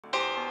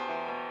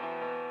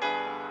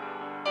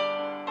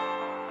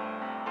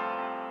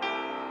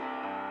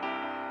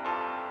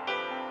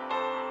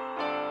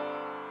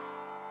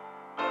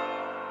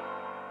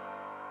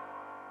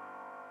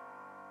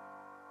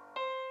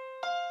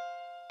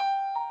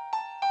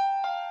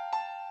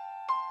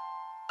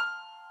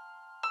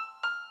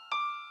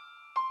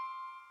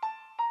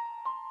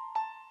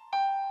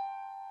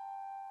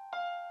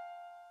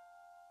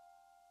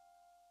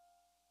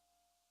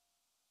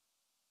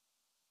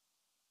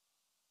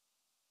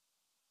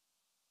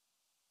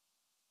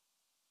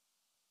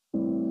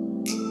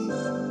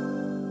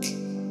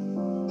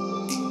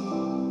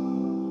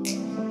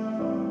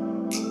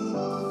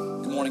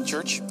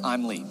Church.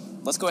 I'm Lee.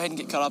 Let's go ahead and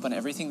get caught up on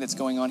everything that's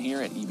going on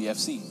here at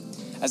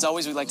EBFC. As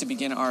always, we'd like to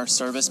begin our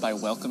service by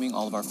welcoming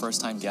all of our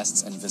first-time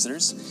guests and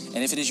visitors.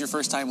 And if it is your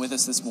first time with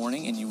us this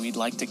morning and we'd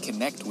like to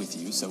connect with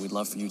you, so we'd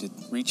love for you to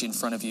reach in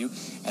front of you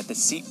at the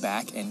seat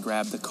back and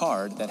grab the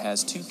card that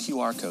has 2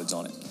 QR codes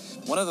on it.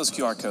 One of those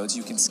QR codes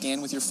you can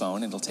scan with your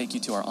phone, and it'll take you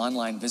to our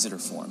online visitor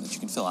form that you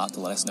can fill out to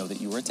let us know that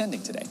you were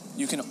attending today.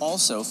 You can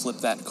also flip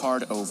that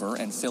card over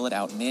and fill it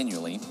out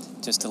manually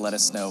just to let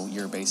us know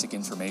your basic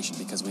information,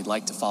 because we'd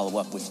like to follow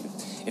up with you.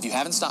 If you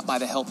haven't stopped by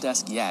the help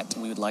desk yet,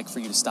 we would like for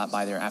you to stop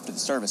by there after the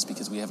service,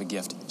 because we have a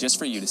gift just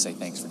for you to say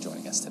thanks for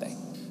joining us today.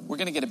 We're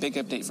going to get a big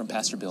update from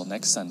Pastor Bill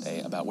next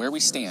Sunday about where we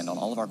stand on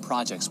all of our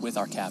projects with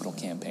our capital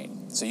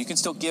campaign. So you can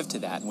still give to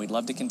that, and we'd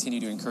love to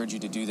continue to encourage you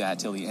to do that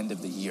till the end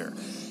of the year.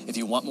 If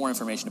you want more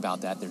information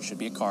about that, there should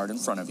be a card in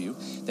front of you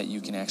that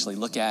you can actually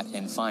look at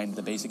and find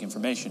the basic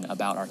information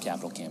about our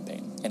capital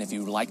campaign. And if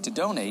you would like to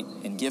donate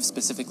and give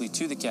specifically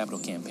to the capital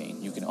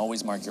campaign, you can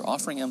always mark your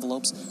offering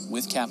envelopes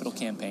with capital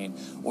campaign,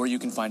 or you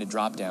can find a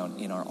drop down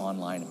in our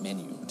online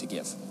menu to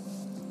give.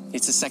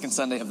 It's the second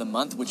Sunday of the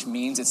month, which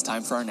means it's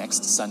time for our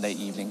next Sunday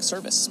evening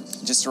service.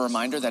 Just a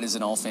reminder, that is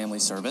an all-family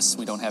service.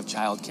 We don't have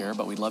childcare,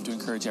 but we'd love to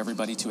encourage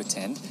everybody to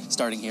attend,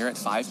 starting here at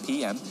 5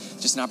 p.m.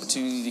 Just an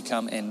opportunity to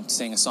come and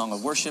sing a song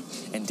of worship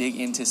and dig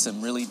into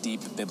some really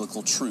deep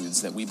biblical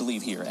truths that we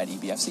believe here at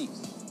EBFC.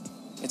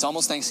 It's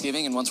almost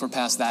Thanksgiving, and once we're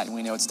past that,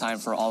 we know it's time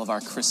for all of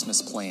our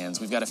Christmas plans.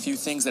 We've got a few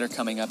things that are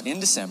coming up in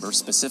December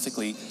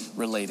specifically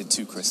related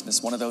to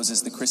Christmas. One of those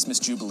is the Christmas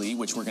Jubilee,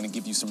 which we're going to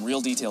give you some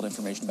real detailed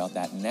information about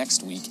that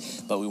next week,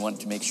 but we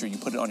want to make sure you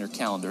put it on your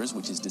calendars,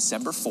 which is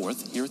December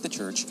 4th here at the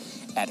church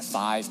at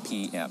 5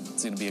 p.m.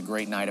 It's going to be a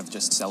great night of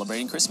just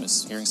celebrating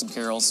Christmas, hearing some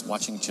carols,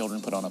 watching children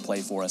put on a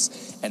play for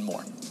us, and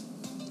more.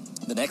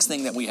 The next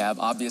thing that we have,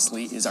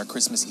 obviously, is our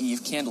Christmas Eve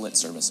candlelit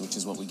service, which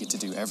is what we get to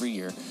do every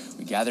year.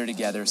 We gather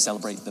together,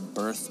 celebrate the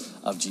birth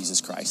of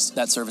Jesus Christ.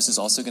 That service is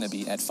also going to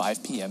be at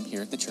 5 p.m.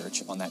 here at the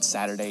church on that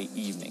Saturday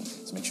evening.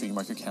 So make sure you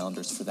mark your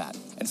calendars for that.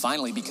 And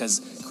finally,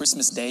 because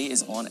Christmas Day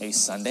is on a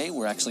Sunday,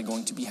 we're actually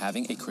going to be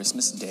having a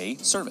Christmas Day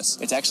service.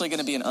 It's actually going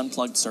to be an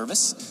unplugged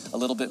service, a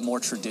little bit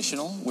more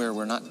traditional, where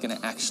we're not going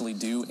to actually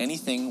do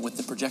anything with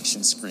the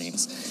projection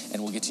screens,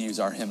 and we'll get to use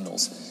our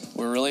hymnals.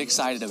 We're really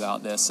excited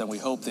about this, and we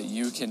hope that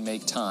you can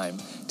make time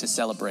to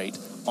celebrate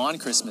on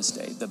Christmas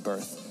Day the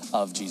birth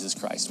of Jesus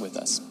Christ with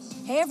us.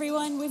 Hey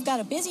everyone, we've got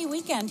a busy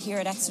weekend here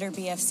at Exeter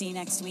BFC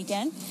next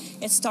weekend.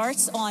 It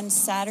starts on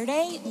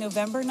Saturday,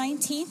 November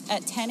 19th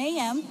at 10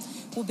 a.m.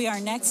 will be our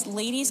next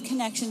Ladies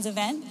Connections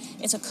event.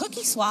 It's a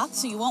cookie swap,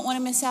 so you won't want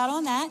to miss out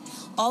on that.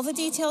 All the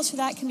details for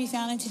that can be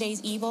found in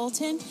today's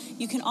e-bulletin.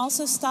 You can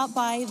also stop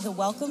by the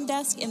welcome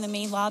desk in the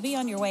main lobby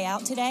on your way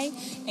out today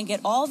and get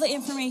all the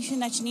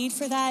information that you need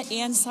for that,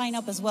 and sign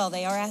up as well.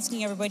 They are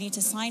asking everybody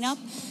to sign up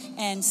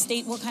and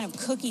state what kind of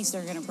cookies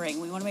they're going to bring.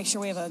 We want to make sure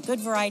we have a good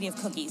variety of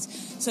cookies.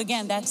 So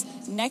again, that's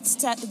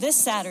this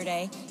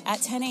Saturday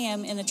at 10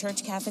 a.m. in the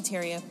church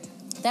cafeteria.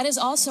 That is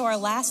also our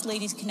last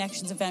Ladies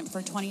Connections event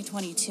for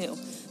 2022.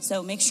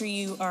 So make sure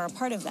you are a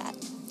part of that.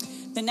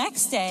 The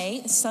next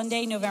day,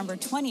 Sunday, November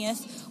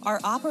 20th, our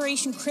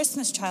Operation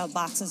Christmas Child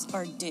boxes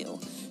are due.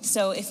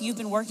 So if you've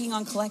been working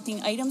on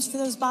collecting items for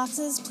those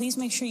boxes, please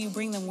make sure you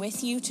bring them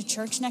with you to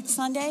church next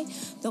Sunday.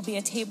 There'll be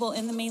a table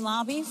in the main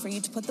lobby for you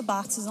to put the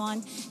boxes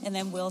on, and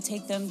then we'll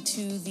take them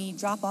to the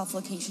drop-off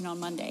location on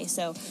Monday.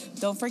 So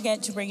don't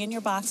forget to bring in your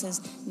boxes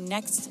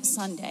next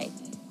Sunday.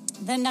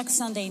 Then next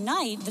Sunday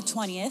night, the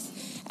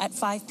 20th, at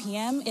 5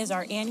 p.m. is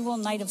our annual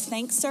Night of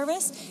Thanks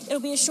service. It'll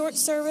be a short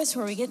service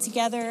where we get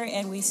together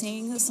and we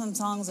sing some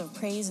songs of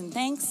praise and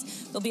thanks.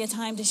 There'll be a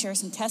time to share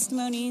some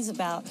testimonies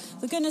about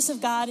the goodness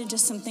of God and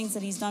just some things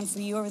that He's done for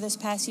you over this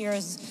past year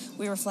as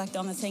we reflect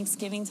on the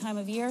Thanksgiving time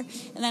of year.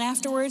 And then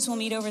afterwards, we'll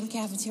meet over in the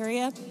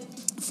cafeteria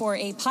for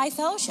a pie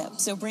fellowship.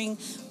 So bring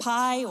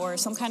pie or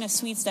some kind of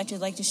sweets that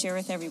you'd like to share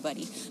with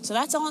everybody. So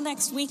that's all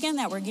next weekend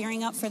that we're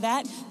gearing up for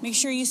that. Make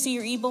sure you see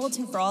your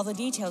e-bulletin for all the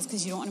details,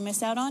 because you don't want to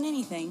miss out on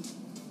anything.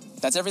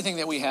 That's everything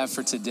that we have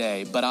for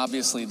today, but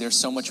obviously there's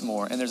so much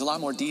more, and there's a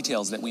lot more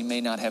details that we may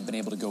not have been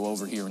able to go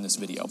over here in this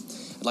video.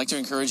 I'd like to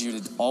encourage you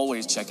to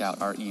always check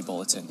out our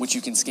e-bulletin, which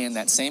you can scan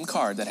that same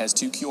card that has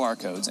 2 QR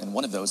codes, and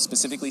one of those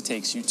specifically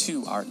takes you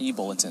to our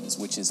e-bulletins,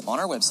 which is on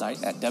our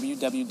website at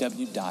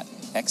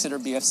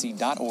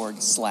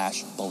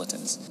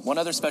www.exeterbfc.org/bulletins. One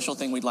other special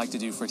thing we'd like to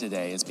do for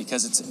today is,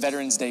 because it's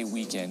Veterans Day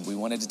weekend, we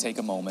wanted to take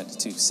a moment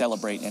to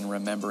celebrate and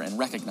remember and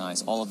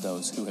recognize all of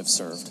those who have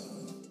served.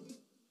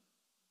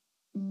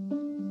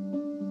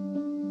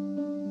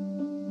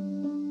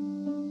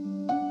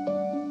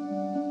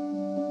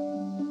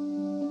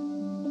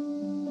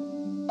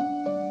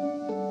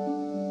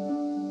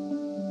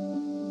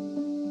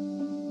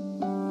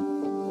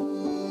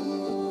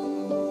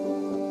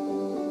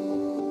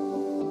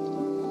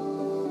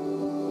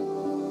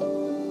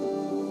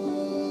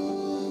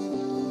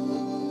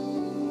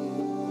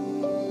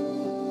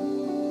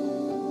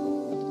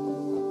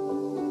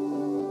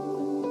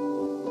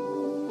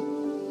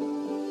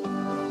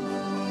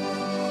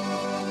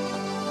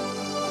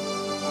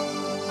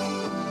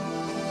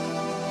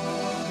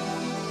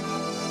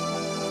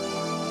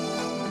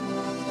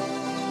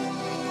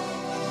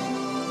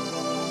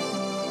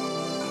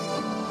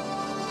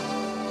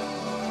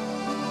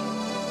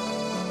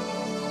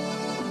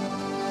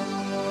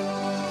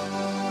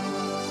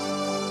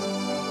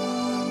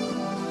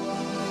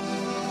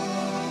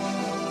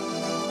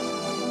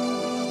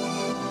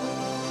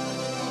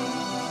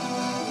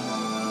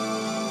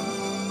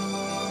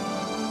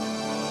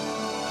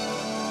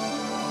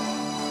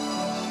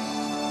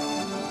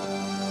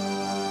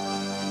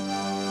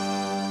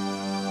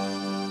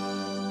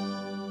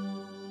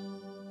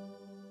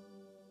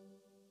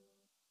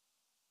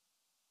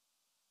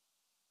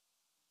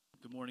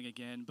 morning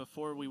again.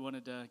 Before we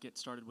wanted to get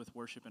started with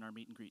worship and our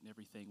meet and greet and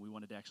everything, we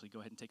wanted to actually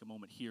go ahead and take a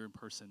moment here in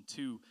person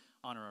to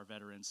honor our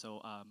veterans. So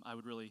I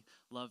would really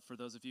love for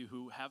those of you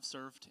who have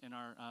served in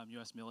our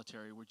U.S.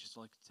 military, we'd just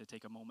like to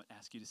take a moment,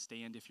 ask you to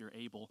stand if you're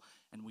able,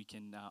 and we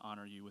can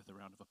honor you with a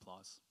round of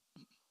applause.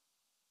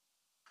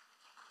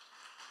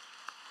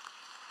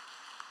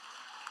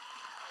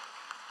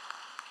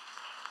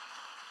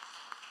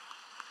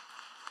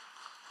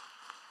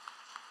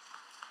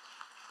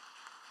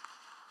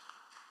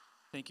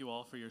 Thank you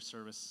all for your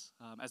service.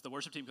 As the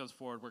worship team comes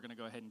forward, we're going to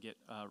go ahead and get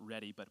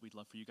ready, but we'd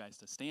love for you guys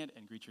to stand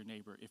and greet your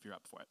neighbor if you're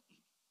up for it.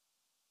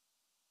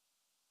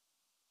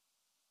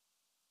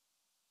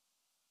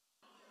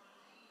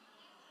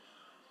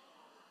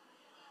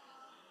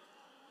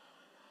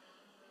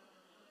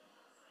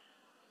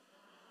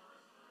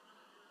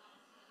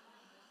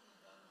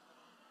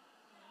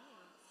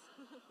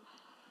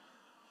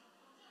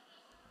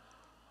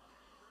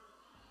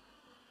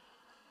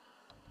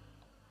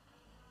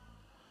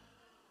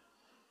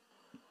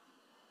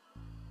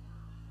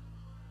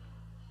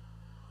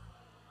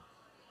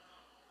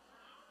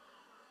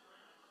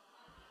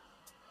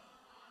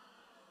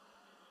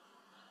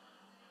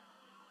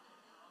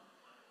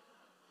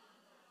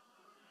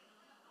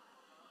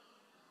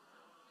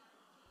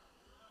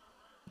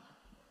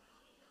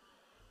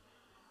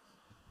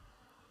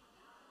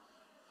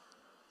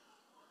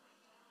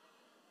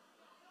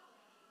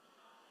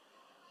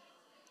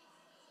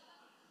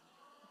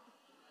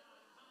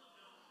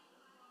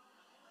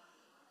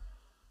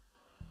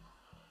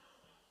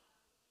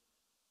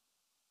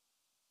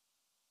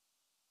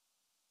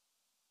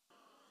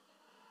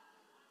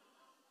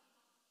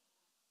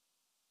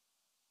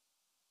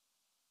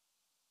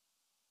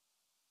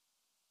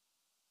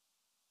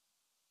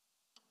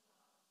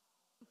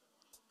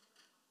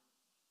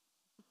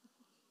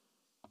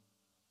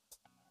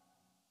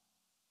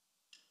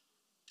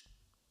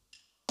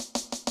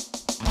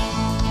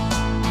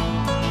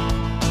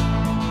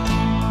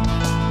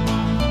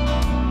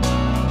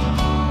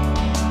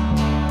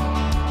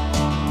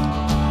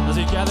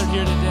 Gathered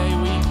here today,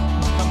 we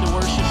come to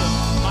worship a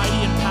mighty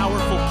and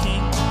powerful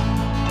King.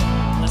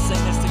 Let's sing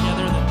this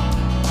together,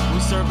 that we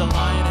serve the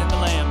Lion and the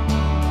Lamb.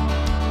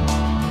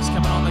 He's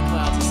coming on the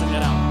clouds. Let's sing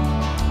that out.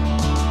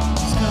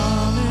 He's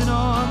coming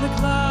on the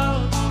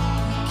clouds.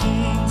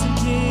 Kings and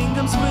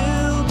kingdoms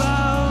will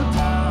bow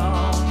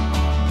down,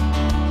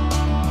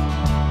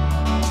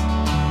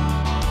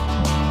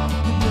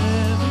 and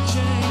every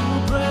chain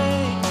will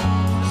break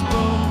as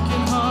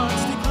broken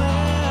hearts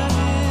declare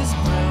His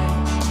praise.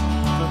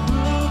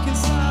 Who can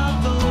stop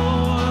the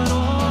Lord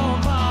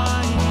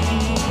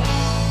Almighty?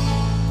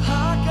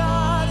 Our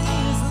God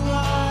is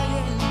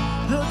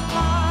the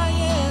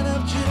Lion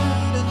of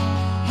Judah.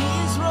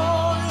 He's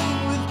roaring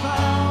with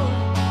power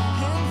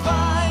and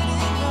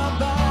fighting our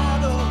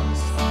battles.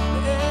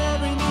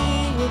 Every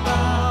knee will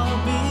bow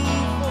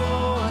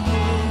before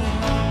Him.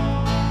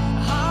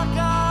 Our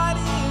God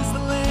is the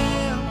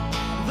Lamb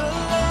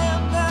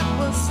that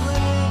was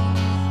slain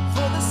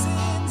for the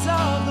sins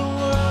of the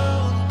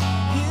world.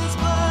 His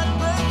blood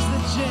breaks the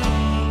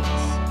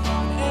chains,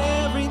 and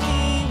every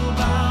knee will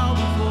bow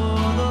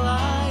before the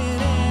Lion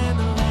and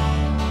the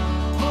Lamb.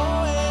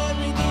 Oh,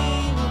 every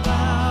knee will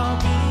bow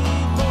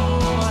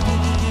before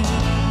Him.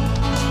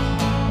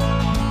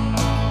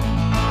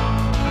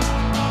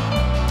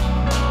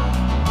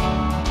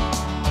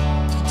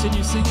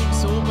 Continue singing,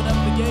 so open up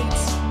the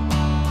gates.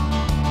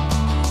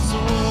 So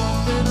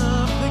open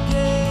up the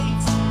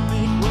gates,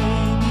 make way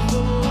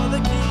before the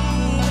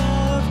King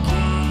of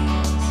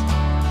Kings.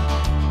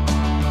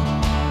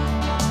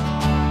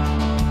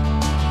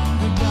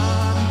 The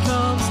God who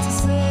comes to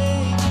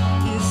save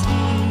is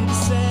here to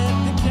set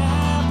the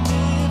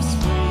captives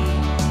free.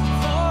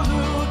 For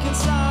who can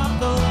stop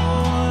the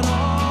Lord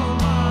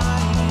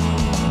Almighty?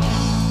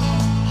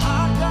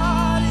 Our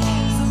God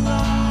is the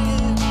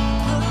Lion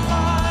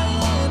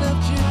of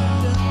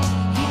Judah.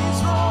 He's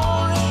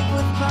roaring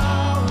with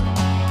power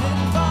and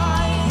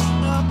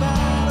fighting our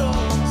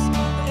battles.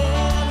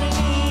 Every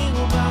knee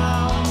will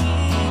bow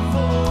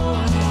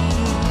before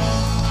Him.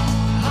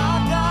 Our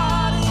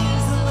God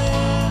is the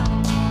Lamb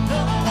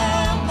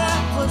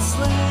that was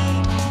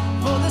slain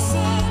for the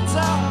sins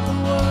of the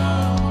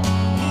world.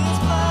 His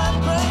blood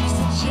breaks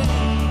the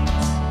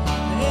chains.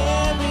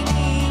 Every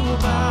knee will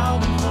bow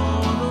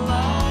before the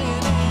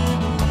Lion and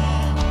the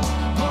Lamb.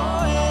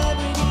 Oh,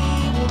 every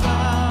knee will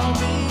bow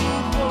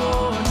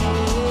before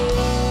Him.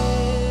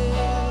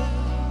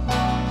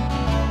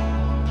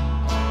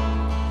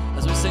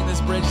 As we sing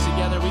this bridge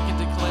together, we can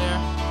declare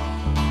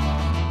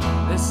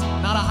this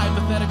not a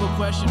hypothetical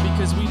question,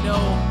 because we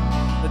know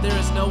that there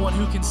is no one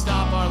who can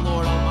stop our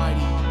Lord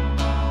Almighty.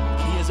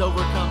 He has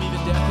overcome even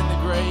death in the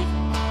grave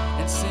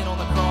and sin on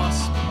the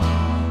cross.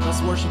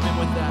 Let's worship Him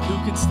with that. Who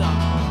can stop?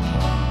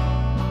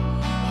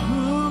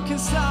 Who can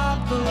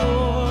stop the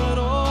Lord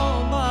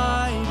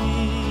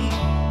Almighty?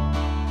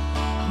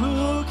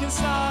 Who can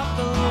stop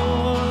the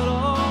Lord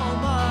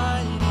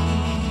Almighty?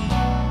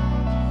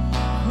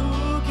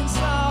 Who can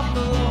stop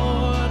the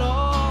Lord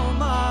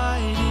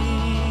Almighty?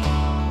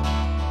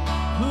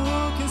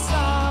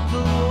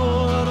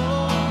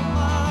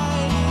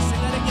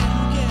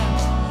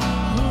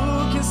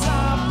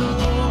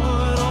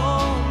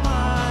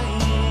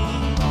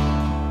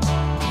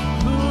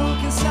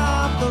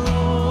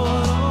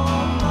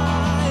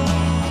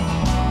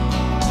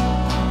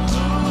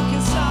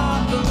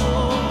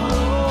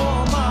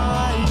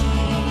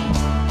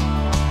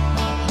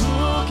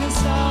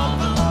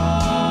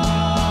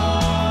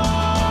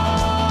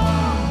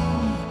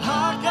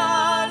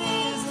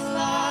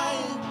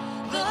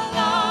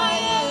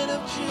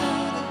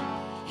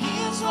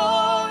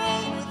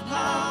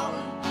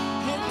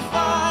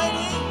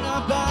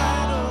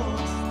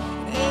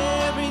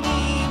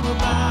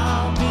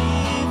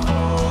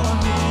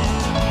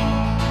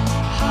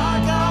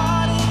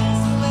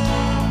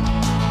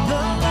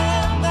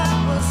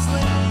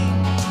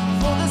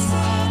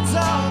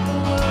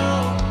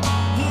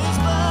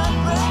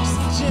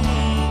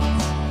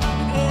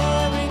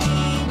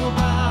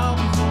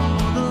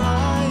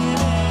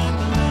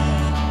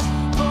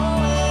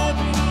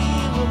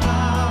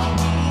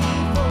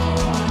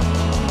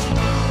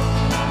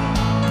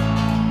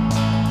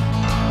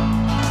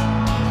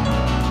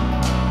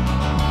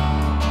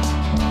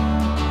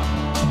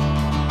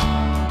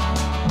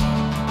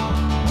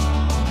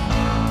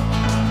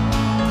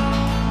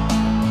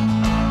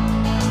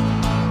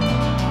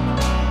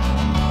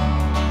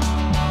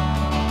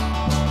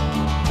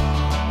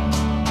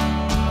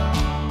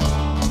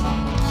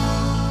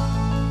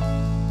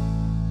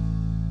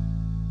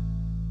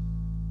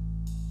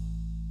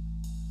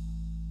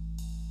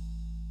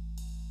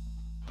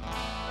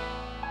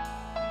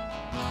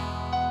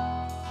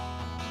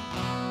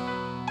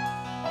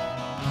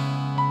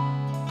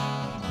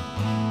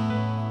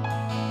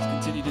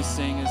 continue to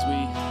sing as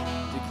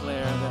we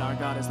declare that our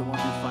God is the one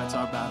who fights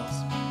our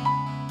battles.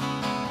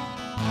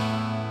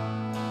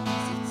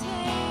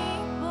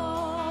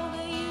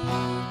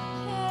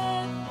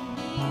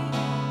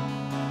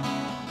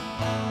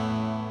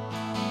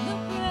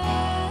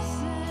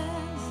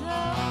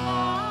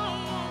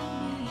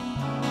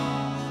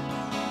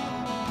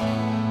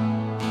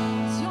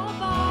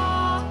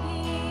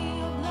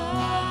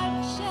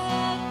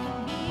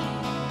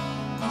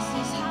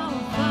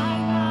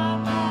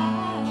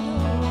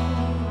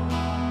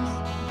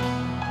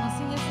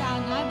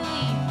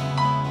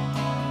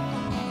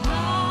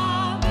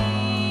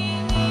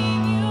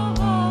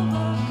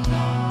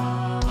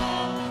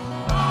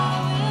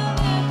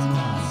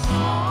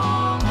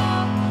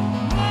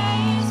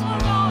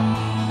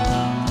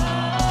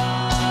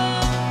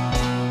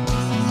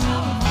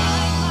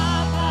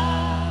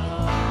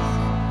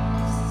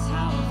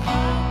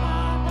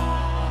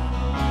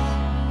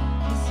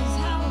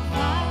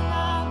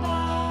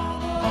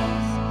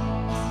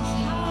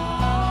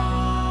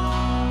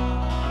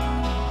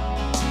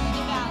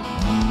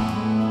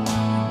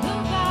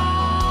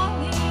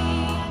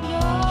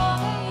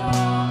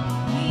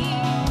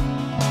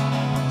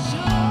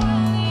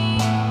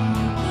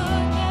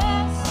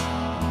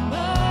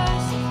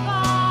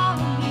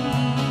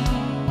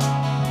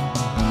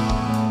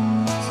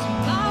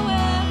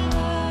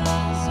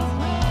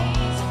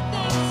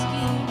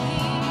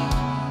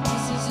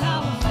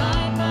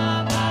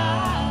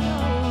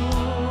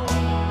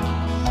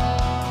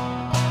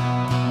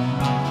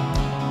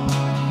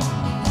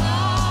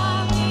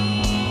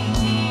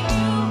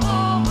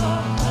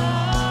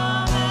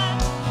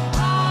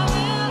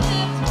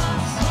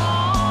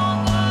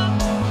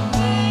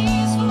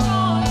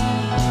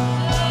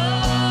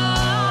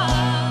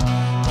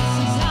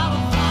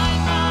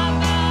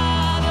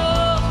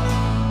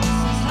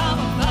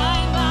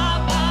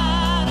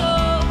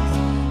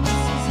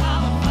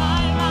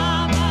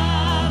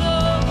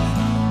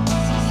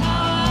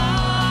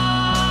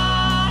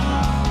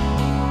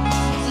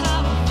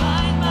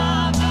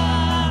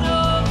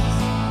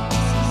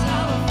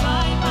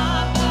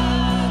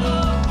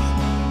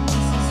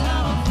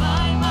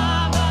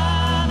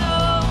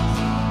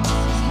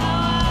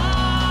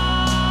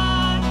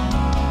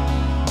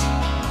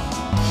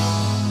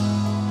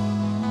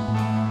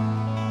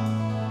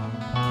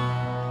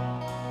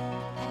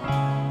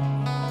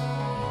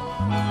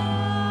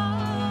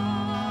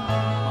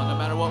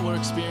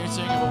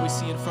 Experiencing and what we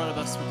see in front of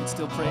us, we can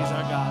still praise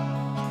our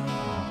God.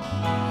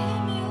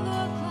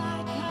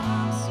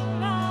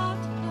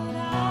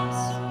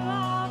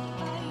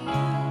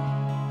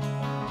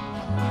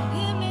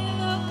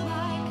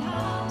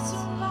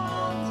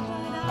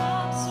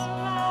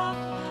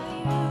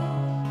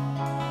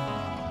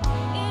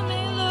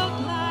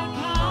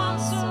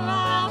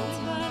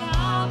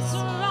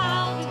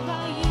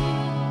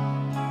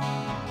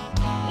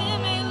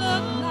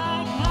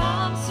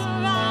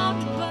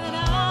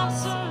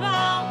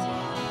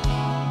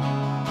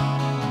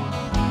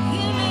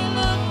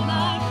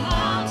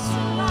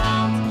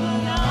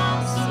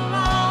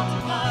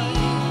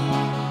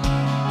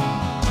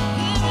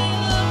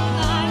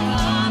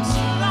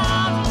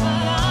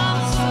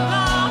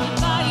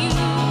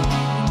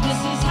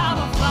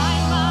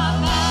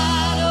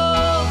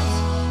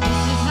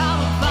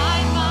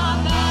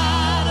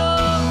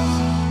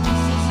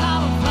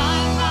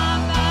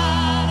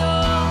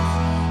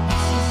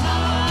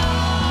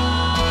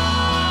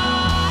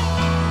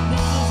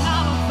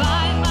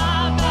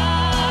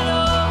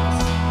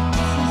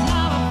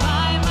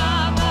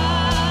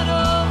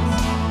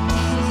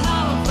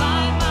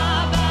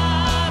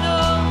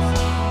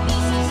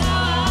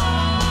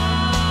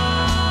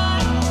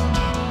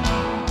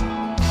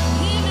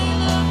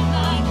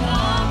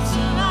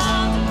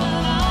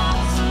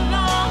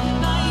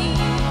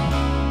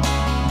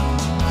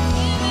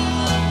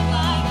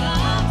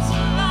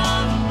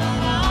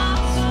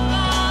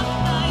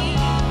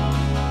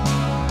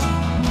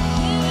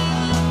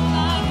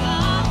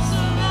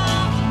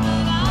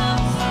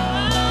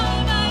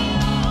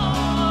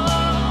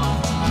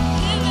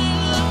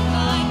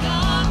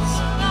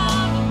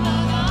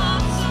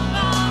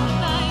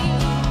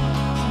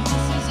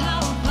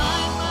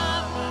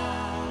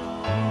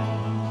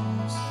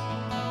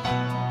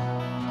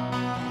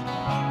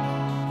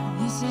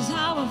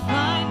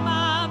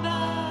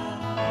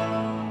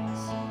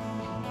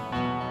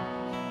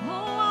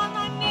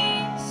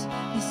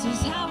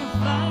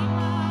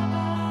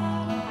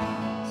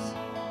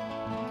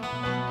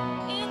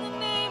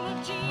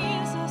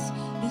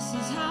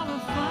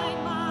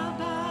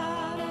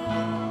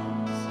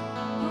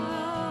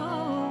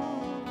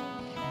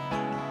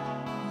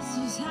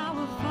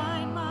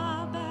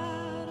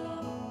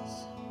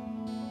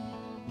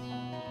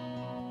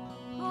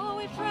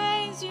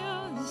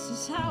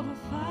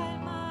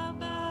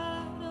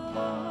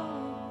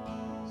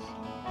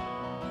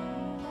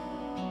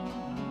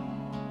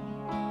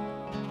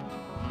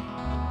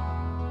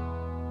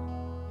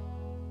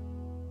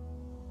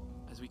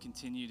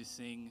 Continue to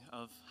sing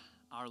of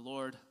our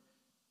Lord.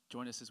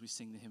 Join us as we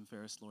sing the hymn,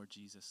 Fairest Lord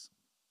Jesus.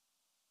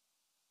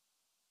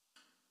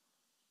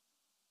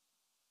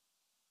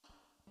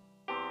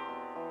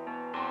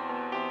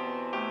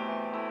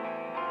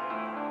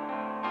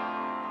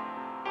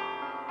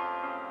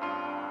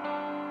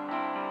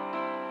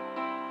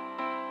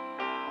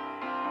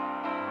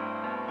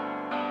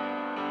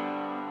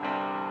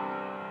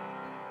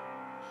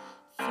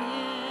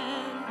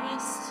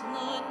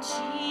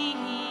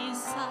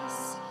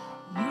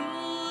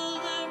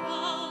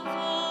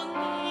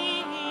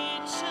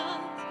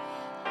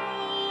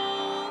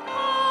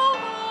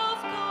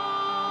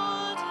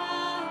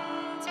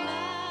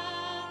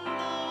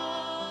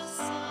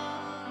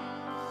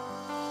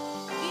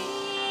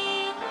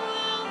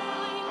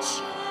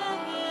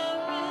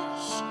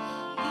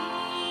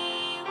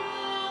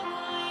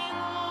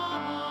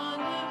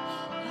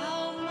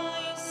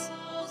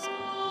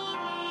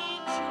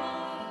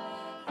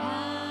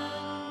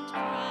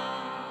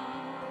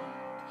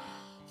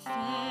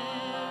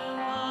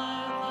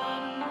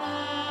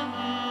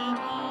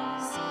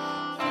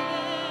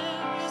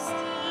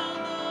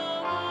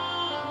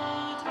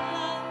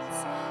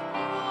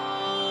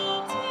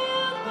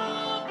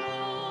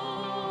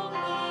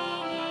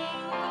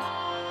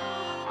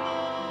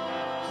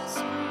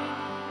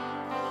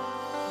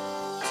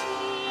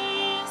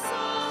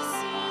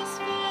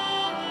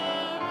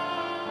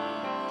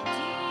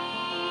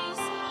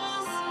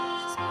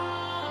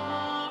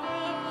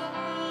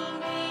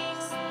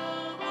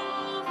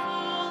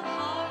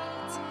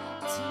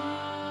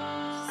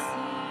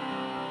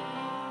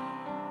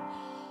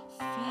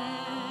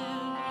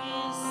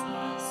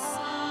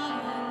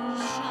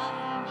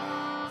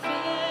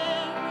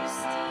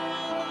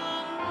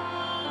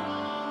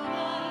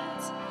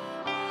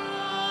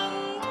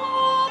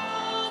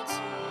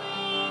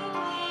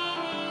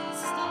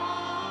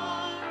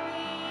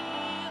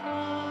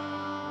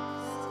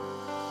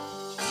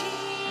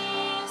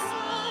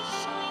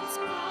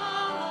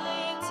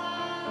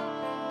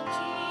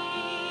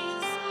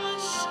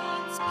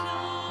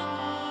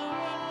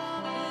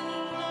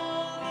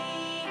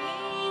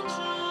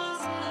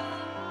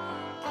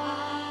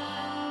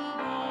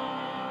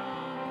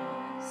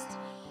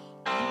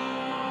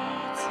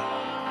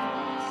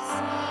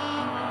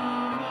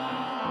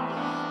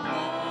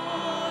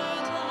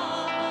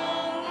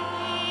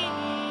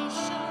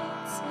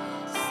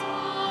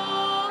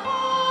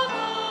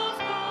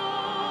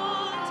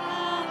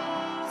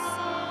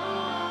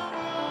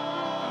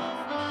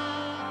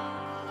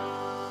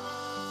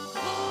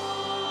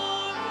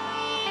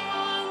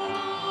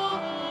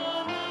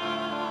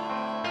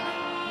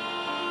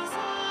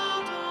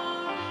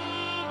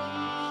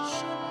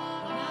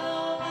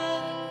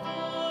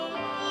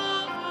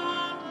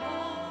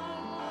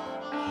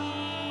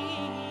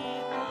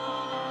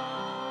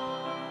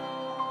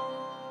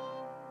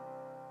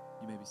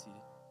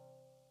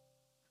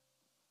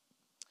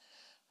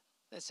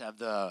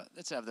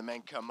 Let's have the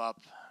men come up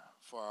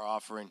for our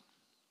offering.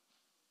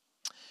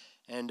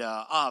 And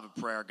I'll have a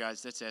prayer,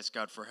 guys. Let's ask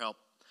God for help.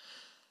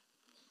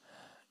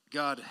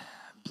 God,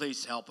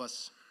 please help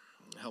us.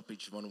 Help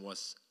each one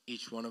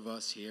of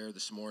us here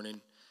this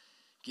morning.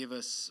 Give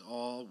us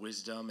all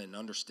wisdom and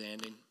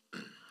understanding,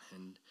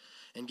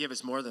 and give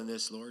us more than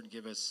this, Lord.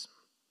 Give us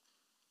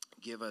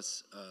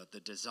the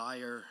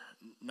desire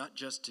not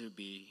just to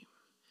be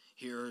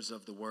hearers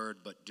of the word,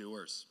 but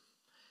doers.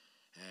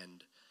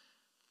 And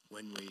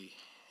when we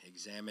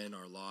examine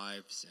our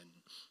lives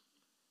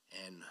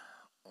and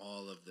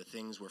all of the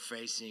things we're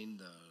facing,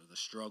 the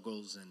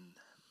struggles and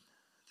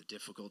the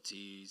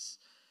difficulties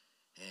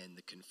and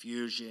the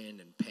confusion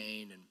and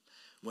pain, and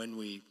when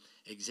we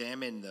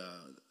examine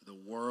the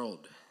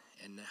world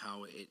and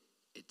how it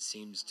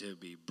seems to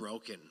be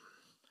broken,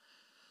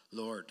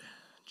 Lord,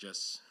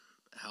 just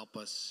help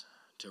us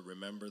to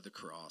remember the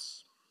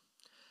cross.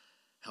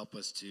 Help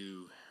us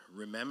to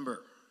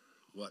remember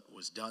what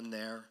was done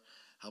there.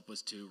 Help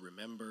us to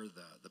remember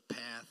the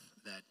path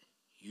that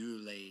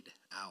you laid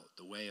out,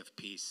 the way of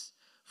peace,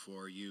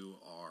 for you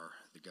are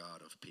the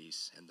God of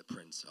peace and the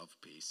Prince of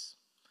Peace.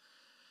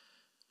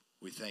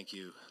 We thank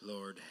you,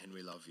 Lord, and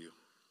we love you.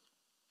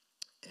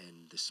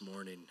 And this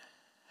morning,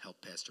 help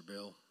Pastor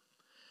Bill.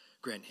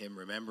 Grant him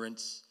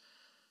remembrance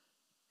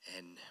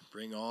and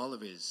bring all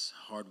of his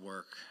hard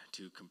work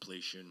to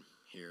completion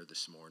here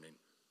this morning.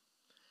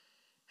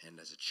 And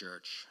as a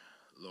church,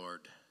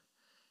 Lord,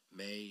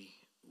 may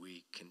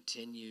we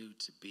continue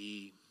to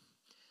be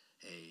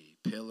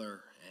a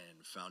pillar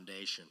and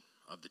foundation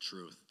of the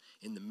truth.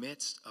 In the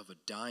midst of a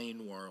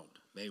dying world,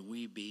 may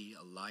we be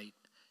a light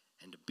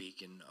and a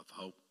beacon of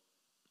hope.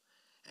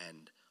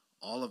 And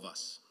all of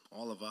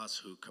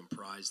us who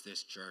comprise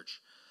this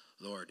church,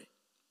 Lord,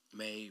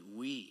 may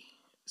we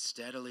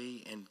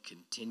steadily and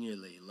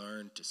continually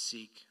learn to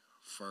seek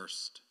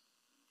first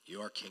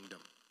your kingdom.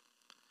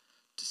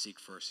 To seek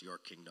first your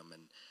kingdom.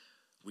 And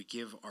we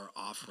give our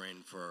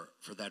offering for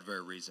that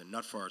very reason,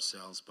 not for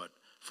ourselves, but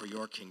for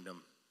your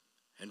kingdom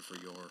and for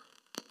your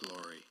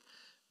glory.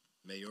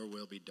 May your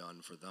will be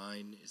done, for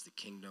thine is the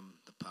kingdom,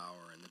 the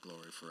power, and the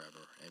glory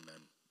forever.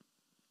 Amen.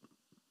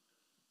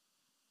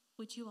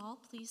 Would you all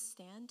please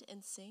stand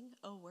and sing,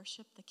 "O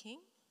Worship the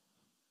King"?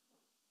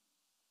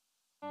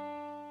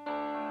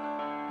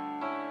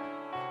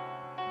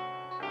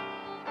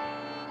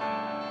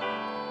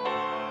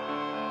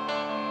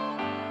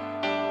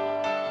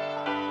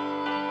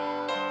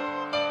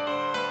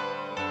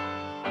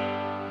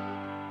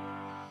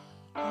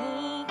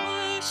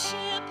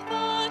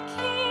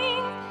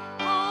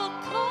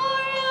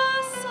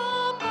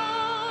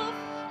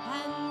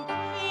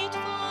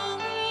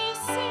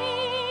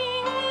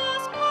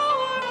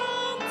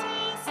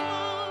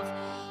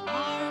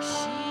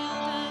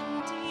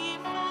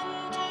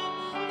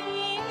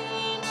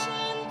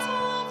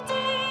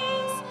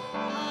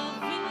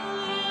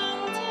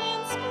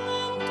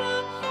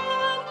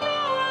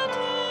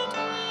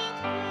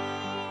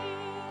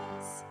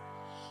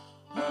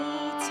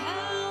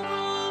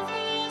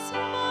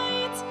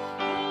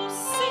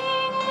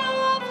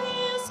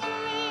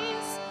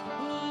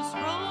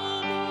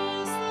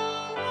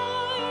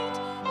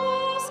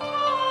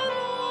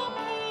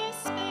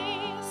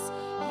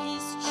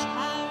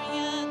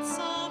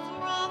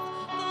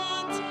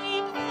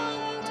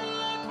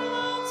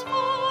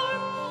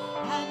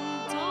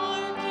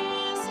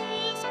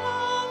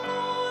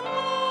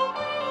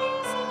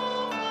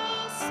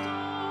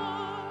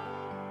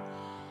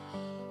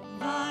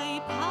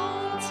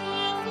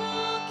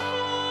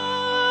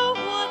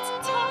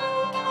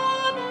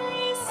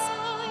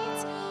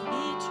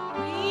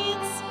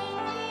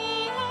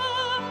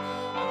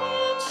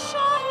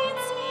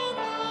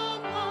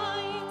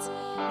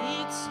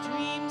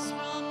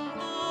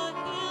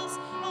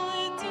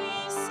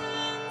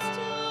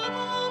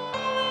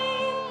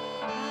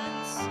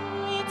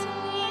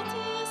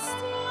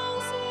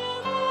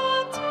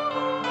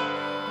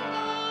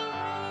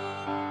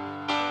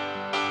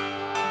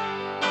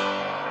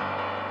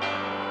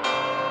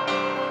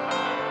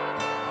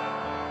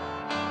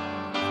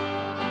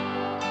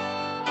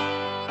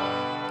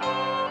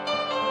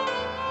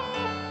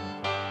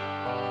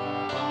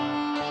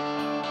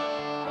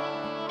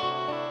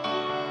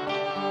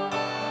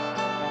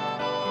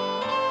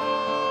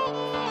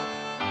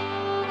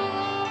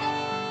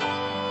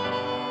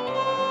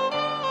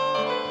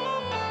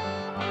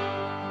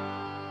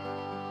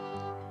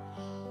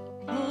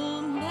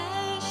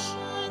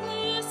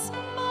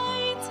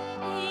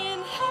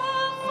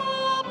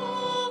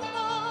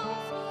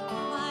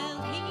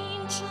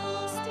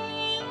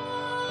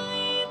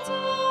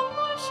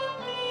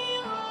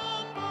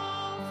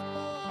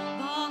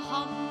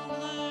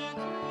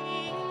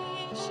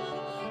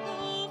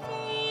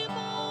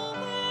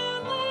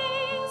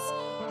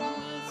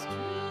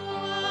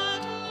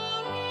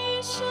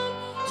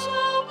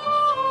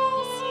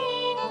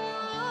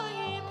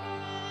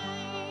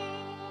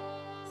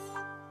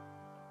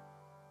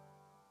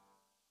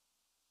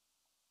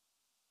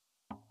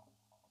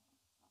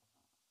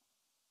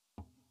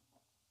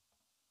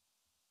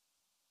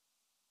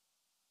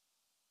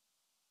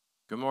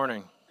 Good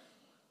morning.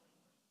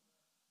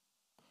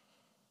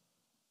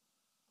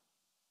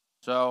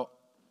 So,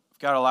 I've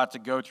got a lot to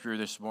go through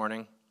this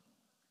morning.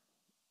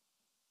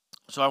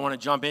 So I want to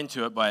jump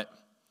into it, but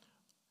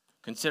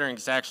considering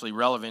it's actually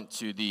relevant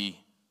to the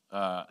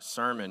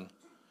sermon,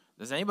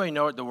 does anybody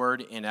know what the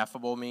word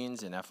ineffable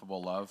means,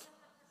 ineffable love?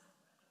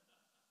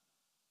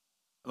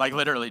 Like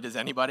literally, does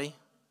anybody?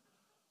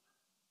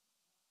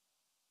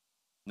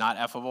 Not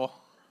effable?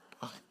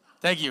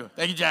 Thank you,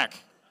 Jack.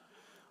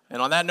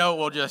 And on that note,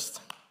 we're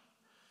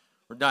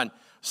done.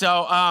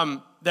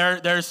 So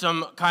there's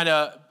some kind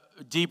of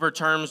deeper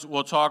terms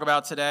we'll talk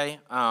about today,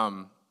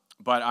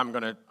 but I'm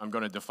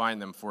gonna define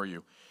them for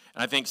you.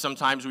 And I think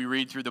sometimes we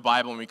read through the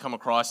Bible and we come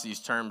across these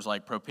terms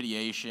like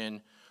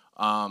propitiation,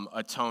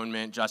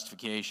 atonement,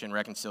 justification,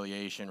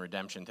 reconciliation,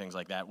 redemption, things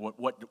like that.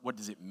 What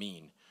does it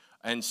mean?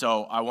 And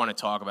so I want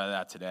to talk about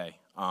that today.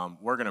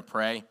 We're going to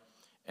pray,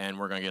 and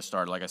we're going to get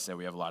started. Like I said,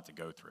 we have a lot to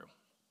go through.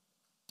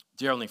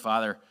 Dear Heavenly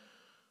Father,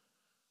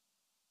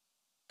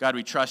 God,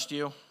 we trust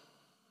you.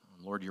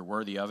 Lord, you're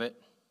worthy of it.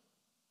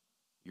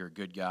 You're a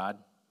good God,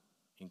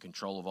 in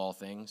control of all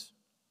things.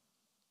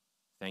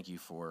 Thank you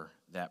for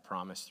that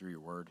promise through your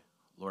word.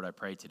 Lord, I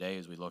pray today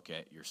as we look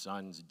at your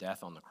son's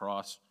death on the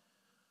cross,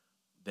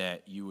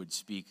 that you would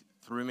speak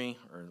through me,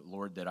 or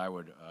Lord, that I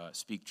would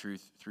speak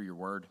truth through your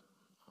word.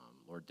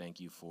 Lord, thank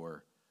you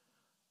for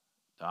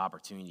the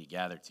opportunity to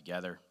gather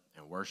together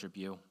and worship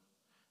you.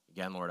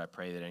 Again, Lord, I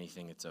pray that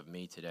anything that's of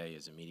me today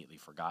is immediately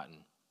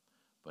forgotten,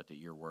 but that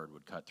your word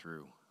would cut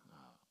through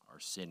our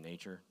sin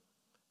nature,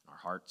 our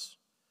hearts,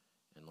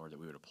 and Lord, that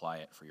we would apply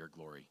it for your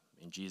glory.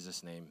 In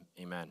Jesus' name,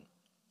 amen.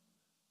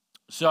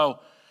 So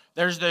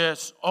there's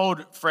this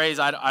old phrase,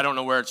 I don't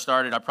know where it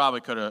started. I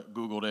probably could have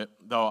Googled it,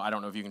 though I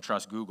don't know if you can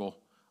trust Google.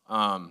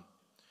 It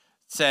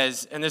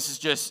says, and this is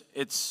just,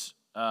 it's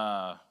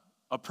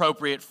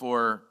appropriate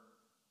for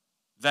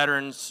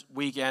Veterans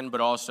Weekend,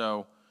 but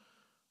also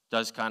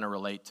does kind of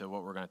relate to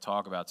what we're going to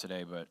talk about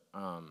today. But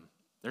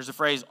there's a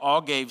phrase,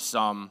 all gave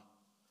some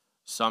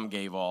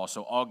gave all.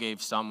 So all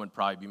gave some would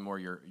probably be more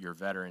your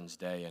Veterans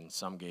Day, and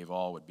some gave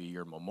all would be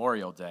your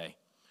Memorial Day.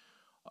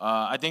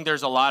 I think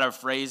there's a lot of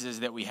phrases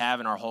that we have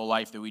in our whole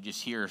life that we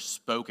just hear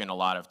spoken a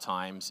lot of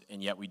times,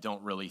 and yet we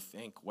don't really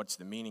think what's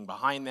the meaning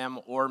behind them,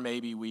 or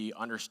maybe we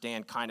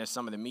understand kind of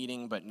some of the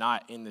meaning, but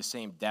not in the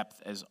same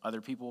depth as other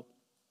people.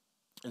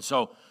 And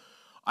so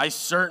I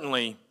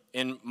certainly,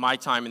 in my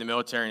time in the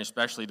military, and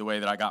especially the way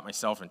that I got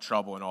myself in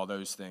trouble and all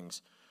those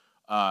things,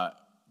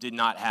 did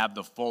not have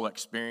the full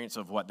experience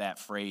of what that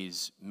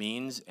phrase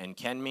means and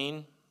can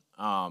mean.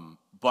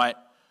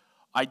 But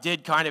I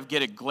did kind of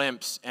get a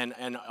glimpse, and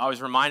I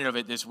was reminded of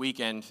it this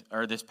weekend,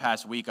 or this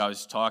past week. I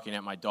was talking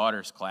at my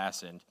daughter's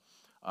class, and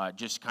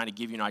just kind of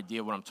give you an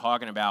idea of what I'm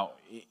talking about.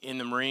 In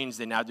the Marines,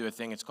 they now do a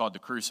thing, it's called the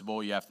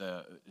Crucible.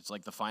 It's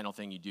like the final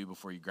thing you do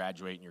before you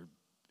graduate, and you're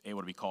able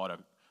to be called a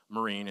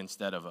Marine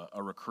instead of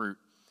a recruit.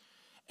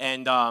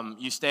 And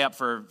you stay up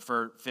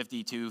for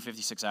 52,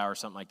 56 hours,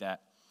 something like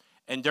that.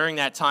 And during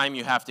that time,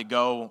 you have to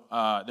go,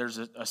 there's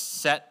a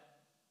set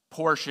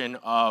portion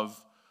of,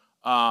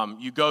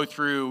 you go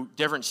through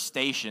different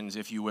stations,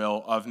 if you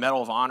will, of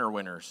Medal of Honor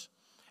winners.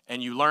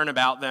 And you learn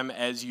about them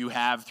as you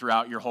have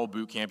throughout your whole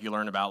boot camp. You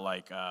learn about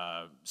like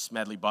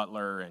Smedley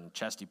Butler and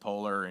Chesty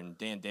Polar and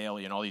Dan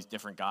Daly and all these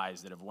different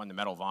guys that have won the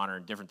Medal of Honor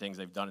and different things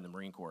they've done in the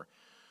Marine Corps.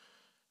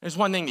 It's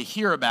one thing to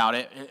hear about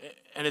it,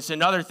 and it's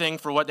another thing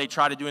for what they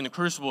try to do in the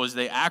Crucible is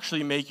they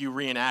actually make you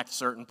reenact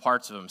certain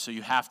parts of them. So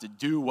you have to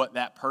do what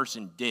that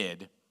person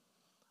did,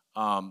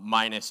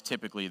 minus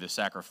typically the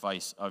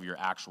sacrifice of your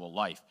actual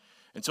life.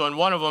 And so in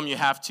one of them, you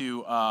have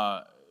to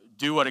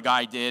do what a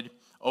guy did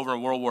over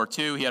in World War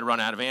II. He had run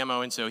out of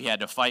ammo, and so he had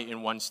to fight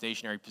in one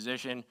stationary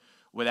position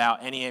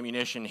without any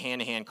ammunition,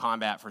 hand-to-hand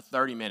combat for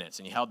 30 minutes.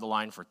 And he held the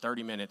line for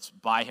 30 minutes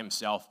by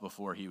himself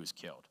before he was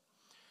killed.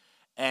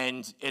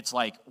 And it's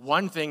like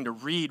one thing to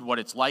read what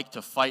it's like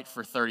to fight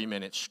for 30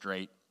 minutes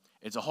straight.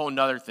 It's a whole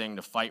nother thing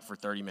to fight for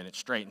 30 minutes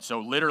straight. And so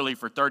literally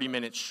for 30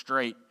 minutes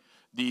straight,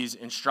 these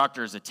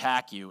instructors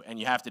attack you, and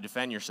you have to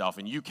defend yourself,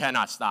 and you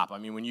cannot stop. I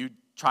mean, when you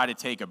try to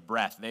take a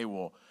breath,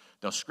 they'll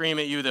scream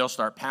at you, they'll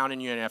start pounding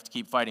you, and you have to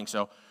keep fighting.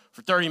 So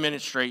for 30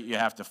 minutes straight, you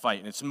have to fight.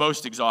 And it's the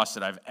most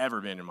exhausted I've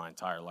ever been in my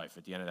entire life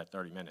at the end of that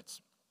 30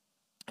 minutes.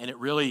 And it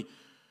really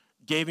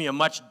gave me a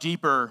much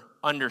deeper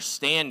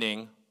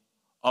understanding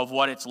of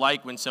what it's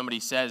like when somebody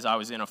says I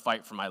was in a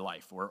fight for my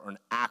life, or an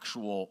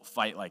actual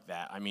fight like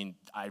that. I mean,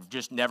 I've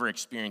just never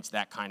experienced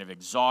that kind of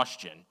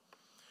exhaustion.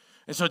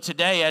 And so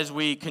today, as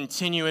we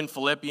continue in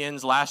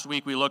Philippians, last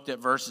week we looked at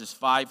verses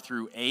 5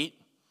 through 8.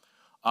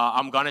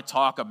 I'm going to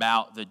talk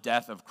about the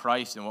death of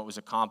Christ and what was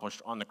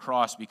accomplished on the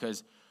cross,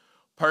 because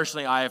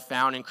personally I have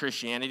found in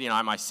Christianity, and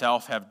I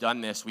myself have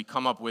done this, we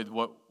come up with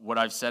what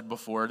I've said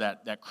before,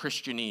 that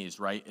Christianese,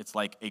 right? It's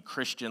like a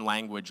Christian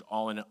language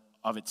all in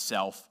of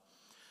itself.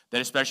 That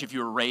especially if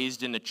you were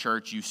raised in the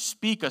church, you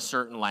speak a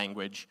certain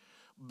language,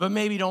 but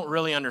maybe don't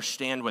really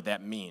understand what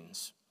that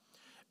means.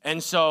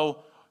 And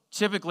so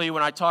typically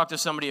when I talk to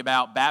somebody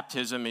about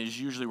baptism is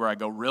usually where I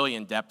go really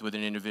in depth with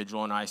an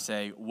individual and I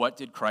say, what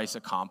did Christ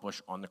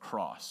accomplish on the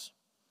cross?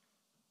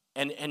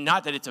 And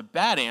not that it's a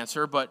bad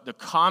answer, but the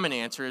common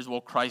answer is,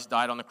 well, Christ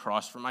died on the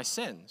cross for my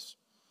sins.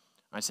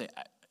 I say,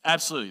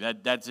 absolutely,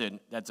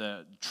 that's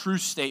a true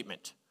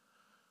statement.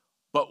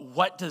 But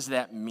what does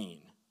that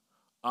mean?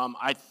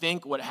 I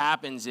think what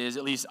happens is,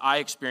 at least I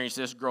experienced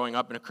this growing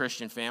up in a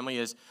Christian family,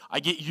 is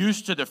I get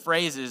used to the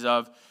phrases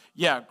of,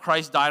 yeah,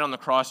 Christ died on the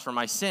cross for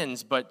my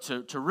sins, but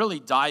to really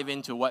dive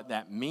into what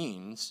that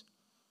means,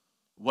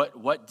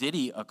 what did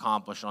he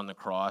accomplish on the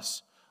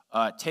cross,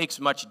 takes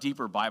much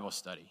deeper Bible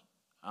study.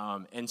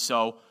 And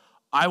so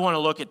I want to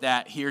look at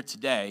that here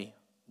today.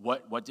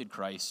 What did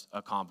Christ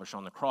accomplish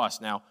on the cross?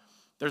 Now,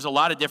 there's a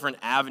lot of different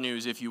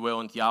avenues, if you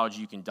will, in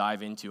theology you can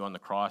dive into on the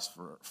cross.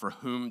 For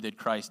whom did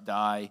Christ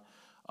die?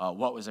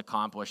 What was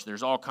accomplished?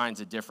 There's all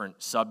kinds of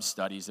different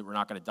sub-studies that we're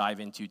not going to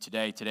dive into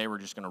today. Today we're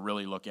just going to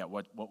really look at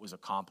what was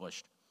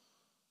accomplished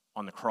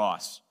on the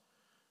cross.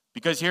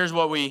 Because here's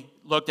what we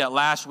looked at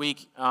last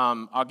week.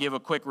 I'll give a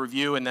quick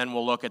review, and then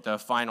we'll look at the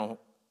final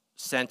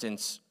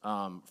sentence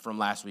from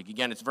last week.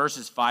 Again, it's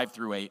verses 5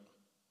 through 8.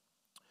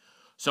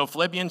 So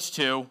Philippians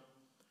 2,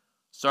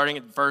 starting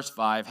at verse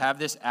 5, have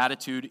this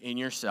attitude in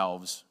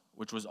yourselves,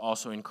 which was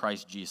also in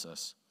Christ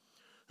Jesus,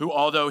 who,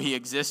 although he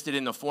existed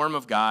in the form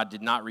of God,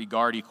 did not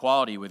regard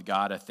equality with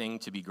God a thing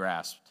to be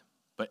grasped,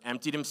 but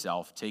emptied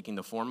himself, taking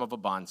the form of a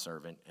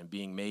bondservant, and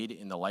being made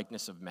in the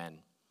likeness of men.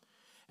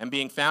 And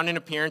being found in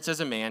appearance as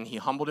a man, he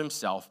humbled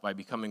himself by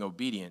becoming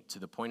obedient to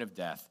the point of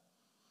death,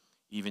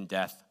 even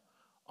death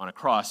on a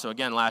cross. So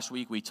again, last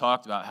week we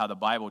talked about how the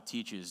Bible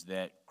teaches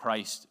that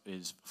Christ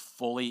is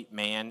fully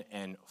man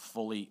and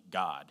fully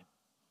God.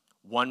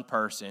 One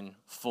person,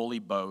 fully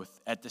both,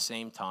 at the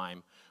same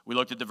time. We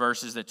looked at the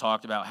verses that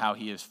talked about how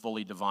he is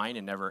fully divine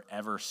and never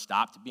ever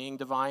stopped being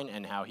divine,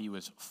 and how he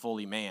was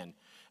fully man,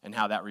 and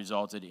how that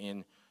resulted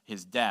in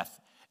his death,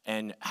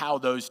 and how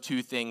those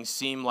two things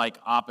seem like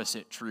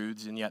opposite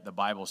truths, and yet the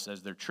Bible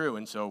says they're true.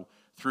 And so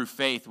through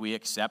faith, we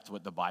accept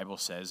what the Bible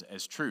says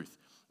as truth.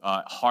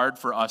 Hard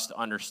for us to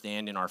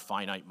understand in our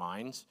finite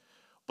minds,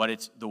 but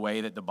it's the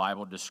way that the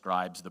Bible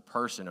describes the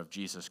person of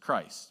Jesus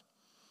Christ.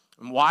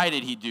 And why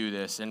did he do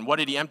this? And what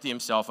did he empty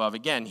himself of?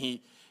 Again,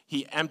 he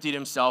emptied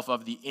himself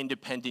of the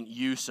independent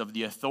use of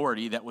the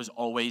authority that was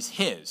always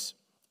his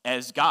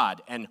as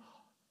God, and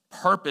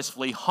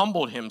purposefully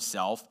humbled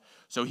himself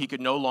so he could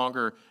no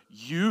longer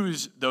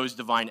use those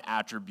divine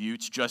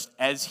attributes just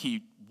as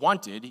he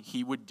wanted.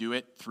 He would do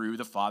it through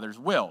the Father's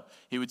will.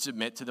 He would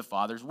submit to the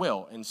Father's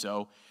will. And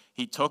so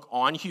he took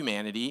on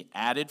humanity,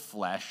 added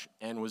flesh,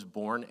 and was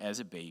born as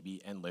a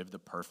baby and lived a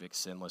perfect,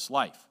 sinless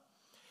life.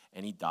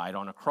 And he died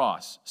on a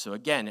cross. So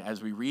again,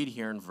 as we read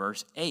here in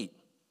verse 8,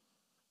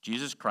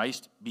 Jesus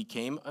Christ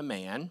became a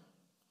man,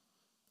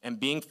 and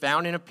being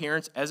found in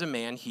appearance as a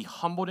man, he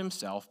humbled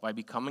himself by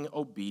becoming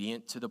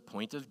obedient to the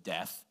point of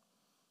death,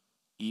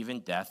 even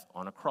death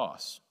on a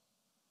cross.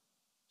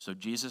 So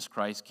Jesus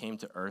Christ came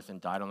to earth and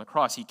died on the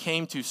cross. He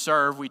came to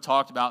serve. We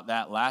talked about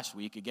that last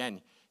week.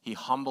 Again, he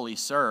humbly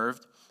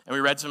served. And we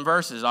read some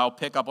verses. I'll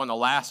pick up on the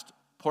last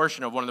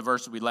portion of one of the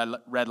verses we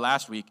read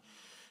last week.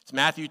 It's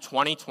Matthew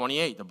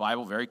 20:28. The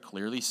Bible very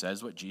clearly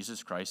says what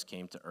Jesus Christ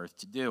came to earth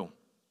to do.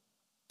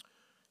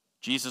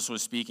 Jesus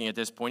was speaking at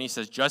this point. He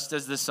says, just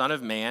as the Son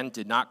of Man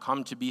did not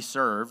come to be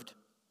served,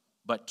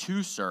 but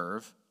to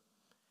serve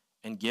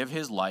and give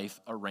his life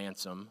a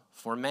ransom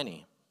for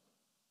many.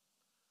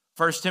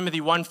 1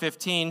 Timothy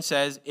 1:15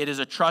 says, it is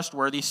a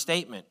trustworthy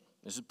statement.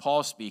 This is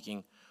Paul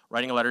speaking,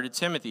 writing a letter to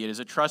Timothy. It is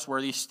a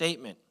trustworthy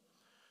statement,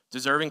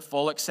 deserving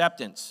full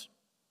acceptance,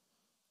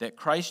 that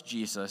Christ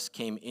Jesus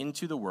came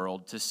into the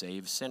world to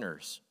save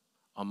sinners,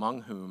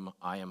 among whom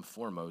I am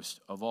foremost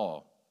of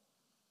all.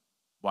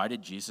 Why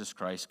did Jesus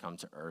Christ come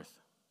to earth?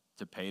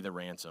 To pay the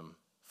ransom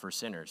for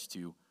sinners,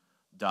 to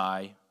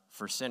die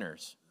for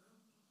sinners.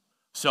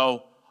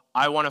 So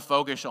I want to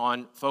focus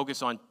on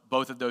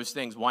both of those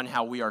things. One,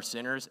 how we are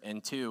sinners,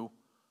 and two,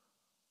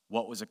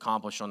 what was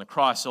accomplished on the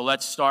cross. So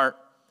let's start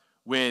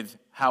with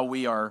how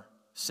we are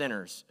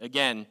sinners.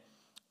 Again,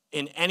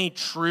 in any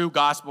true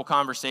gospel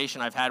conversation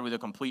I've had with a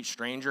complete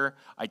stranger,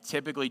 I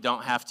typically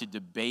don't have to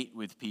debate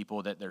with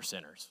people that they're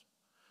sinners.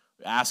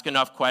 Ask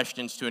enough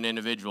questions to an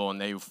individual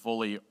and they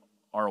fully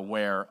are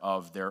aware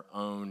of their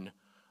own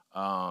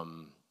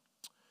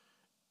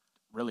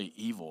really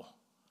evil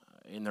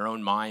in their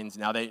own minds.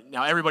 Now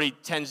everybody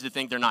tends to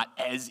think they're not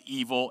as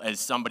evil as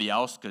somebody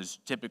else, because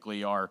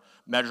typically our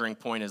measuring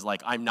point is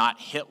like, I'm not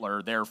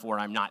Hitler, therefore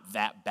I'm not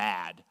that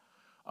bad.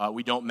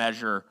 We don't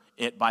measure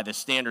it by the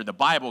standard the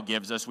Bible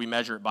gives us. We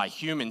measure it by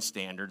human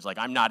standards, like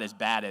I'm not as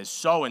bad as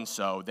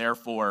so-and-so,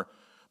 therefore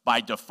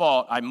by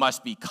default I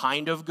must be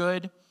kind of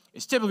good.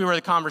 It's typically where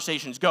the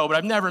conversations go, but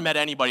I've never met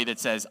anybody that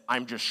says,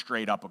 I'm just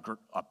straight up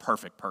a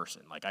perfect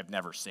person, like I've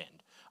never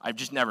sinned. I've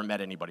just never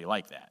met anybody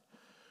like that.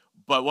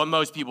 But what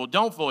most people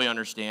don't fully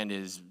understand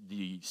is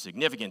the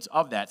significance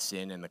of that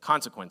sin and the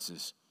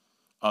consequences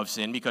of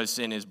sin, because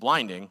sin is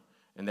blinding,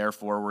 and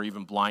therefore we're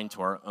even blind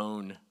to our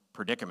own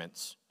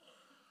predicaments.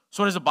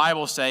 So what does the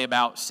Bible say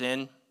about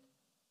sin?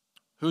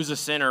 Who's a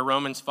sinner?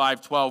 Romans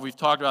 5:12. We've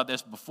talked about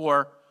this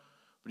before,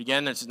 but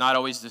again, it's not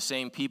always the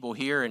same people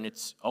here, and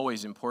it's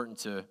always important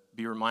to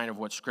be reminded of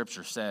what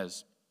Scripture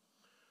says.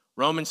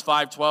 Romans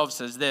 5:12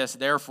 says this,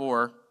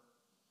 therefore,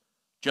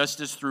 just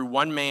as through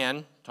one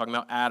man, talking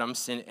about Adam,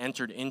 sin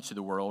entered into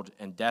the world,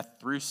 and death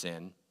through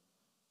sin,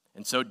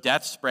 and so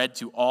death spread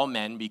to all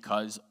men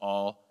because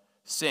all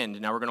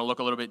sinned. Now we're going to look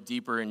a little bit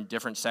deeper in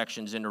different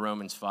sections into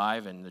Romans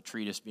 5 and the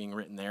treatise being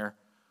written there.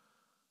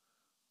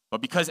 But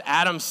because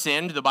Adam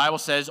sinned, the Bible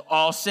says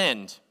all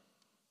sinned.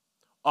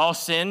 All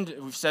sinned,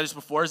 we've said this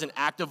before, is an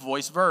active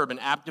voice verb. An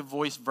active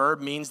voice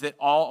verb means that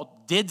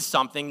all did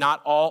something,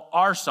 not all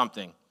are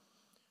something.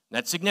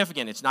 That's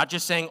significant. It's not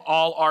just saying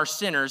all are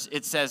sinners.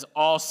 It says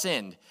all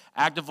sinned.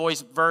 Active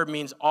voice verb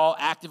means all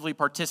actively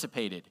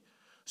participated.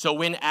 So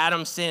when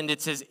Adam sinned,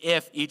 it's as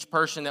if each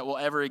person that will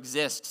ever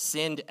exist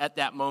sinned at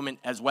that moment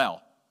as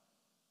well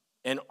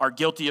and are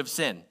guilty of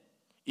sin.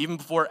 Even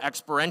before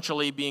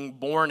experientially being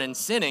born and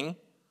sinning,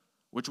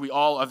 which we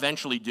all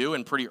eventually do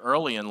and pretty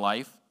early in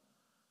life,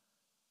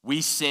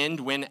 we sinned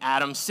when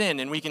Adam sinned.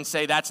 And we can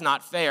say that's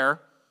not fair.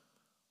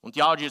 In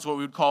theology, it's what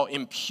we would call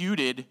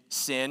imputed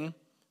sin.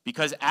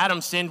 Because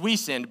Adam sinned, we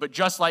sinned. But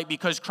just like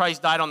because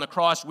Christ died on the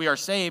cross, we are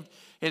saved,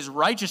 his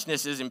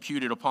righteousness is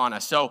imputed upon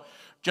us. So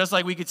just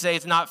like we could say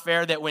it's not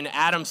fair that when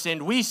Adam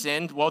sinned, we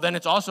sinned, well, then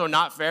it's also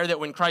not fair that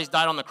when Christ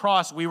died on the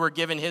cross, we were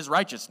given his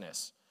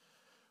righteousness.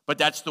 But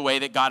that's the way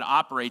that God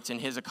operates in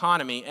his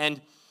economy.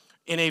 And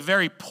in a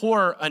very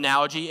poor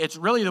analogy, it's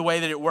really the way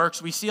that it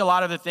works. We see a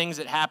lot of the things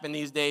that happen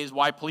these days,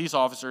 why police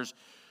officers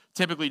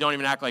typically don't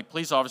even act like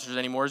police officers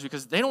anymore, is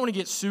because they don't want to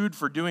get sued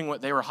for doing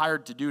what they were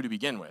hired to do to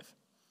begin with.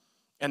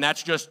 And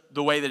that's just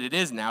the way that it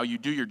is now. You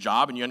do your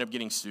job and you end up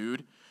getting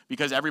sued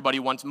because everybody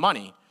wants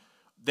money.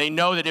 They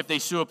know that if they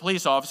sue a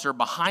police officer,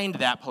 behind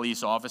that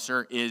police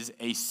officer is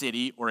a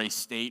city or a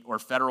state or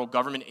federal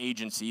government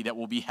agency that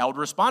will be held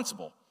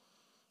responsible.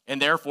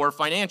 And therefore,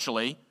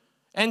 financially,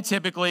 and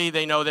typically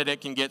they know that it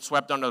can get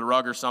swept under the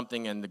rug or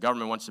something and the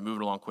government wants to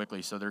move it along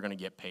quickly, so they're going to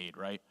get paid,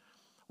 right?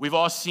 We've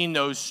all seen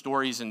those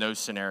stories and those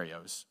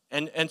scenarios.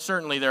 And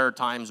certainly there are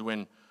times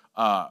when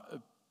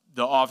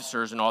the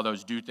officers and all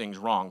those do things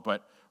wrong.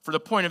 But for the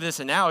point of this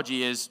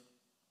analogy is,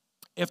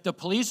 if the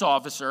police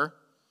officer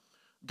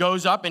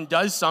goes up and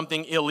does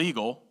something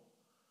illegal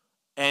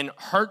and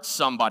hurts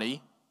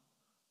somebody,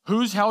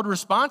 who's held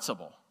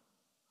responsible?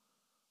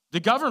 The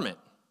government.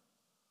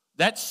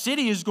 That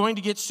city is going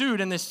to get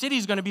sued, and the city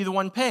is going to be the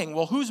one paying.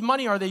 Well, whose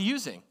money are they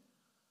using?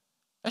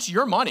 That's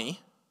your money.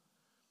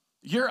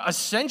 You're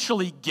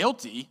essentially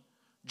guilty,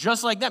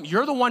 just like them.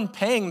 You're the one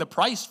paying the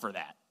price for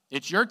that.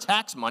 It's your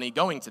tax money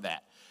going to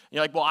that.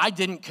 You're like, well, I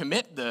didn't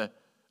commit the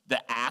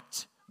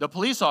act. The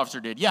police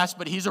officer did. Yes,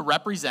 but he's a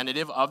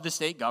representative of the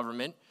state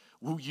government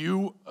who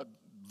you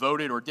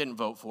voted or didn't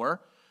vote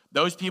for.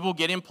 Those people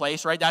get in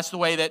place, right? That's the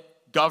way that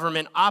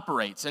government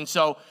operates. And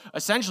so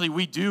essentially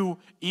we do,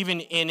 even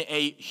in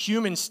a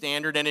human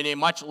standard and in a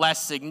much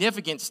less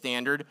significant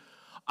standard,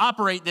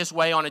 operate this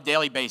way on a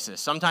daily basis.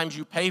 Sometimes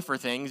you pay for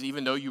things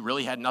even though you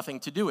really had nothing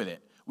to do with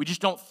it. We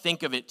just don't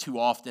think of it too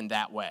often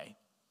that way.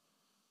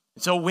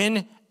 And so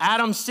when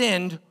Adam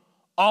sinned,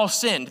 all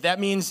sinned. That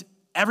means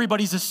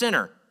everybody's a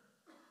sinner.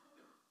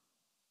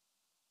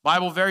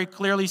 Bible very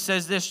clearly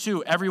says this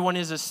too. Everyone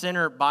is a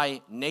sinner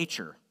by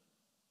nature.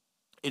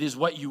 It is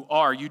what you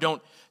are. You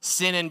don't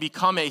sin and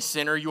become a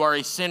sinner. You are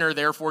a sinner,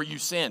 therefore you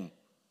sin.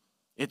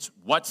 It's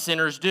what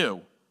sinners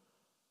do.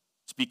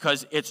 It's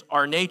because it's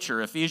our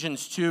nature.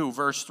 Ephesians 2,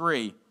 verse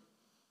 3.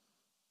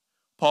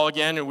 Paul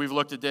again, and we've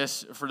looked at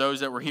this for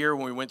those that were here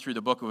when we went through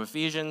the book of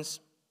Ephesians,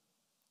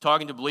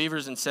 talking to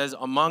believers and says,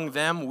 among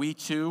them we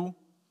too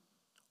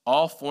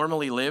all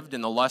formerly lived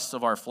in the lusts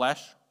of our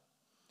flesh,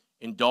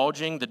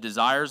 indulging the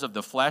desires of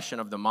the flesh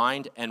and of the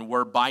mind, and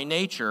were by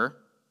nature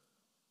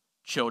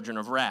children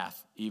of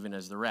wrath, even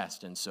as the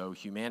rest. And so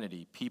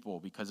humanity, people,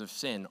 because of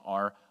sin,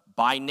 are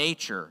by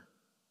nature,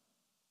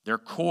 their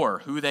core,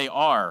 who they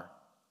are,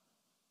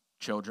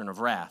 children of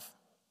wrath.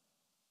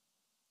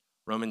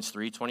 Romans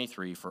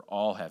 3:23, for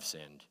all have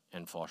sinned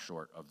and fall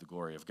short of the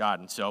glory of God.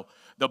 And so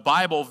the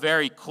Bible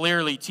very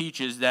clearly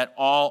teaches that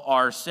all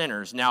are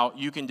sinners. Now,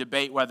 you can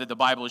debate whether the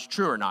Bible is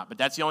true or not, but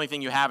that's the only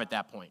thing you have at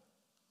that point.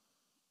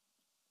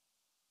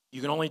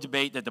 You can only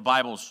debate that the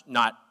Bible's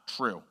not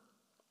true.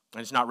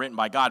 And it's not written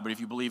by God, but if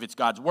you believe it's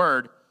God's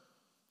word,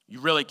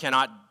 you really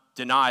cannot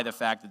deny the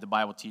fact that the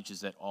Bible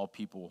teaches that all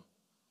people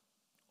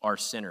are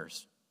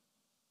sinners.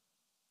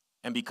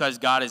 And because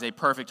God is a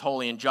perfect,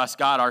 holy, and just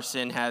God, our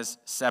sin has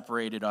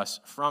separated us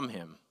from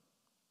him.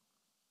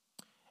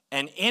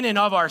 And in and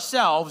of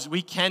ourselves,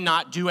 we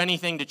cannot do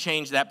anything to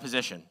change that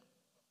position.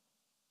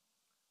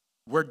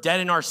 We're dead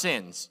in our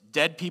sins.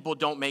 Dead people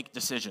don't make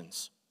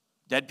decisions.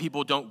 Dead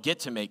people don't get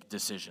to make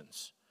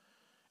decisions.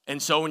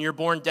 And so when you're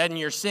born dead in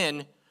your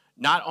sin,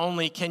 not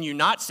only can you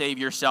not save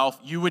yourself,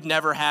 you would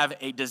never have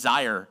a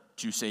desire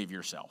to save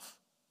yourself.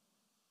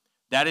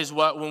 That is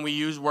what, when we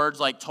use words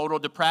like total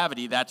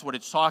depravity, that's what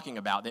it's talking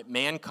about, that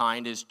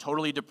mankind is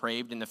totally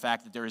depraved in the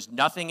fact that there is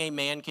nothing a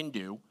man can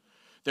do.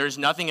 There is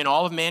nothing in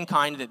all of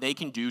mankind that they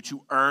can do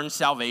to earn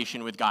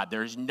salvation with God.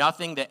 There is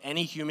nothing that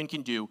any human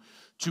can do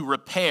to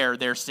repair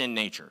their sin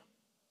nature.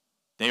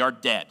 They are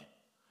dead.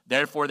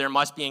 Therefore, there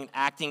must be an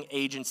acting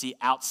agency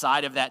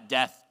outside of that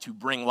death to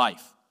bring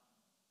life.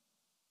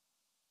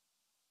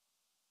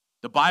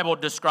 The Bible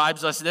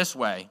describes us this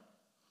way.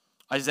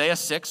 Isaiah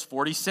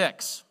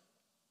 6:46.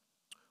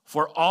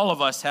 For all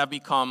of us have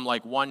become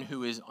like one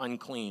who is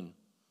unclean,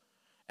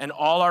 and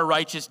all our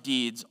righteous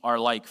deeds are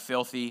like a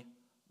filthy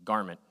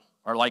garment.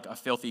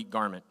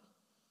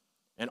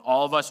 And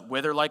all of us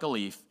wither like a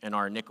leaf, and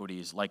our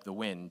iniquities, like the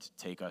wind,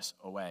 take us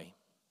away.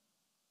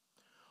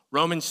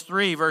 Romans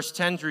 3, verse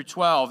 10 through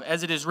 12,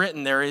 as it is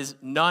written, there is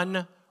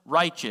none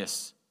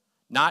righteous,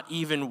 not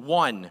even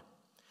one.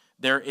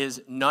 There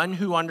is none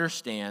who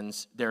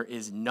understands. There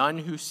is none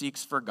who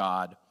seeks for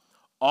God.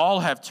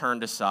 All have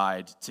turned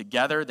aside.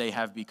 Together they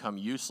have become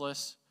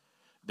useless.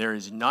 There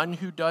is none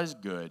who does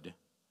good.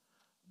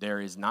 There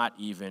is not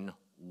even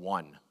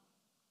one.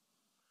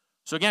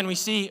 So again, we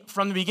see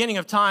from the beginning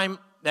of time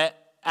that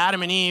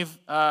Adam and Eve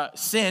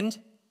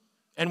sinned,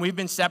 and we've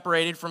been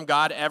separated from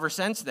God ever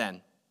since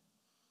then.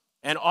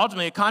 And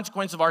ultimately, a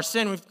consequence of our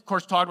sin, we've of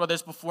course talked about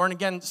this before, and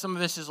again, some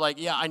of this is like,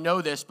 yeah, I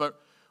know this, but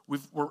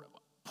we're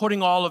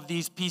putting all of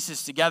these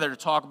pieces together to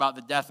talk about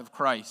the death of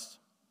Christ.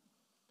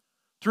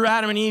 Through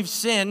Adam and Eve's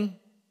sin,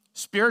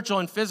 spiritual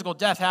and physical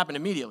death happened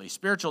immediately.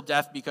 Spiritual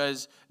death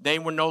because they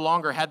were no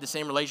longer had the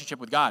same relationship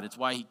with God. It's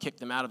why he kicked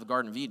them out of the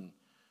Garden of Eden.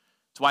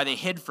 It's why they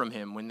hid from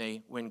him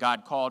when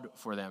God called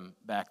for them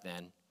back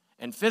then.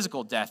 And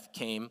physical death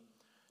came,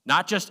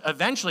 not just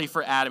eventually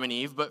for Adam and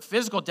Eve, but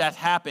physical death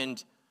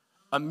happened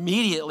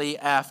immediately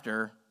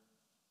after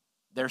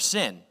their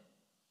sin.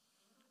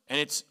 And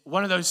it's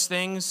one of those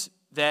things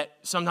that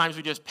sometimes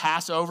we just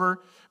pass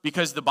over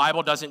because the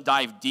Bible doesn't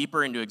dive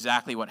deeper into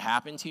exactly what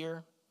happened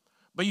here.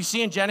 But you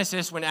see in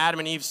Genesis, when Adam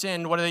and Eve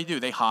sinned, what do?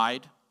 They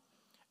hide.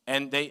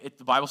 And the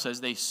Bible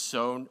says they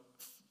sewed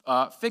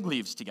fig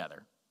leaves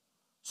together.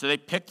 So they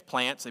picked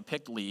plants, they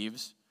picked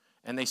leaves,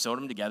 and they sewed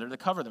them together to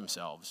cover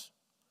themselves.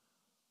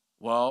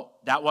 Well,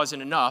 that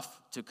wasn't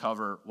enough to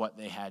cover what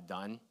they had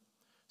done.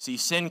 See,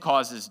 sin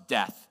causes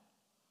death.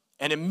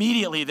 And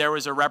immediately there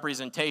was a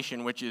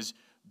representation which is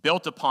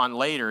built upon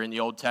later in the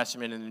Old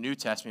Testament and the New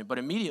Testament, but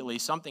immediately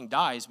something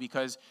dies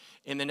because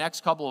in the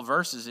next couple of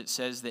verses it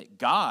says that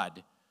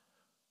God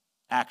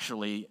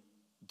actually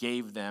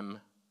gave them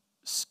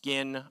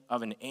skin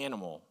of an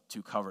animal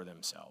to cover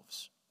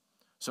themselves.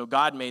 So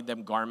God made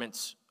them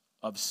garments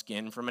of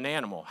skin from an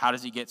animal. How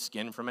does he get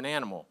skin from an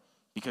animal?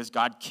 Because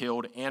God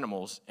killed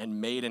animals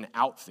and made an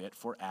outfit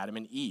for Adam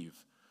and Eve.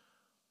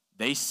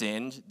 They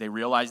sinned. They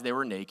realized they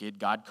were naked.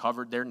 God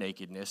covered their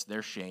nakedness,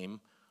 their shame,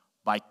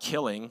 by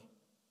killing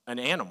an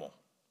animal.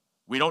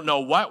 We don't know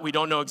what. We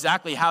don't know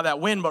exactly how that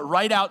went, but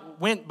right out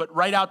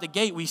the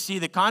gate, we see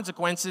the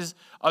consequences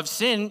of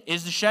sin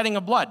is the shedding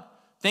of blood.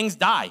 Things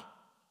die.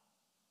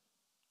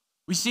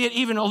 We see it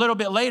even a little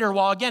bit later,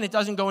 while again, it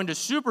doesn't go into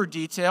super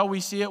detail. We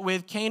see it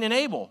with Cain and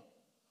Abel.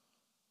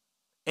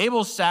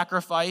 Abel's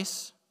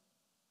sacrifice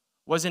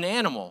was an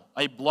animal,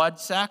 a blood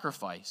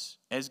sacrifice,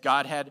 as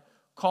God had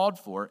called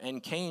for,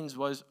 and Cain's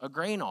was a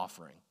grain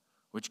offering,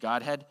 which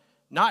God had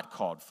not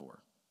called for.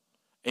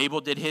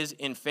 Abel did his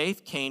in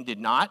faith, Cain did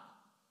not,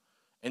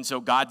 and so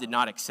God did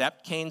not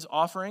accept Cain's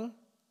offering.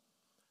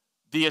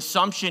 The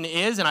assumption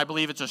is, and I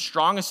believe it's a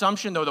strong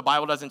assumption, though the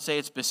Bible doesn't say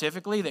it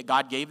specifically, that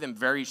God gave them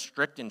very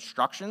strict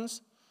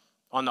instructions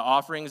on the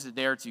offerings that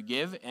they are to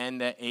give, and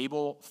that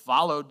Abel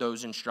followed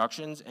those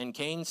instructions, and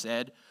Cain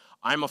said,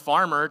 I'm a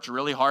farmer, it's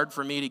really hard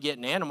for me to get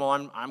an animal,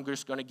 I'm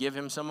just going to give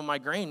him some of my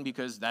grain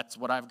because that's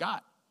what I've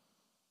got.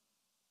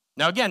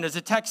 Now again, does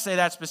the text say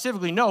that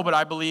specifically? No, but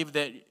I believe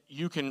that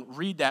you can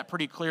read that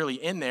pretty clearly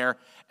in there,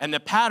 and the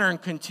pattern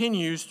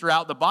continues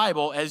throughout the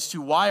Bible as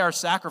to why our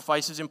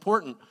sacrifice is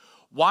important.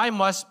 Why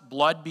must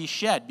blood be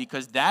shed?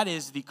 Because that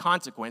is the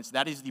consequence,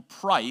 that is the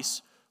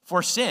price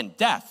for sin,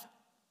 death.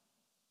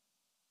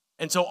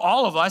 And so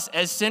all of us,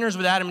 as sinners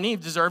with Adam and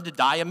Eve, deserve to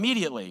die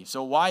immediately.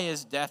 So why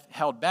is death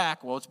held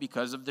back? Well, it's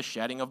because of the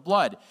shedding of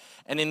blood.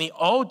 And in the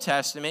Old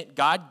Testament,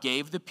 God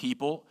gave the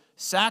people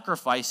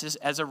sacrifices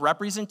as a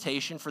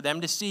representation for them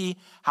to see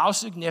how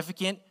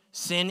significant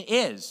sin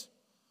is.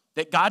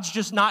 That God's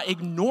just not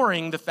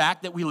ignoring the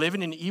fact that we live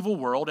in an evil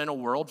world and a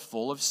world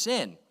full of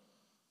sin.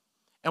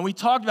 And we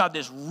talked about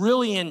this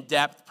really in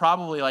depth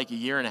probably like a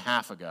year and a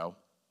half ago.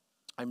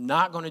 I'm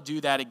not going to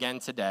do that again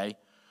today,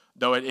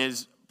 though it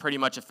is pretty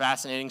much a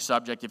fascinating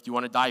subject. If you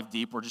want to dive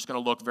deep, we're just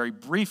going to look very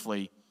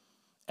briefly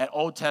at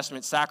Old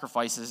Testament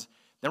sacrifices.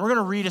 Then we're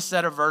going to read a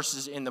set of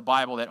verses in the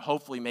Bible that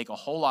hopefully make a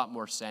whole lot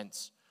more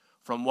sense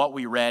from what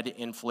we read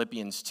in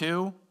Philippians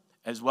 2,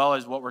 as well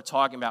as what we're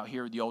talking about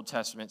here with the Old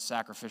Testament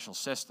sacrificial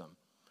system.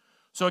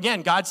 So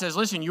again, God says,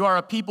 listen, you are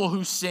a people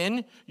who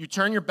sin. You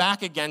turn your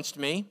back against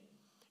me.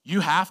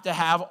 You have to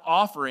have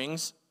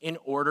offerings in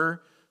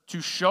order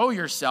to show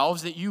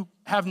yourselves that you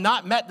have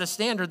not met the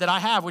standard that I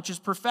have, which is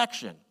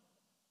perfection.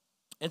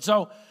 And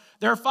so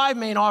there are 5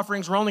 main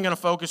offerings. We're only going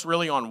to focus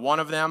really on one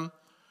of them.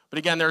 But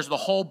again, there's the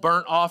whole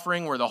burnt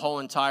offering where the whole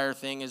entire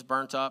thing is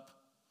burnt up.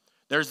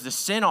 There's the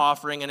sin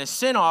offering, and a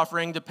sin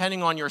offering,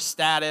 depending on your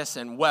status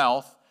and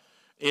wealth,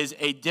 is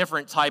a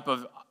different type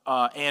of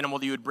animal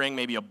that you would bring,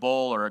 maybe a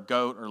bull or a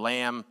goat or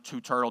lamb,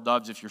 2 turtle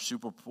doves if you're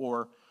super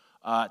poor,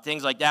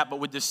 things like that. But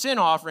with the sin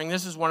offering,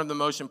 this is one of the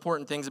most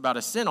important things about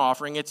a sin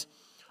offering. It's,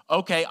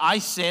 okay, I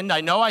sinned.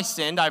 I know I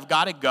sinned. I've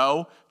got to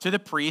go to the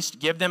priest,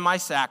 give them my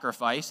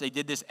sacrifice. They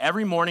did this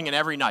every morning and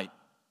every night,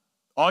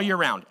 all year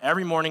round,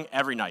 every morning,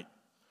 every night,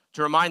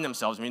 to remind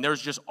themselves. I mean, there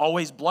was just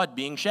always blood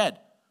being shed.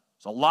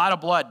 There's a lot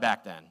of blood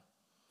back then.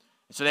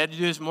 And so they had to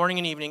do this morning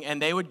and evening,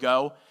 and they would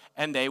go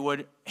and they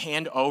would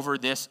hand over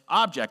this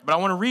object. But I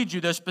want to read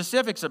you the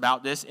specifics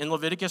about this in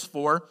Leviticus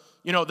 4.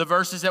 You know, the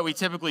verses that we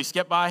typically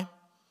skip by,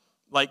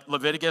 like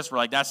Leviticus, we're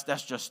like, that's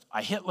just,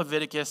 I hit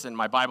Leviticus and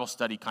my Bible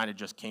study kind of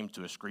just came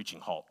to a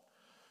screeching halt.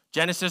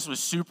 Genesis was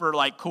super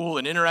like cool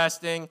and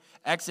interesting.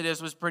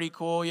 Exodus was pretty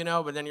cool, you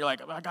know, but then you're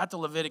like, I got to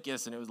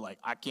Leviticus and it was like,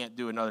 I can't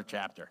do another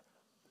chapter.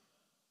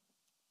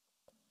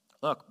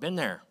 Look, been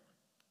there.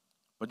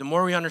 But the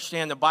more we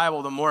understand the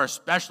Bible, the more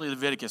especially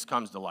Leviticus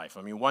comes to life.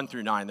 I mean, 1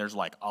 through 9, there's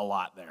like a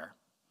lot there.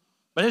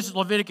 But this is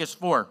Leviticus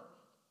 4.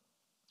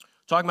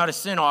 Talking about a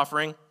sin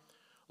offering.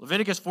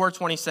 Leviticus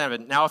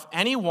 4:27. Now, if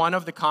any one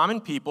of the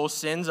common people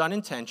sins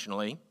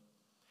unintentionally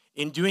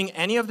in doing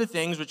any of the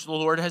things which the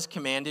Lord has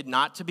commanded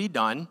not to be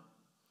done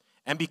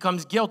and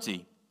becomes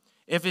guilty,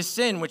 if his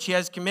sin which he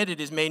has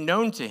committed is made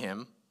known to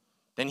him,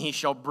 then he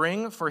shall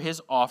bring for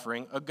his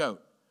offering a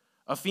goat,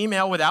 a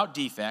female without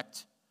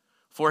defect,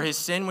 for his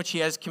sin which he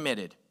has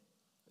committed.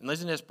 And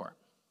listen to this part.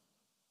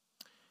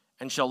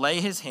 And shall lay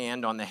his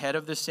hand on the head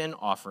of the sin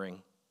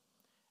offering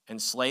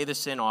and slay the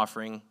sin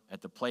offering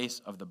at the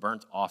place of the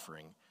burnt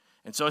offering.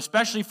 And so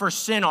especially for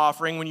sin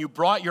offering, when you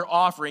brought your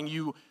offering,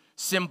 you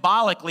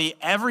symbolically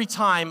every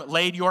time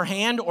laid your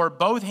hand or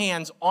both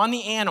hands on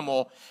the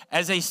animal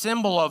as a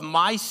symbol of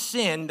my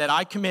sin that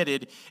I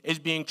committed is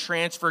being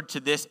transferred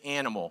to this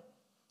animal.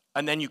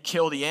 And then you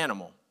kill the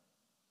animal.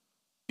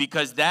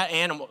 Because that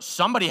animal,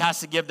 somebody has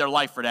to give their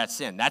life for that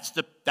sin. That's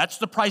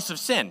the price of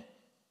sin,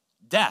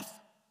 death.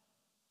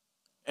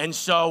 And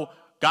so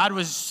God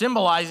was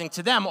symbolizing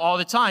to them all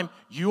the time,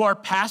 you are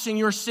passing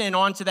your sin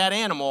on to that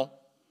animal,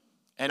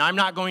 and I'm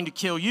not going to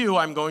kill you,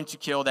 I'm going to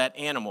kill that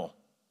animal.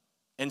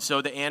 And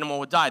so the animal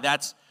would die.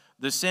 That's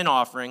the sin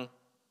offering.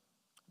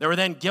 There were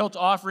then guilt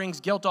offerings.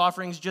 Guilt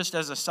offerings, just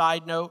as a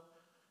side note,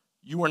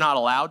 you were not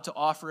allowed to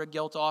offer a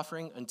guilt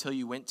offering until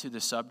you went to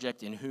the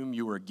subject in whom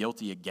you were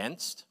guilty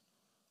against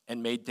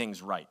and made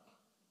things right.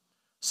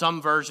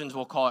 Some versions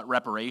will call it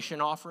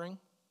reparation offering,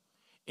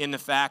 in the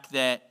fact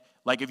that,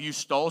 like, if you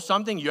stole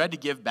something, you had to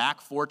give back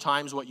 4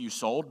 times what you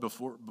sold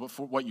before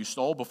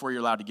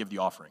you're allowed to give the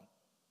offering.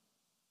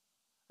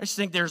 I just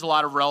think there's a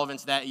lot of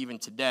relevance to that even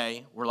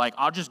today. We're like,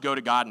 I'll just go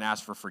to God and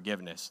ask for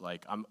forgiveness.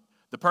 Like, I'm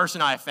the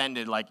person I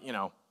offended, like, you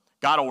know,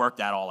 God will work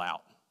that all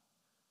out.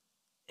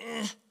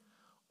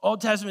 Old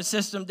Testament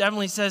system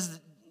definitely says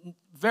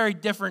very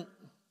different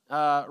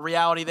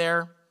reality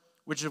there,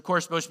 which is, of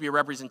course, supposed to be a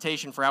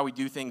representation for how we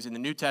do things in the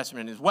New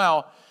Testament as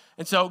well.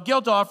 And so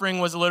guilt offering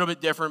was a little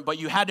bit different, but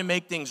you had to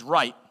make things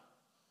right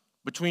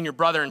between your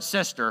brother and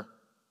sister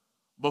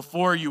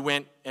before you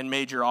went and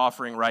made your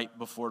offering right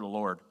before the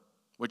Lord,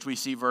 which we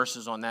see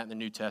verses on that in the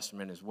New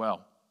Testament as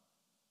well.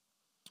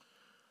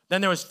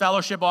 Then there was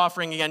fellowship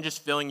offering, again,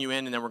 just filling you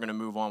in, and then we're going to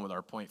move on with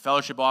our point.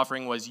 Fellowship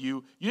offering was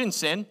you didn't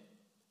sin.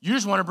 You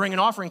just want to bring an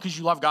offering because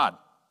you love God.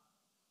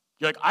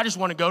 You're like, I just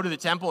want to go to the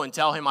temple and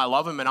tell him I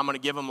love him, and I'm going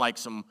to give him like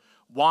some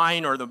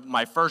wine or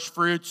my first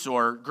fruits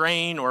or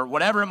grain or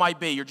whatever it might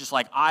be. You're just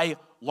like, I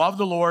love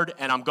the Lord,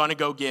 and I'm going to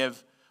go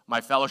give my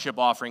fellowship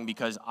offering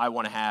because I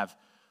want to have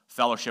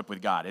fellowship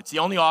with God. It's the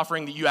only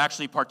offering that you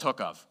actually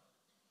partook of.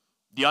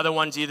 The other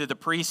ones, either the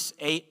priests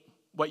ate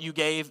what you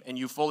gave and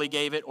you fully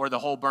gave it, or the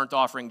whole burnt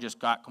offering just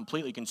got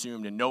completely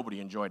consumed and nobody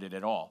enjoyed it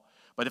at all.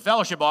 But the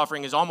fellowship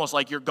offering is almost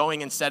like you're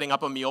going and setting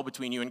up a meal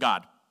between you and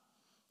God.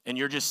 And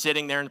you're just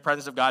sitting there in the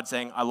presence of God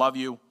saying, I love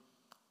you.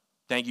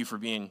 Thank you for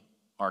being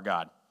our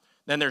God.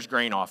 Then there's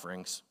grain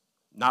offerings,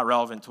 not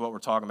relevant to what we're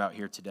talking about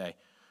here today.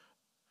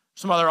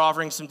 Some other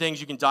offerings, some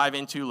things you can dive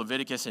into,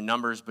 Leviticus and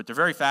Numbers, but they're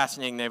very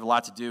fascinating. They have a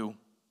lot to do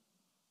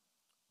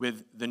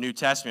with the New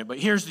Testament. But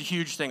here's the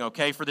huge thing,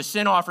 okay? For the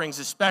sin offerings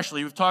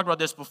especially, we've talked about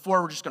this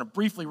before. We're just going to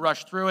briefly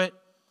rush through it.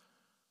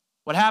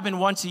 What happened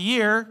once a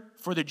year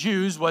for the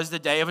Jews was the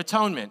Day of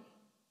Atonement.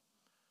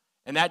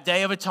 And that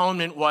Day of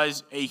Atonement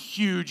was a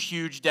huge,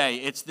 huge day.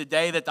 It's the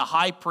day that the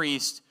high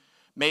priest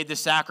made the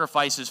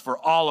sacrifices for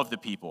all of the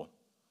people.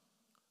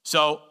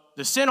 So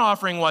the sin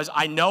offering was,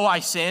 I know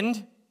I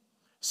sinned.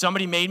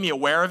 Somebody made me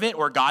aware of it,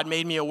 or God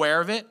made me aware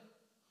of it,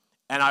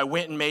 and I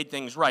went and made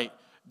things right.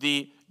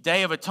 The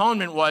Day of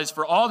Atonement was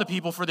for all the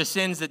people for the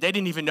sins that they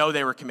didn't even know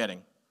they were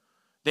committing.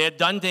 They had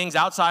done things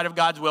outside of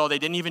God's will. They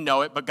didn't even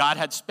know it, but God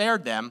had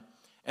spared them.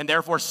 And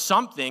therefore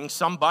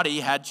somebody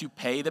had to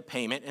pay the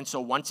payment. And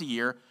so once a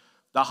year,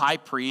 the high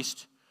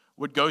priest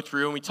would go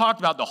through, and we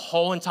talked about the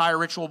whole entire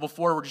ritual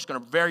before. We're just going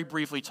to very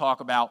briefly talk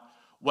about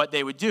what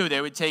they would do.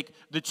 They would take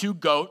the two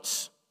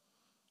goats,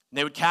 and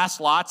they would cast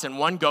lots, and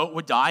one goat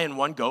would die and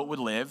one goat would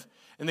live.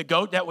 And the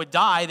goat that would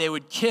die, they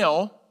would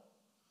kill.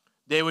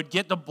 They would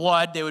get the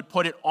blood, they would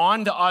put it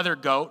on the other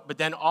goat, but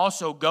then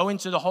also go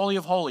into the Holy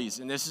of Holies.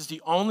 And this is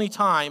the only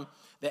time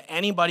that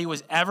anybody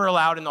was ever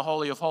allowed in the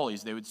Holy of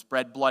Holies. They would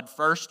spread blood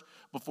first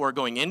before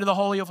going into the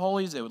Holy of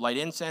Holies. They would light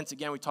incense.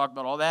 Again, we talked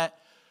about all that.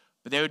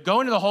 But they would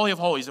go into the Holy of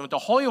Holies. And what the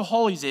Holy of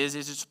Holies is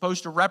it's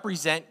supposed to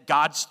represent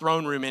God's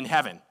throne room in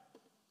heaven.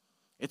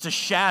 It's a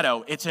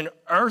shadow. It's an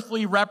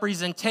earthly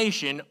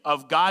representation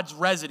of God's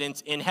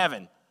residence in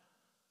heaven.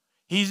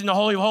 He's in the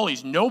Holy of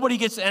Holies. Nobody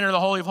gets to enter the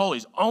Holy of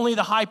Holies. Only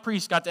the high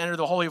priest got to enter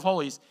the Holy of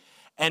Holies,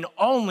 and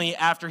only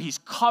after he's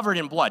covered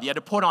in blood. He had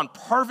to put on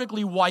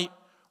perfectly white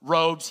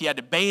robes. He had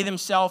to bathe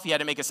himself. He had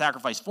to make a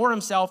sacrifice for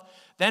himself.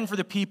 Then for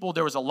the people,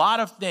 there was a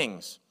lot of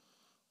things.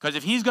 Because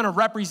if he's going to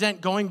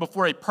represent going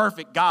before a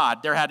perfect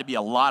God, there had to be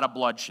a lot of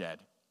bloodshed.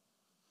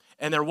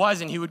 And there was,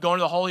 and he would go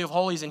into the Holy of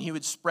Holies, and he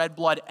would spread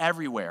blood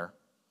everywhere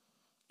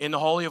in the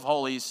Holy of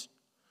Holies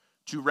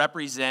to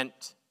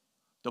represent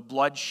the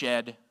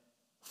bloodshed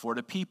for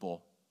the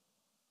people,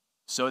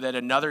 so that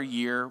another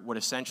year would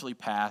essentially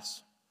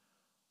pass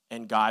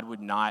and God would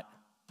not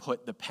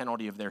put the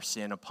penalty of their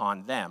sin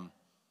upon them,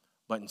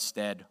 but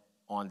instead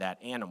on that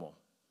animal.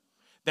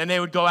 Then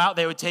they would go out,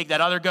 they would take that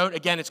other goat.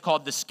 Again, it's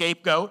called the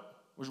scapegoat,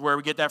 which is where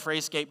we get that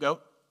phrase,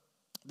 scapegoat.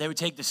 They would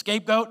take the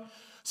scapegoat,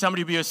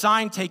 somebody would be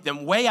assigned, take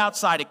them way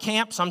outside of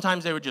camp.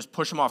 Sometimes they would just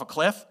push them off a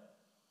cliff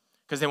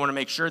because they want to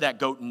make sure that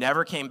goat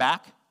never came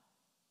back.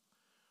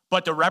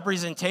 But the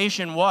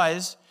representation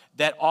was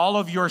that all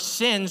of your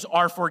sins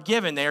are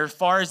forgiven. They're as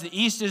far as the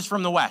east is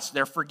from the west.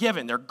 They're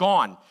forgiven. They're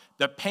gone.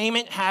 The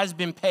payment has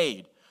been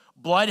paid.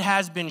 Blood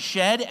has been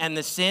shed, and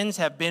the sins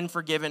have been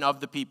forgiven of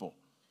the people.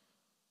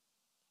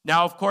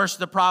 Now, of course,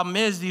 the problem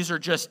is these are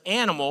just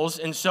animals,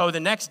 and so the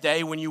next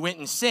day when you went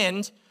and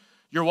sinned,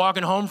 you're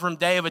walking home from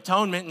Day of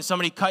Atonement, and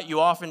somebody cut you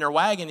off in their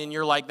wagon, and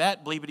you're like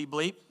that, bleepity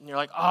bleep, and you're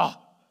like, oh,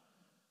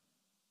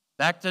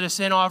 back to the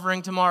sin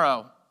offering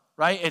tomorrow,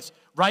 right? It's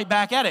right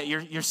back at it.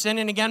 You're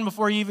sinning again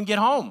before you even get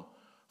home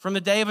from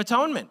the Day of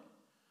Atonement.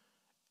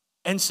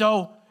 And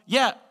so,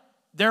 yeah,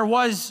 there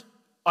was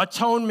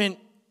atonement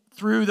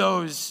through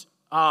those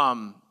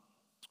animals,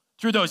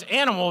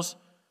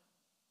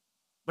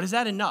 but is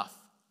that enough?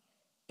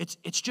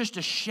 It's just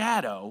a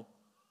shadow.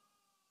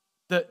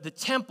 The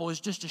temple is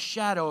just a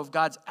shadow of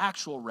God's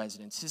actual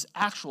residence, his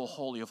actual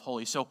Holy of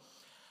Holies. So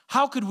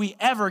how could we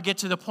ever get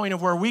to the point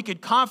of where we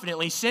could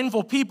confidently,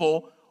 sinful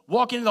people,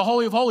 walk into the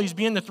Holy of Holies,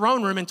 be in the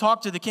throne room, and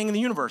talk to the King of the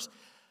universe?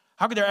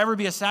 How could there ever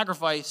be a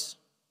sacrifice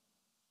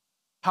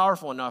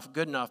powerful enough,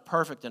 good enough,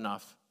 perfect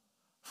enough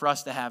for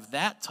us to have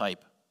that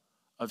type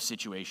of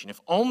situation?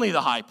 If only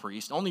the high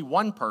priest, only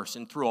one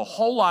person, through a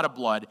whole lot of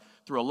blood,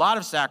 through a lot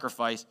of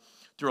sacrifice,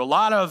 through a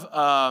lot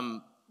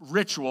of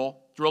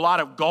ritual, through a lot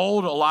of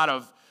gold, a lot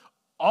of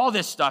all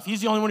this stuff,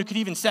 he's the only one who could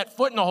even set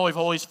foot in the Holy of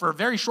Holies for a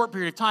very short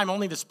period of time,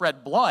 only to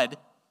spread blood.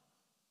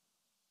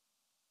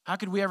 How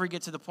could we ever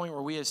get to the point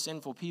where we as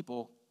sinful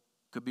people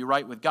could be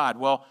right with God?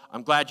 Well,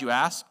 I'm glad you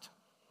asked.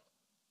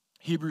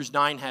 Hebrews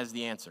 9 has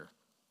the answer.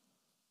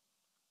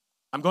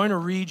 I'm going to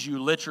read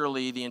you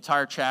literally the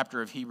entire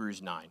chapter of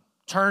Hebrews 9.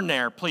 Turn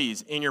there,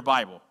 please, in your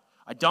Bible.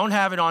 I don't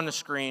have it on the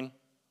screen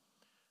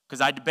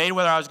because I debated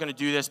whether I was going to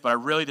do this, but I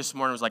really this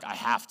morning was like, I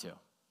have to.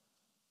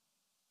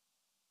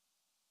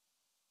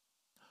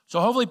 So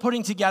hopefully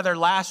putting together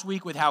last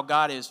week with how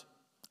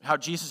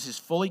Jesus is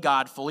fully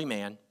God, fully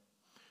man.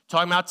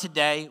 Talking about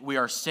today, we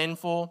are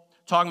sinful.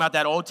 Talking about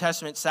that Old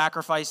Testament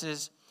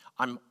sacrifices.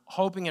 I'm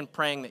hoping and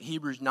praying that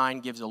Hebrews 9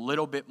 gives a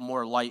little bit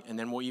more light, and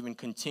then we'll even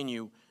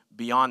continue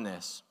beyond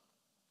this.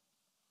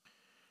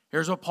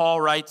 Here's what Paul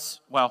writes.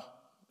 Well,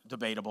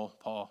 debatable,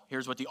 Paul.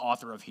 Here's what the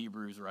author of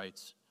Hebrews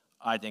writes.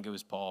 I think it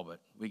was Paul, but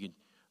we could,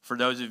 for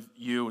those of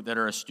you that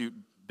are astute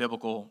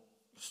biblical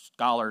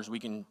scholars, we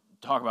can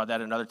talk about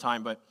that another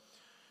time. But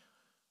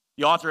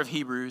the author of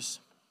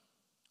Hebrews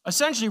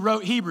essentially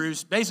wrote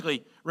Hebrews,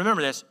 basically,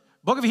 remember this,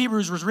 book of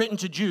Hebrews was written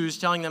to Jews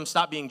telling them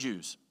stop being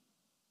Jews.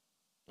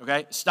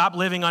 Okay? Stop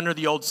living under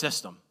the old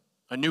system.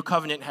 A new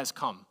covenant has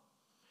come.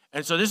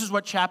 And so this is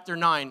what chapter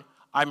 9,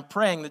 I'm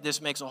praying that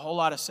this makes a whole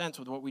lot of sense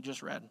with what we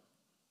just read.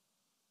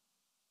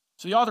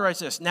 So the author writes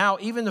this, now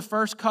even the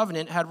first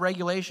covenant had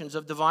regulations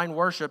of divine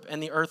worship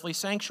and the earthly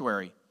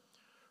sanctuary.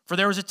 For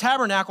there was a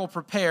tabernacle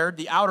prepared,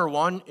 the outer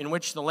one, in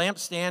which the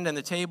lampstand and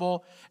the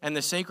table and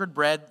the sacred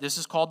bread, this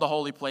is called the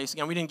holy place.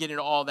 Again, we didn't get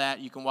into all that.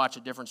 You can watch a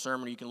different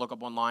sermon, or you can look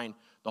up online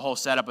the whole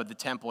setup of the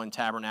temple and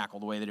tabernacle,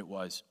 the way that it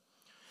was.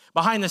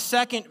 Behind the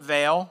second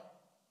veil,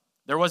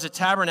 there was a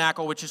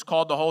tabernacle which is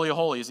called the Holy of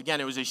Holies.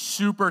 Again, it was a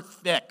super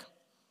thick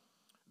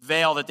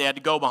veil that they had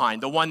to go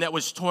behind, the one that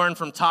was torn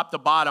from top to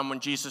bottom when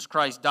Jesus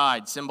Christ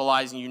died,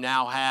 symbolizing you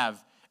now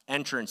have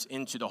entrance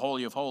into the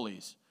Holy of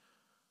Holies.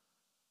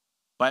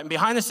 But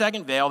behind the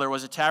second veil there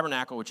was a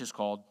tabernacle which is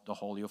called the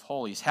Holy of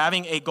Holies,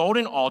 having a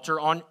golden altar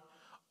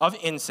of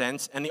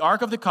incense, and the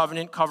ark of the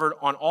covenant covered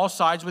on all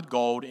sides with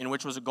gold, in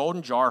which was a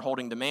golden jar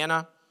holding the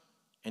manna,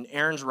 and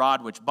Aaron's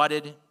rod which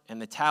budded,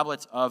 and the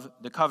tablets of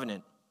the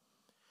covenant.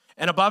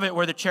 And above it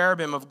were the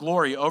cherubim of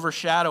glory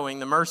overshadowing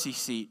the mercy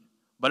seat.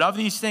 But of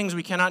these things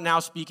we cannot now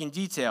speak in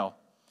detail.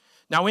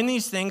 Now when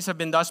these things have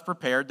been thus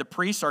prepared, the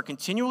priests are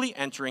continually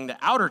entering the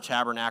outer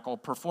tabernacle,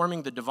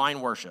 performing the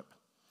divine worship.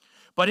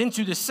 But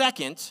into the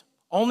second,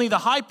 only the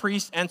high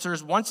priest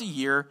enters once a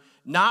year,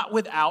 not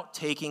without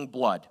taking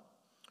blood,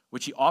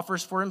 which he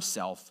offers for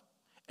himself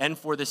and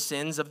for the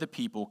sins of the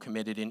people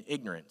committed in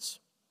ignorance.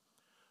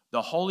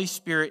 The Holy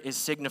Spirit is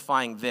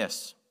signifying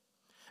this,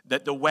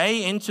 that the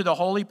way into the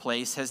holy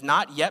place has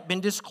not yet been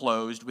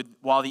disclosed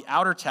while the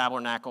outer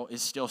tabernacle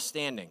is still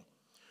standing,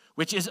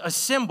 which is a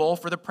symbol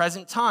for the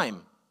present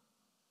time.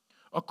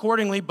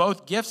 Accordingly,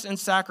 both gifts and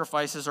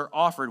sacrifices are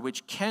offered,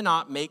 which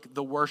cannot make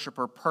the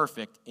worshiper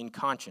perfect in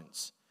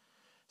conscience,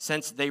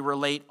 since they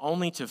relate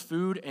only to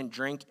food and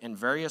drink and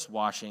various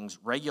washings,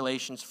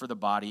 regulations for the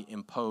body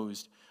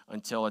imposed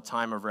until a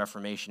time of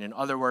reformation. In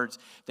other words,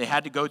 they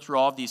had to go through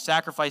all of these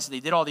sacrifices, they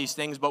did all these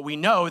things, but we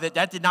know that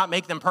that did not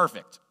make them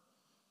perfect.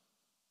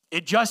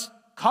 It just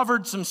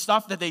covered some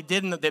stuff that they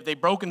did and that they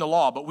broke in the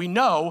law, but we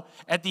know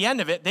at the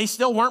end of it, they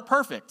still weren't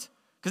perfect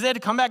because they had to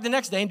come back the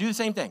next day and do the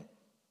same thing.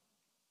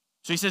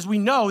 So he says, we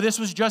know this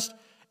was just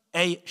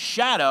a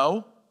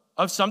shadow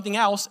of something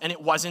else, and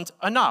it wasn't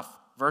enough.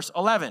 Verse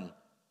 11,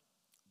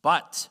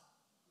 but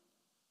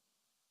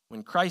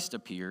when Christ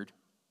appeared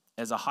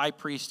as a high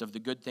priest of the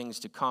good things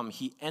to come,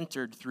 he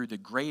entered through the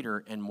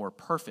greater and more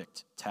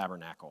perfect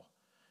tabernacle,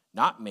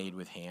 not made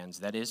with hands,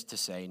 that is to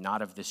say,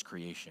 not of this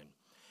creation,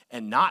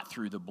 and not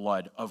through the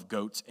blood of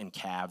goats and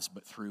calves,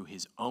 but through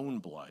his own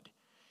blood.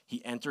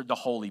 He entered the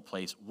holy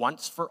place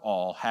once for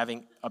all,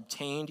 having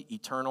obtained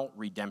eternal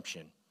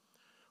redemption.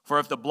 For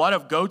if the blood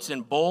of goats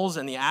and bulls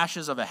and the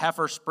ashes of a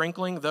heifer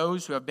sprinkling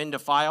those who have been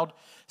defiled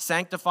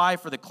sanctify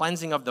for the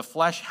cleansing of the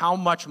flesh, how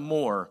much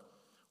more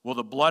will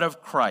the blood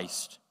of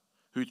Christ,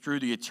 who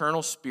through the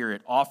eternal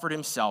Spirit offered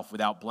himself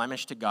without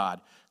blemish to God,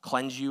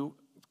 cleanse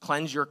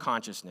your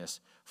consciousness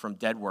from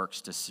dead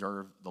works to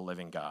serve the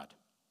living God?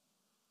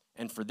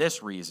 And for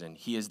this reason,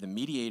 he is the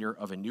mediator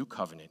of a new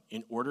covenant,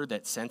 in order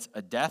that since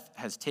a death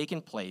has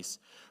taken place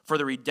for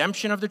the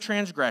redemption of the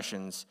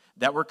transgressions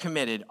that were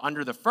committed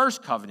under the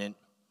first covenant,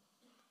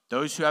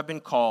 those who have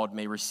been called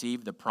may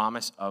receive the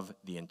promise of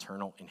the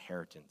eternal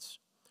inheritance.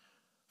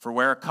 For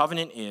where a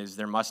covenant is,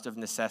 there must of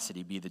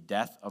necessity be the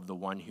death of the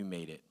one who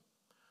made it.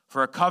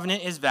 For a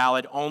covenant is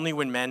valid only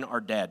when men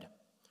are dead,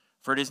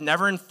 for it is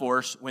never in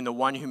force when the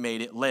one who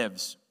made it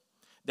lives.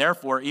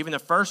 Therefore, even the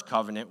first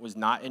covenant was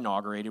not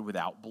inaugurated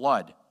without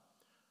blood.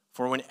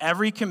 For when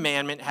every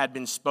commandment had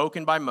been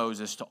spoken by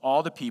Moses to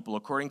all the people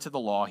according to the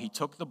law, he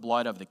took the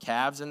blood of the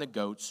calves and the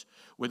goats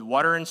with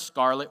water and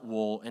scarlet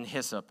wool and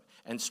hyssop,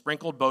 and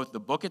sprinkled both the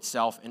book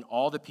itself and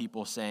all the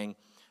people, saying,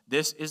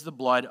 "This is the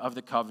blood of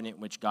the covenant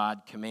which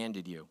God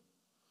commanded you."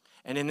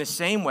 And in the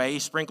same way, he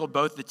sprinkled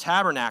both the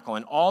tabernacle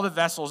and all the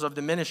vessels of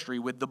the ministry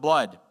with the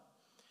blood.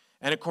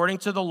 And according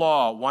to the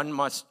law,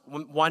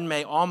 one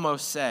may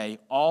almost say,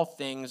 all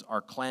things are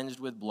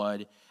cleansed with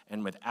blood,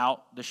 and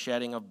without the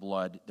shedding of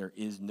blood, there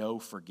is no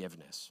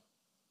forgiveness.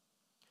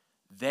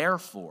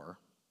 Therefore,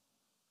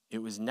 it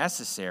was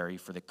necessary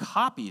for the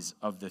copies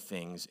of the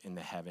things in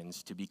the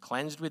heavens to be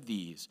cleansed with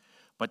these,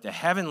 but the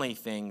heavenly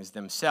things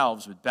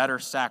themselves with better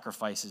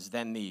sacrifices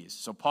than these.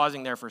 So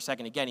pausing there for a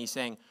second, again, he's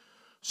saying,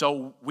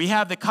 so we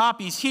have the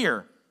copies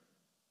here,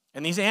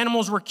 and these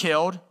animals were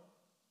killed,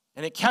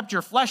 and it kept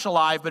your flesh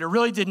alive, but it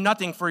really did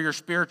nothing for your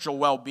spiritual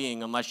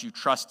well-being unless you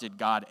trusted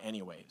God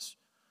anyways.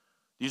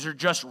 These are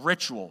just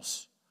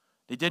rituals.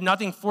 They did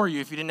nothing for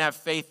you if you didn't have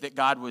faith that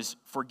God was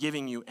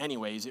forgiving you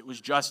anyways. It was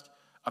just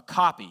a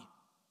copy.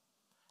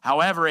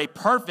 However, a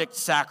perfect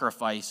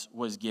sacrifice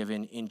was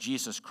given in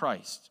Jesus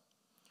Christ.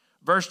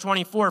 Verse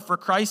 24, for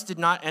Christ did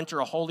not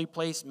enter a holy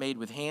place made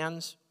with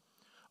hands,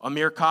 a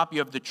mere copy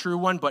of the true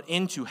one, but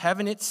into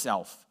heaven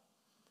itself,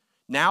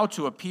 now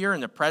to appear in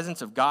the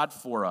presence of God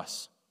for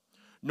us.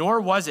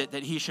 Nor was it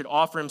that he should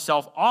offer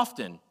himself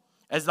often,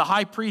 as the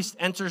high priest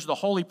enters the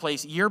holy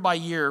place year by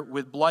year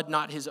with blood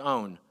not his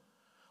own.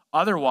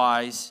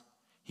 Otherwise,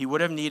 he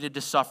would have needed to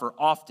suffer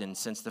often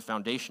since the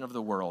foundation of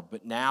the world.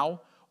 But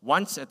now,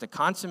 once at the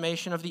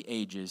consummation of the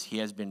ages, he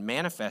has been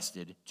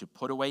manifested to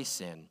put away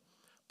sin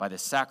by the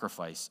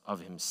sacrifice of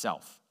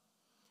himself.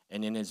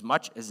 And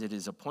inasmuch as it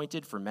is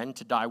appointed for men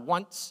to die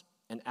once,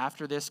 and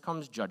after this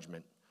comes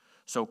judgment,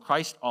 so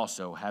Christ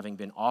also, having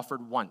been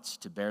offered once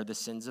to bear the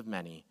sins of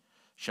many,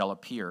 shall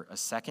appear a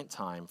second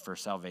time for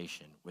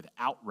salvation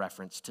without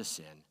reference to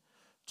sin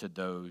to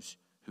those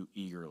who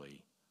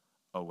eagerly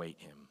await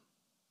him.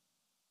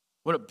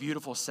 What a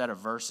beautiful set of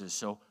verses.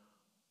 So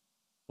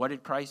what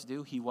did Christ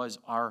do? He was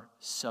our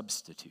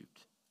substitute.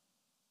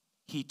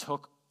 He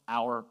took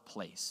our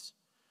place.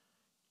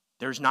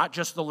 There's not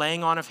just the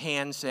laying on of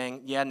hands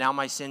saying, yeah, now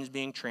my sin's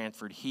being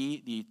transferred.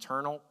 He, the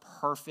eternal,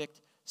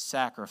 perfect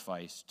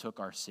sacrifice took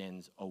our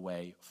sins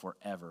away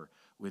forever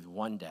with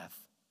one death.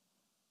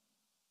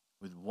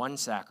 With one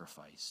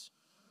sacrifice,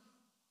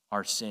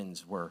 our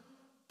sins were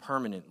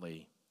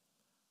permanently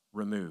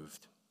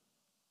removed.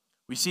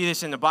 We see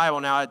this in the Bible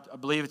now. I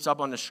believe it's up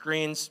on the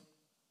screens.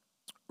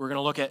 We're going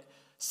to look at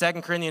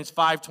 2 Corinthians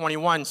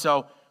 5:21.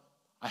 So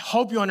I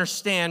hope you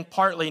understand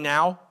partly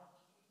now.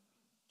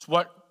 It's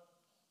what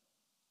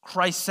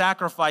Christ's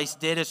sacrifice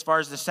did as far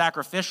as the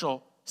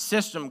sacrificial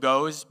system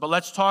goes. But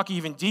let's talk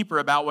even deeper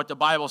about what the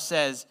Bible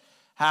says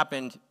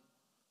happened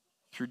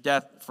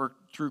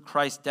through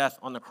Christ's death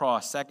on the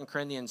cross. 2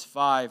 Corinthians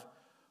 5,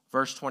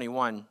 verse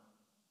 21.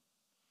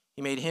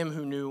 He made him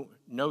who knew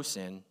no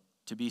sin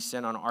to be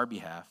sin on our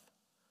behalf,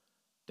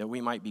 that we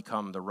might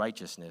become the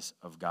righteousness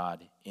of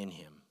God in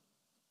him.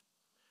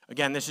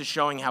 Again, this is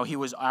showing how he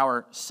was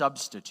our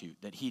substitute,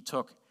 that he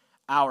took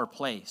our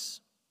place.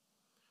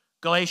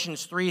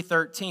 Galatians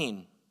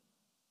 3:13.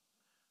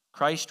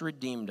 Christ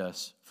redeemed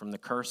us from the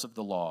curse of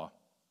the law,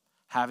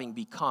 having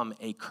become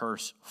a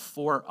curse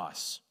for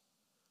us.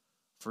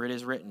 For it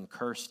is written,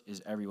 cursed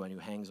is everyone who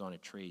hangs on a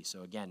tree.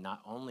 So again, not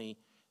only,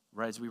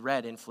 as we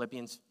read in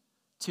Philippians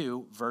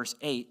 2, verse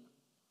 8,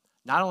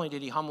 not only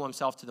did he humble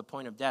himself to the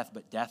point of death,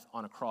 but death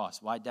on a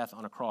cross. Why death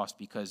on a cross?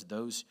 Because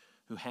those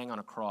who hang on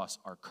a cross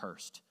are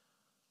cursed.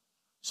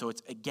 So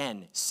it's,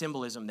 again,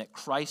 symbolism that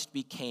Christ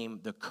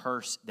became the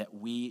curse that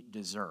we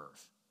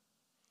deserve.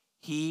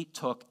 He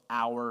took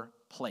our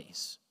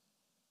place.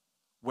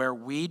 Where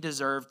we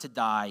deserve to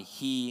die,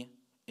 he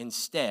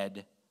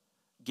instead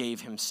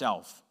gave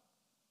himself.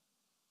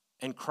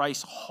 And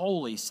Christ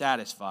wholly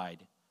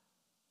satisfied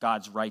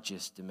God's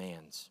righteous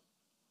demands.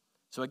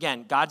 So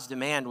again, God's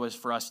demand was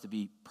for us to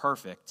be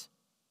perfect.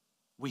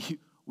 We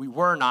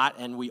were not,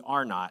 and we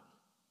are not.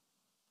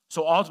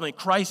 So ultimately,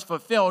 Christ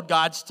fulfilled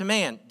God's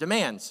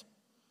demands.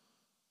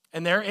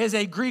 And there is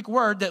a Greek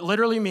word that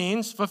literally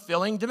means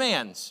fulfilling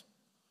demands.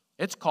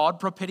 It's called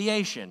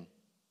propitiation.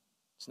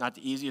 It's not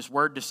the easiest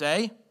word to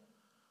say,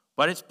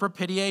 but it's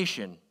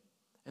propitiation.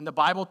 And the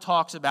Bible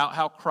talks about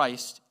how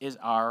Christ is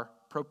our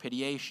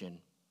propitiation.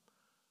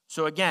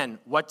 So again,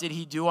 what did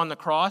he do on the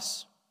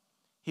cross?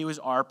 He was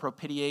our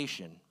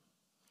propitiation.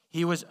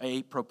 He was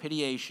a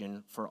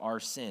propitiation for our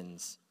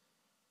sins.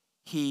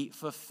 He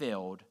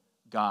fulfilled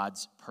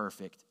God's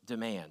perfect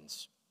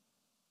demands.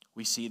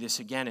 We see this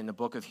again in the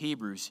book of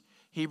Hebrews.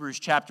 Hebrews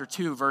chapter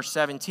 2, verse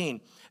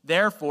 17.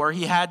 Therefore,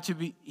 he had to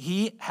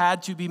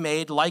be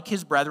made like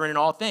his brethren in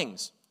all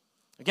things.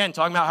 Again,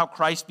 talking about how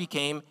Christ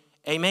became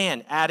a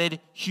man,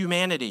 added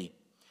humanity.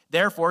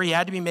 Therefore, he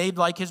had to be made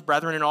like his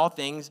brethren in all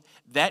things,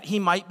 that he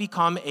might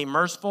become a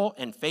merciful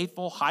and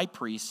faithful high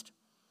priest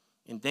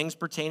in things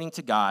pertaining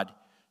to God,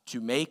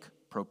 to make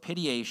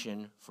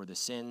propitiation for the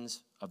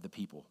sins of the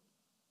people,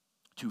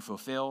 to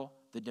fulfill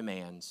the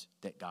demands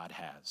that God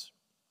has.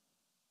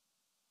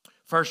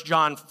 1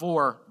 John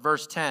 4,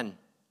 verse 10.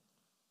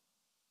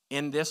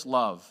 In this is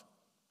love,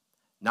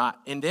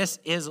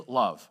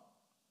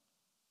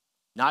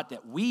 not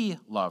that we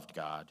loved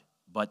God,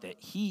 but that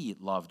he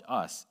loved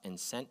us and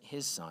sent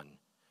his Son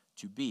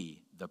to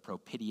be the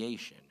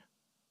propitiation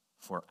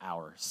for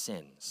our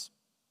sins.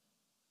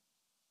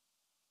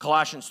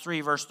 Colossians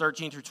 3, verse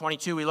 13 through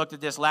 22, we looked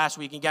at this last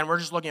week. Again, we're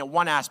just looking at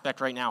one aspect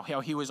right now,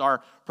 how he was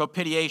our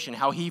propitiation,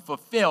 how he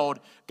fulfilled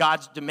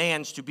God's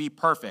demands to be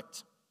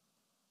perfect.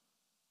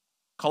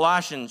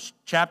 Colossians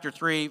chapter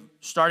 3,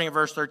 starting at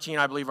verse 13,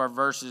 I believe our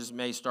verses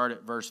may start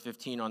at verse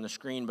 15 on the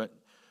screen, but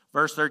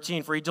verse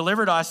 13, for he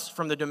delivered us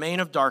from the domain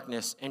of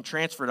darkness and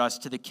transferred us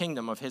to the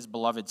kingdom of his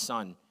beloved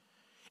Son,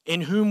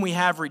 in whom we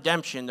have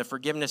redemption, the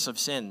forgiveness of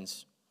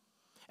sins.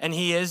 And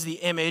he is the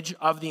image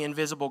of the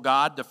invisible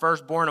God, the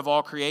firstborn of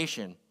all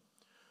creation.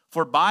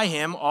 For by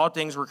him all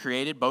things were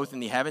created, both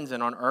in the heavens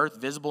and on earth,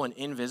 visible and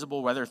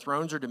invisible, whether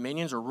thrones or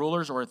dominions or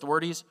rulers or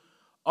authorities.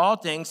 All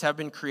things have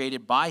been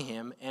created by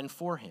him and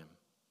for him.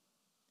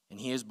 And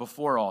he is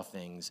before all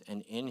things,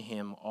 and in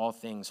him all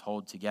things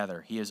hold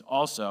together. He is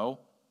also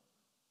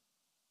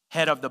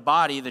head of the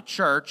body, the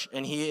church,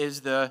 and he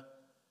is the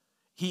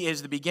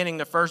beginning,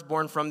 the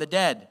firstborn from the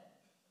dead,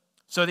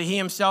 so that he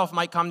himself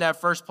might come to have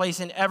first place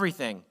in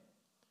everything.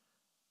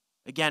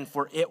 Again,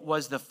 for it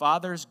was the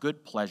Father's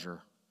good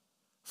pleasure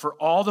for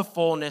all the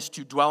fullness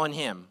to dwell in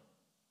him,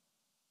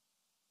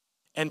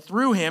 and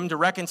through him to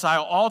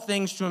reconcile all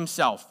things to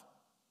himself,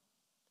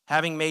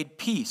 having made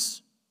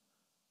peace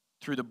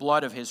through the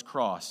blood of his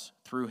cross,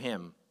 through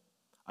him.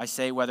 I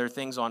say, whether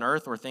things on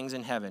earth or things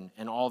in heaven,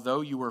 and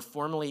although you were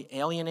formerly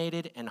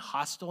alienated and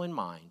hostile in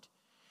mind,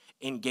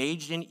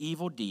 engaged in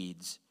evil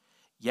deeds,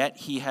 yet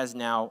he has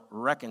now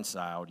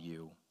reconciled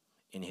you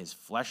in his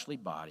fleshly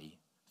body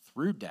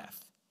through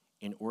death,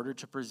 in order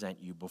to present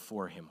you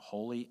before him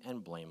holy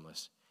and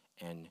blameless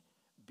and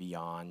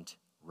beyond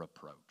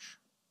reproach.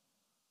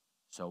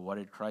 So what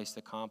did Christ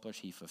accomplish?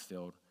 He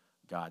fulfilled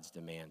God's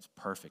demands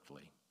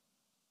perfectly,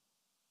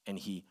 and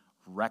he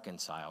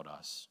reconciled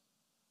us.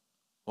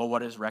 Well, what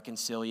does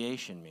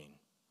reconciliation mean?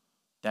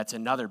 That's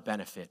another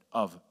benefit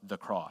of the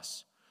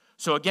cross.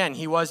 So again,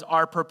 he was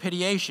our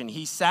propitiation.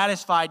 He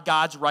satisfied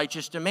God's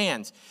righteous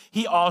demands.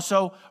 He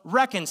also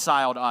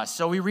reconciled us.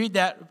 So we read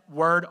that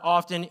word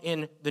often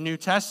in the New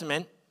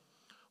Testament.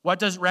 What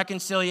does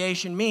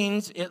reconciliation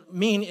mean?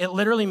 It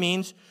literally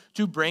means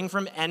to bring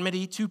from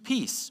enmity to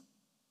peace.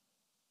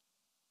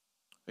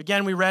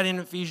 Again, we read in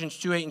Ephesians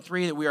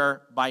 2:8-3 that we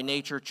are by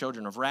nature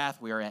children of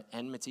wrath. We are at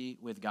enmity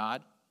with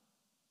God.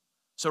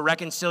 So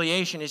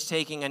reconciliation is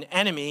taking an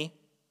enemy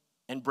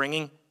and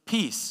bringing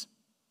peace.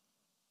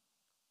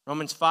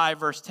 Romans 5,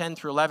 verse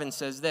 10-11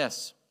 says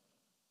this: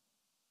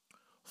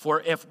 For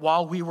if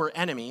while we were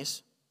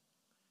enemies,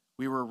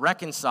 we were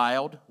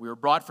reconciled, we were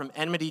brought from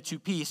enmity to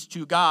peace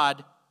to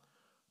God,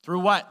 through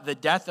what? The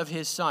death of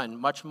his Son,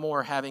 much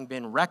more having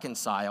been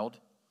reconciled,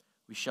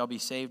 we shall be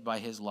saved by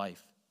his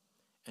life.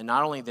 And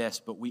not only this,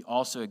 but we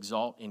also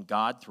exalt in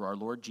God through our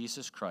Lord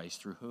Jesus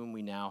Christ, through whom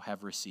we now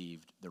have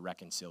received the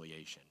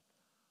reconciliation.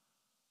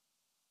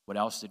 What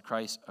else did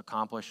Christ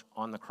accomplish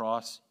on the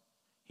cross?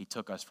 He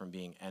took us from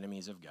being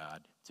enemies of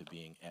God to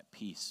being at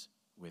peace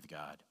with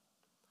God.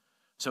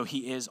 So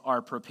he is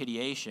our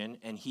propitiation,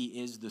 and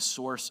he is the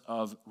source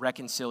of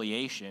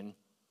reconciliation.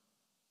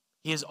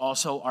 He is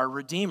also our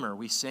Redeemer.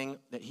 We sing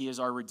that he is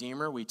our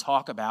Redeemer. We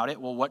talk about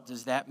it. Well, what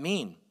does that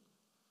mean?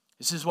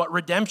 This is what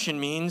redemption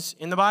means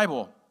in the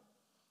Bible.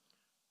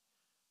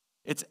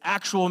 Its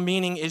actual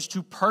meaning is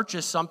to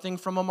purchase something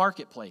from a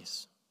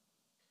marketplace.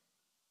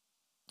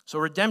 So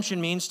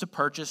redemption means to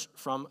purchase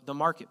from the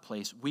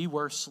marketplace. We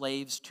were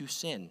slaves to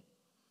sin.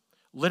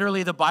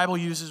 Literally, the Bible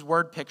uses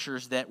word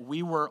pictures that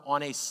we were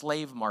on a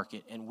slave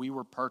market and we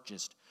were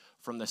purchased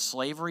from the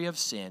slavery of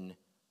sin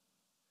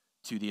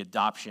to the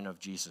adoption of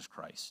Jesus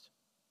Christ.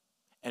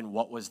 And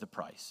what was the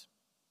price?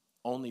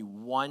 Only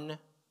one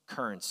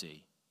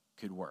currency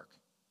could work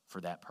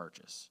for that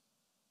purchase,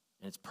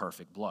 and it's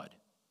perfect blood.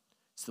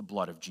 It's the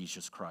blood of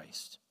Jesus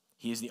Christ.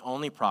 He is the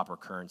only proper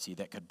currency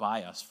that could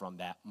buy us from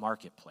that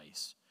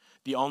marketplace.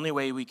 The only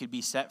way we could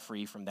be set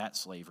free from that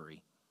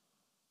slavery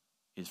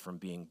is from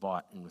being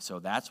bought. And so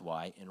that's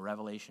why in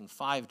Revelation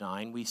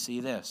 5:9 we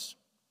see this.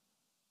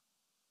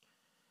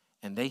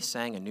 And they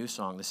sang a new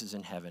song, this is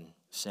in heaven,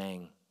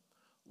 saying,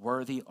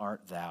 Worthy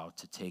art thou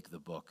to take the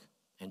book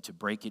and to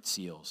break its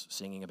seals,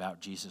 singing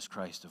about Jesus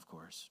Christ, of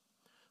course.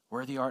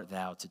 Worthy art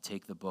thou to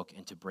take the book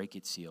and to break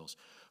its seals,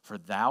 for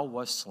thou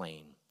wast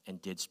slain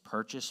and didst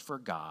purchase for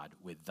God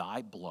with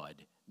thy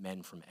blood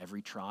men from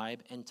every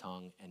tribe and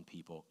tongue and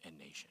people and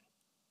nation.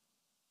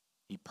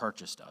 He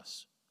purchased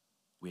us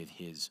with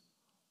his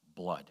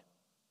blood.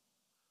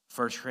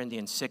 1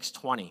 Corinthians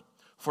 6:20,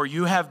 for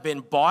you have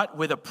been bought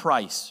with a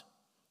price,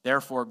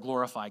 therefore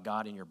glorify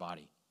God in your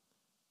body.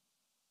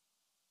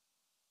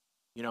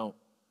 You know,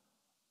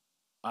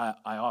 I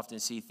often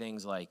see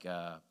things like,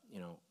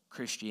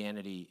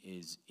 Christianity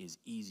is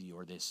easy,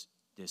 or this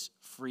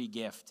free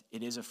gift.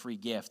 It is a free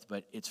gift,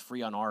 but it's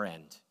free on our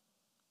end.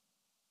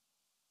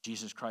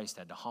 Jesus Christ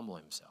had to humble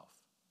himself,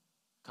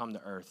 come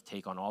to earth,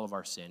 take on all of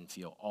our sin,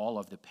 feel all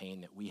of the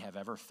pain that we have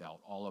ever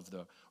felt, all of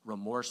the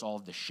remorse, all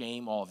of the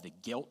shame, all of the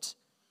guilt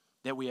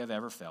that we have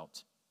ever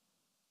felt,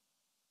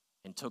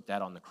 and took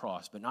that on the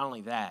cross. But not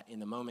only that, in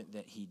the moment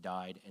that he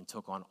died and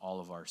took on all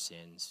of our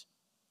sins,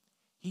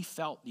 he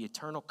felt the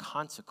eternal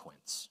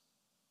consequence.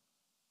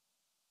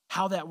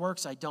 How that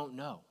works, I don't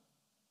know.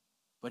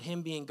 But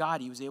him being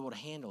God, he was able to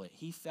handle it.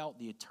 He felt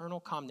the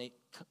eternal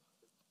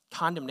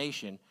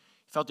condemnation.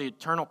 He felt the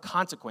eternal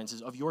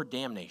consequences of your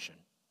damnation.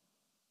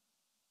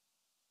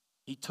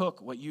 He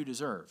took what you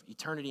deserve,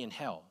 eternity in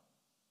hell,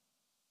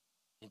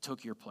 and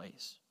took your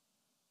place.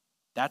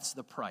 That's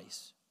the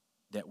price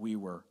that we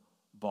were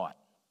bought.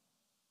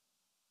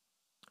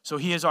 So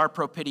he is our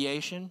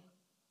propitiation.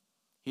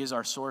 He is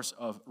our source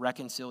of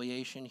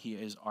reconciliation. He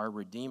is our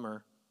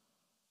Redeemer.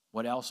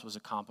 What else was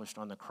accomplished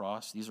on the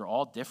cross? These are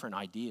all different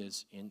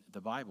ideas in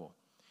the Bible.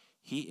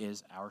 He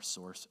is our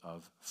source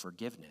of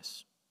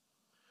forgiveness.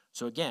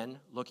 So again,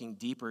 looking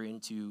deeper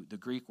into the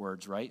Greek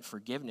words, right?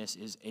 Forgiveness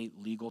is a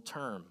legal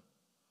term.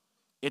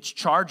 It's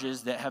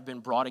charges that have been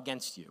brought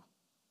against you.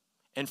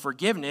 And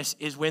forgiveness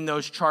is when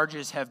those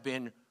charges have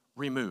been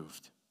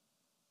removed.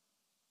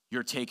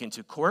 You're taken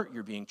to court,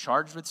 you're being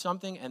charged with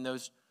something, and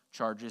those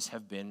charges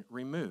have been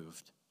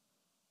removed.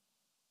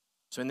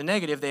 So in the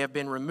negative, they have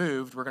been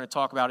removed. We're going to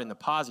talk about in the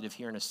positive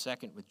here in a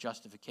second with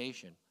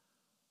justification.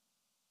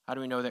 How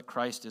do we know that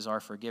Christ is our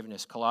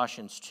forgiveness?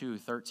 Colossians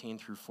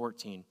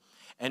 2:13-14.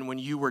 And when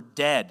you were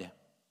dead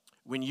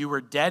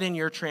in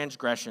your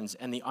transgressions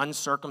and the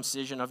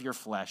uncircumcision of your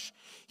flesh,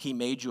 he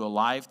made you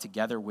alive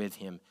together with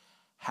him,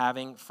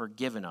 having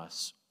forgiven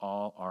us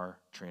all our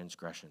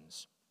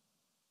transgressions.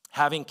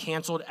 Having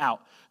canceled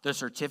out the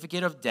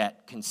certificate of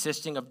debt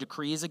consisting of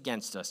decrees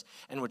against us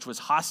and which was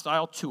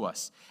hostile to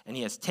us, and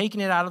he has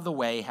taken it out of the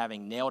way,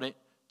 having nailed it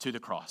to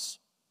the cross.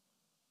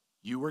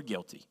 You were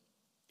guilty.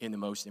 In the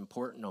most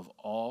important of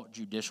all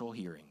judicial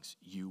hearings,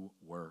 you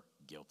were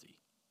guilty.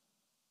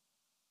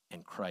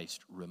 And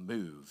Christ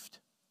removed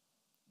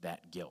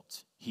that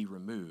guilt. He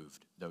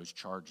removed those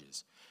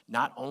charges.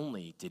 Not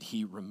only did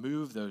he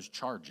remove those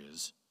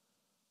charges,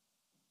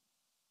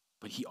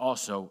 but he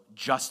also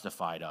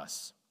justified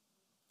us.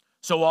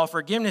 So while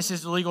forgiveness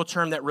is the legal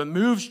term that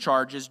removes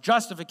charges,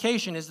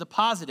 justification is the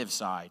positive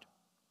side.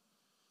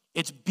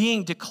 It's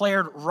being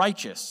declared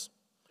righteous.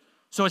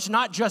 So it's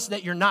not just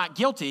that you're not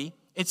guilty,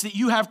 it's that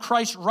you have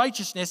Christ's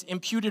righteousness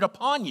imputed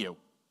upon you.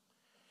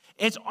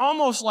 It's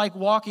almost like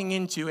walking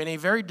into, in a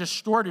very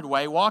distorted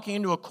way, walking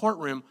into a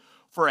courtroom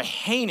for a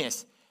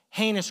heinous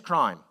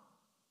crime,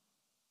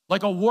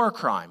 like a war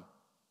crime.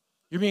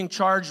 You're being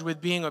charged with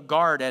being a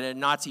guard at a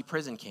Nazi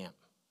prison camp.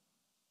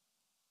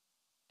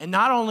 And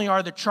not only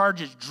are the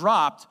charges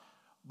dropped,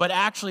 but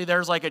actually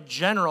there's like a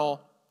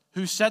general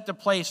who set the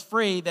place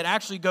free that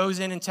actually goes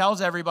in and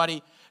tells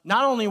everybody,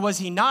 not only was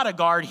he not a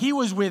guard, he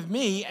was with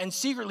me and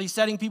secretly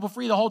setting people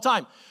free the whole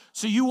time.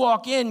 So you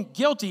walk in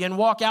guilty and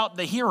walk out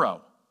the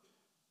hero.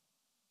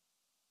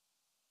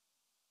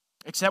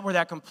 Except where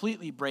that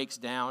completely breaks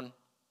down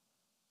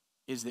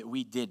is that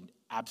we did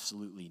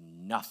absolutely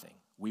nothing.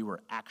 We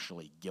were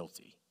actually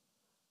guilty.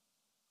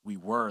 We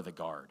were the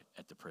guard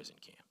at the prison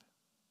camp.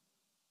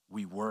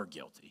 We were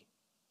guilty.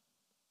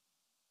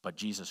 But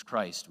Jesus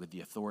Christ, with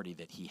the authority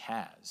that he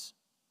has,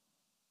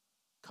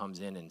 comes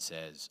in and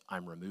says,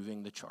 I'm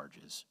removing the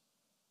charges,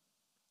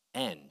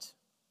 and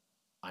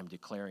I'm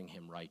declaring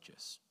him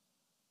righteous.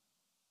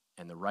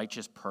 And the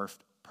righteous,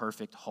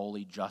 perfect,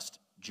 holy, just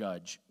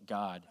judge,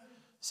 God,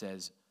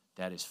 says,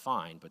 that is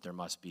fine, but there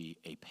must be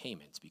a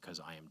payment because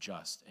I am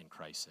just. And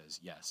Christ says,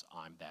 yes,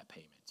 I'm that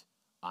payment.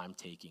 I'm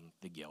taking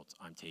the guilt.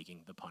 I'm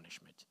taking the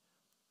punishment.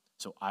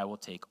 So I will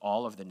take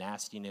all of the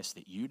nastiness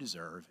that you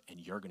deserve, and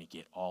you're going to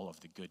get all of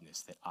the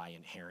goodness that I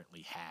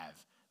inherently have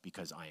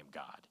because I am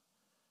God.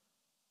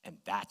 And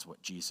that's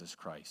what Jesus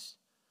Christ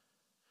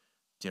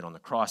did on the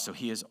cross. So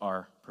he is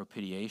our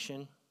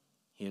propitiation.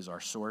 He is our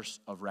source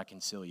of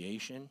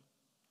reconciliation.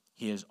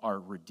 He is our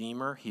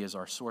redeemer. He is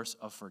our source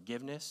of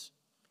forgiveness.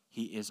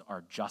 He is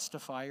our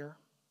justifier.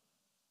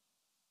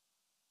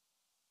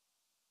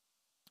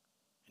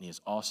 And he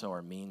is also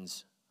our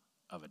means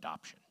of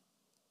adoption.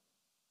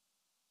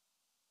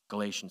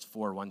 Galatians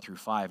 4, 1 through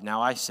 5.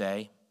 Now I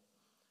say,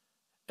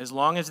 as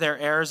long as their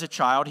heir is a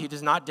child, he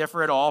does not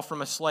differ at all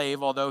from a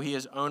slave, although he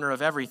is owner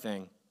of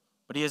everything.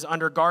 But he is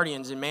under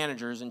guardians and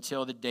managers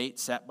until the date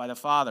set by the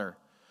Father.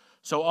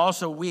 So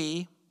also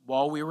we,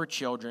 while we were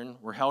children,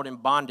 were held in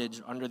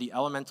bondage under the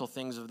elemental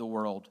things of the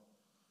world.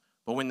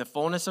 But when the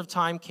fullness of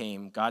time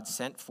came, God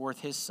sent forth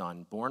his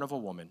Son, born of a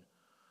woman,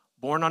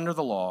 born under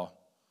the law,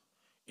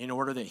 in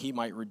order that he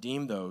might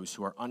redeem those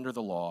who are under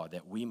the law,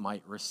 that we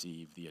might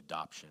receive the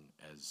adoption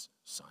as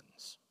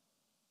sons.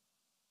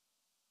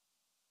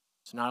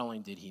 So not only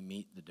did he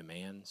meet the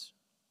demands,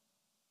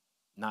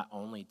 not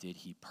only did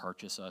he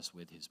purchase us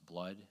with his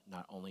blood,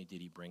 not only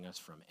did he bring us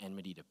from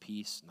enmity to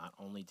peace, not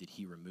only did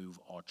he remove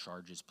all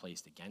charges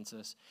placed against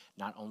us,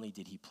 not only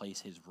did he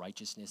place his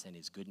righteousness and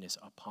his goodness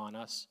upon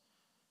us,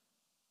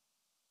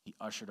 he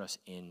ushered us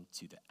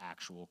into the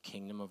actual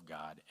kingdom of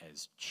God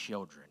as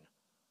children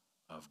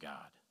of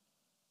God.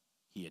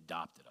 He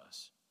adopted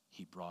us.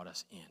 He brought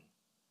us in.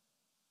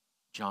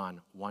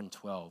 John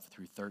 1:12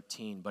 through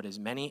 13. But as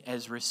many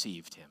as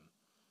received him,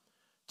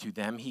 to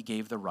them he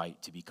gave the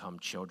right to become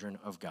children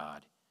of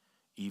God,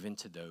 even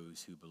to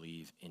those who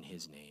believe in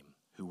his name,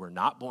 who were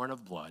not born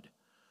of blood,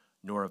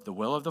 nor of the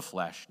will of the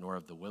flesh, nor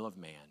of the will of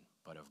man,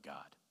 but of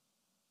God.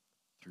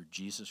 Through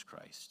Jesus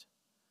Christ,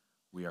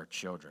 we are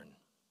children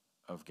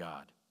of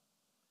God.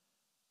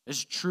 This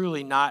is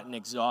truly not an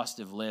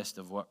exhaustive list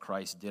of what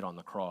Christ did on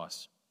the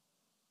cross,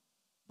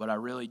 but I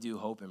really do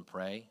hope and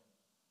pray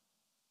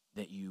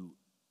that you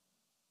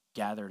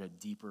gathered a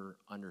deeper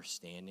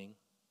understanding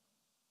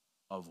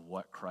of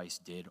what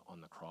Christ did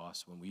on the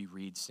cross. When we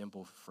read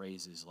simple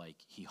phrases like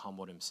he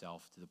humbled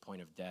himself to the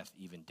point of death,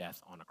 even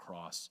death on a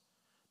cross,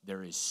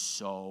 there is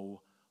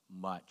so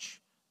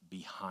much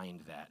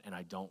behind that. And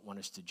I don't want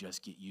us to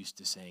just get used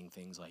to saying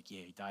things like,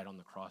 yeah, he died on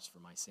the cross for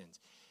my sins.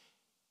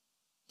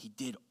 He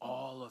did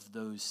all of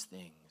those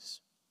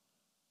things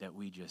that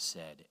we just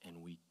said,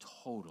 and we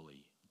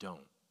totally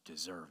don't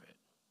deserve it.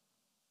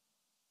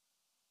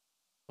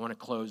 I want to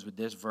close with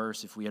this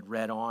verse. If we had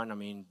read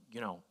on,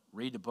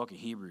 read the book of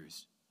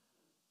Hebrews.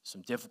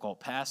 Some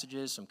difficult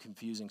passages, some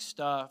confusing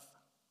stuff.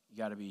 You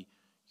got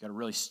to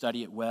really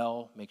study it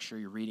well. Make sure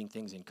you're reading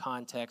things in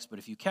context. But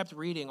if you kept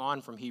reading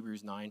on from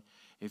Hebrews 9,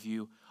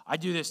 I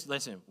do this,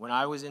 listen, when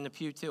I was in the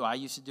pew too, I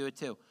used to do it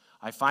too.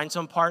 I find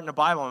some part in the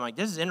Bible, I'm like,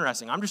 this is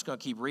interesting. I'm just going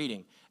to keep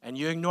reading. And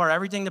you ignore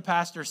everything the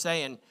pastor's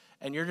saying,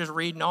 and you're just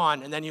reading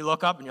on, and then you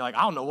look up, and you're like,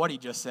 I don't know what he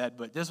just said,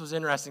 but this was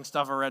interesting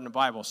stuff I read in the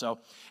Bible. So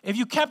if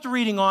you kept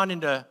reading on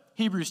into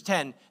Hebrews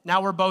 10,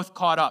 now we're both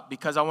caught up,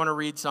 because I want to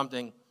read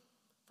something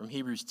from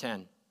Hebrews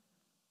 10.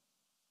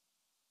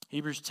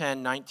 Hebrews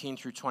 10, 19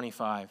 through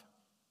 25.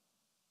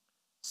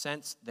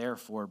 Since,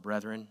 therefore,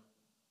 brethren,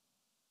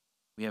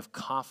 we have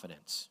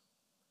confidence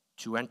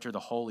to enter the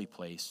holy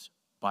place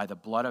by the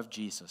blood of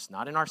Jesus,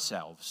 not in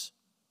ourselves,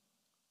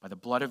 by the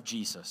blood of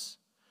Jesus,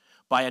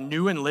 by a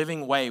new and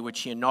living way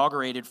which he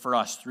inaugurated for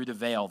us through the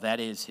veil,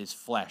 that is, his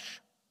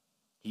flesh.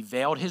 He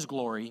veiled his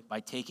glory by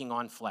taking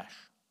on flesh.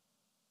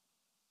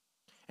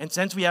 And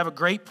since we have a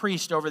great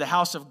priest over the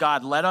house of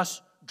God, let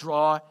us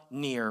draw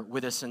near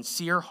with a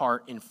sincere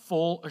heart in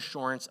full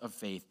assurance of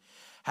faith,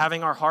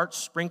 having our hearts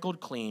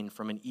sprinkled clean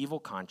from an evil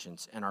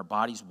conscience and our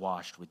bodies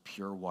washed with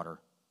pure water.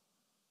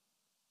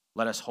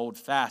 Let us hold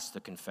fast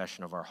the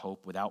confession of our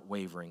hope without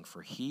wavering,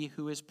 for he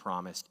who is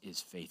promised is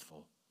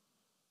faithful.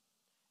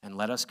 And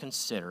let us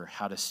consider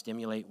how to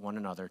stimulate one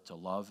another to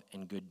love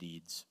and good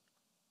deeds,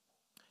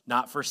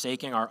 not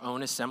forsaking our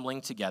own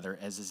assembling together,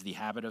 as is the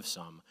habit of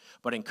some,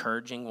 but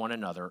encouraging one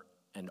another,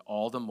 and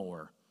all the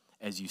more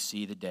as you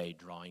see the day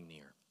drawing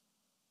near.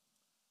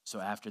 So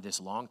after this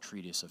long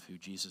treatise of who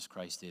Jesus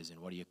Christ is and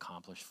what he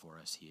accomplished for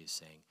us, he is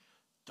saying,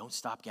 don't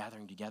stop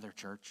gathering together,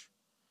 church.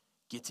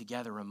 Get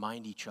together,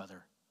 remind each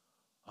other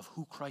of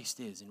who Christ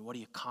is and what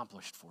he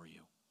accomplished for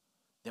you,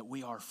 that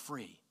we are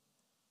free,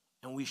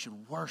 and we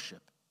should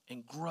worship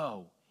and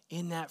grow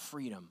in that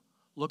freedom,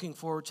 looking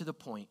forward to the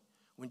point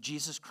when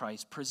Jesus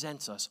Christ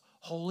presents us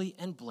holy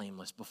and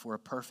blameless before a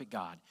perfect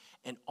God,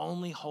 and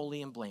only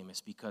holy and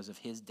blameless because of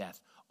his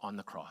death on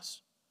the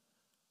cross.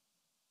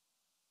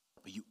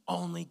 But you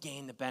only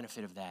gain the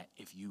benefit of that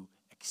if you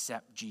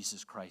accept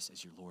Jesus Christ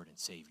as your Lord and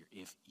Savior,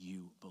 if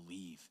you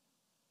believe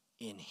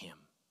in him.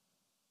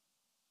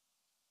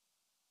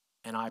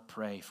 And I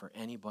pray for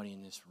anybody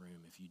in this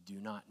room, if you do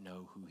not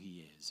know who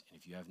he is, and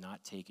if you have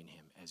not taken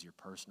him as your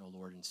personal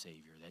Lord and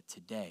Savior, that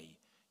today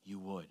you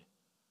would.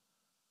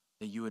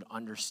 That you would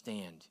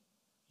understand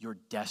your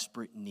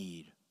desperate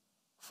need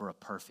for a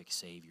perfect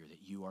Savior,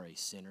 that you are a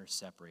sinner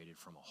separated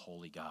from a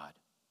holy God,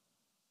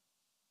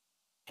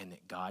 and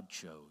that God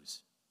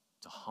chose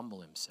to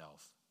humble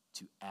himself,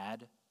 to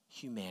add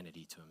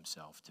humanity to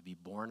himself, to be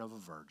born of a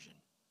virgin,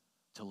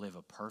 to live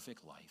a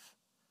perfect life,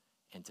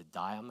 and to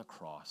die on the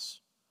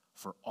cross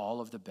for all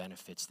of the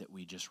benefits that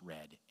we just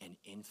read and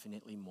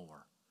infinitely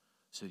more,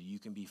 so that you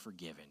can be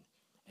forgiven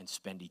and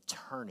spend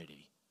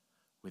eternity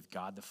with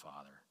God the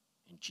Father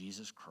and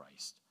Jesus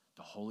Christ,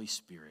 the Holy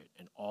Spirit,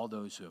 and all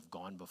those who have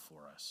gone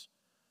before us,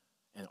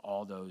 and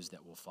all those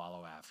that will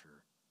follow after,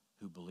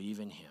 who believe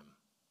in him.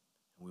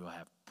 And we will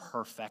have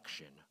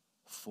perfection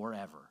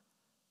forever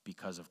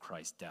because of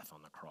Christ's death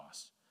on the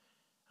cross.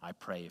 I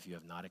pray, if you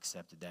have not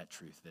accepted that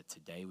truth, that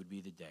today would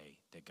be the day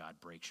that God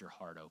breaks your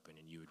heart open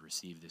and you would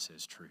receive this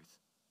as truth.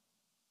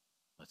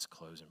 Let's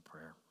close in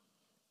prayer.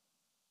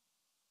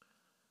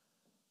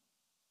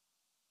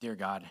 Dear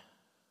God,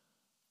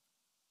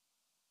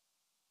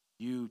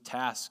 you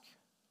task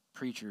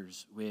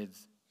preachers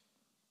with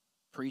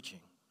preaching.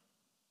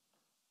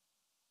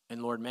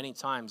 And Lord, many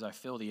times I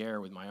fill the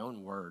air with my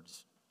own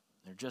words.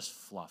 They're just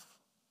fluff.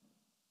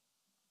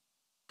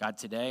 God,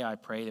 today I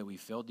pray that we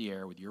filled the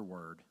air with your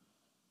word,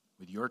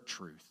 with your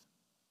truth.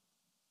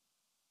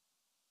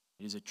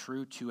 It is a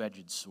true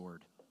two-edged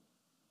sword.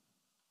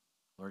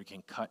 Lord, it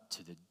can cut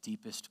to the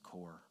deepest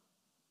core.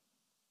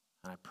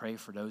 And I pray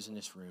for those in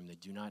this room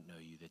that do not know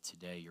you, that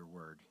today your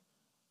word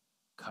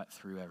cut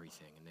through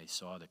everything and they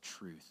saw the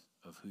truth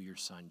of who your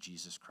Son,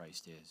 Jesus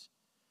Christ, is.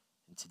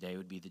 And today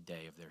would be the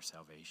day of their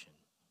salvation,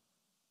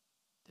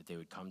 that they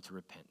would come to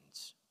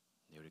repentance.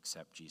 They would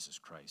accept Jesus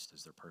Christ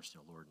as their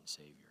personal Lord and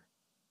Savior.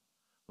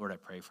 Lord, I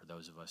pray for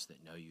those of us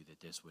that know you, that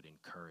this would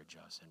encourage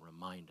us and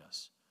remind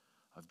us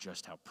of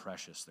just how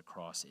precious the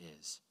cross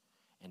is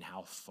and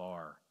how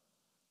far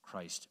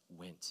Christ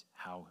went,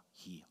 how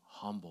he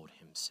humbled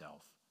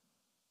himself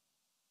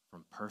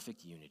from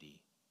perfect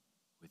unity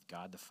with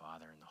God the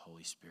Father and the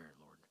Holy Spirit,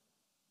 Lord.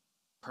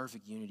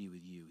 Perfect unity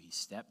with you. He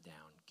stepped down,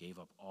 gave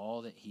up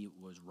all that he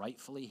was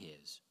rightfully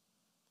his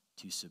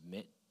to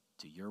submit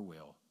to your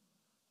will,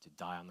 to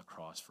die on the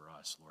cross for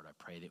us. Lord, I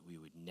pray that we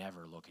would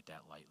never look at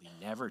that lightly,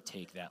 never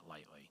take that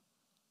lightly.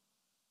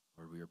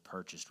 Lord, we were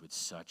purchased with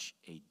such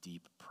a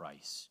deep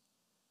price.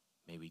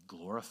 May we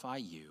glorify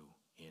you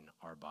in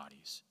our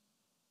bodies.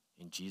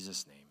 In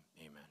Jesus' name,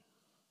 amen.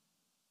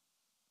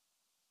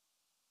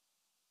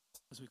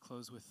 As we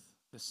close with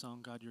this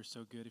song, God, You're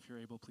So Good, if you're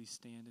able, please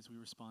stand as we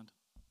respond.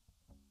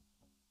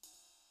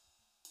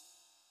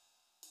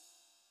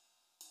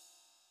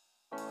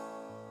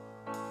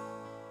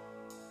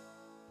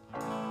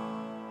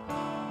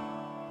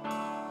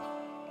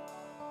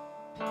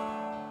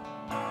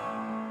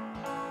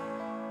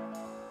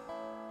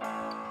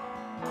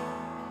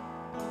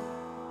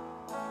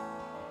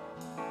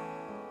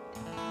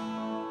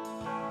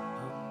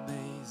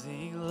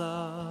 Amazing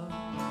love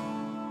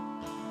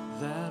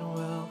that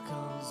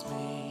welcomes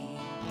me,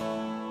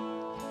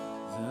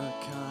 the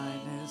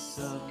kindness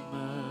of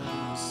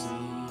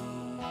mercy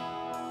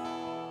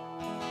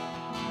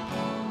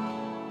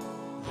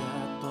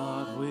that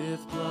bought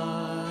with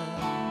blood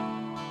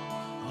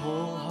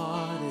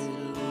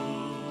wholeheartedly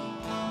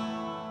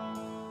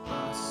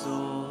my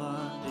soul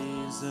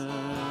undeserving.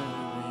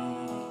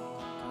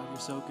 God, you're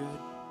so good.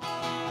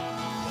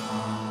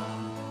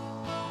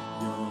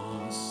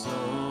 You're so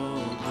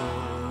good.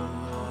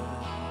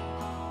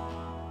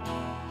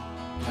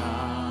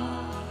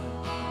 God,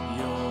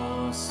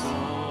 you're so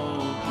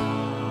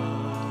good.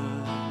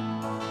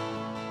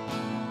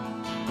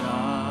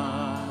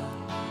 God,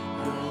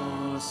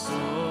 you're so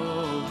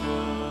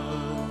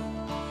good.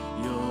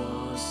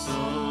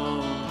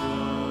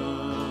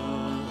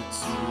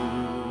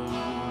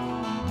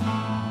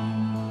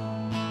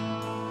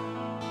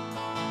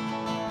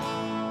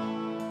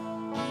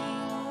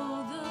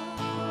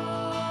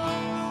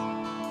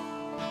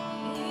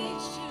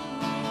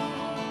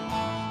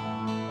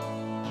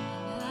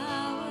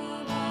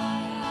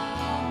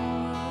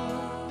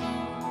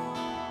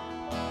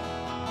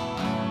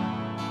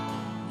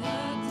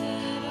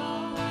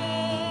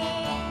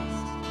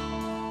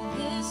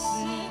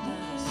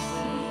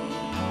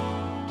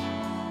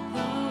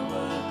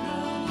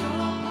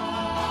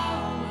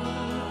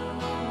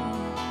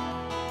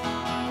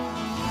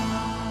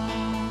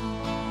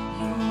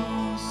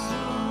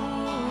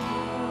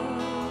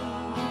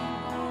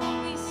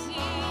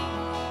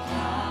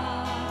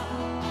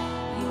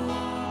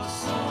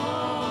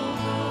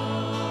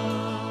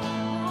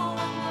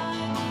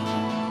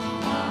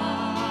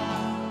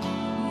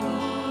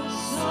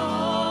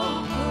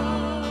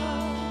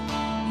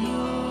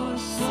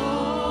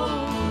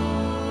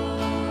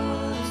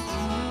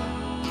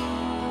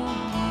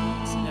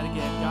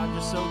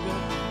 so good.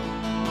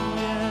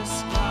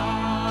 Yes,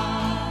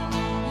 God,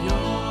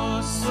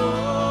 you're so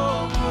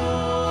good.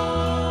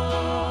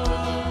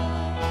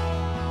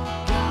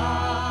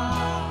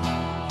 God,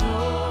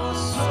 you're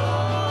so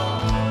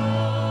good.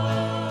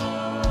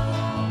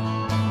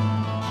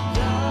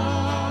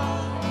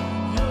 God,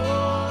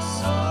 you're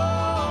so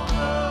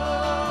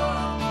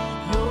good.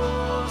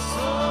 You're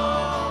so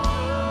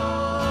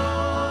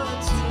good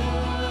to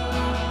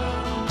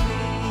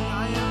me.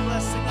 I am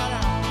blessed. Sing that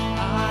out.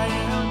 I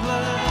am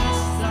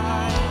blessed. I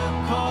am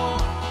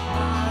called.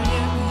 I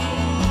am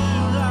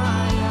healed. I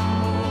am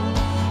whole.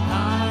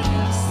 I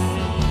am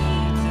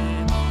saved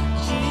in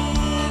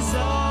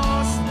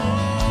Jesus'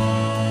 name.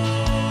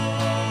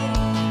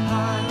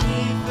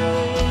 Highly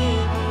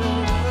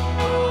favored,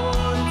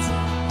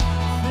 anointed,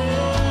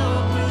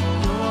 filled with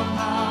your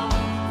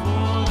power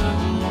for the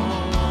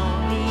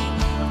glory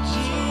of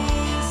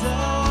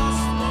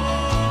Jesus'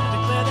 name.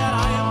 Declare that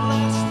I am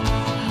blessed.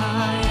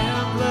 I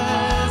am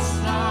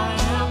blessed. I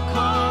am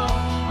called.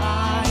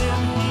 I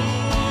am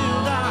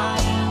healed. I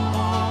am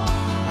whole.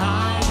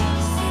 I am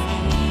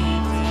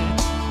saved in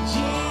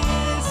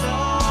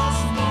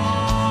Jesus' name.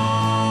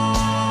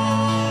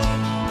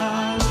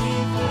 Highly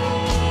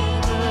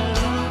favored,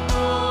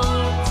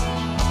 anointed,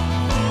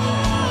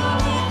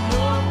 filled with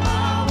your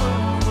power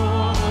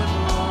for the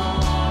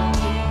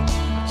glory of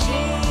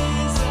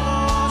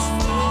Jesus'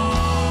 name.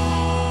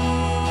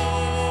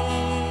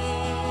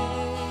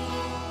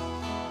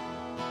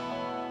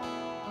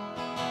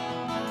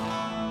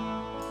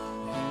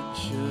 And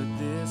should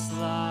this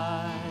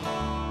life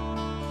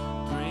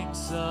bring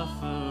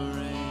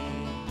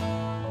suffering,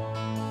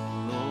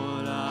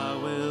 Lord, I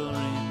will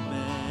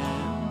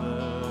remember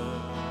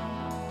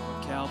what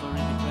Calvary,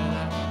 declare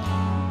that.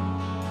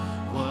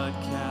 What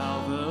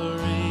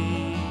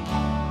Calvary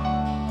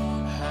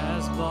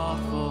has bought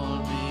for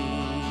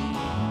me,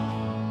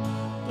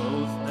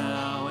 both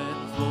now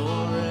and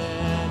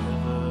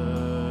forever.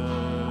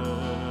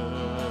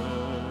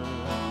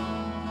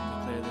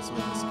 Declare this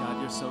with us. God,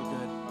 you're so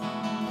good.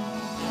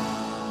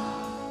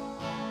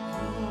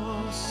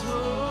 You're so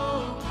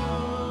good.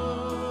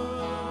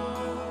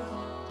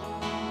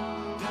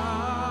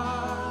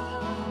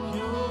 God,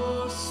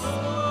 you're so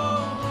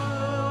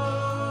good.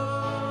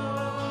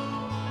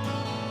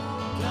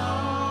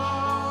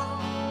 God,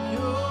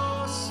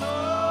 you're so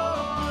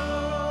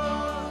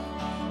good.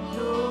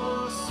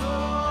 You're so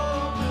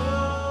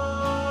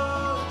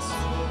good to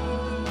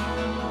me.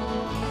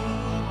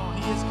 Oh,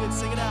 he is good.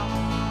 Sing it out.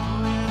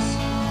 Oh, yes.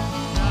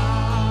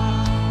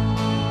 God,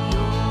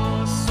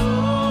 you're so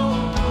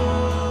good.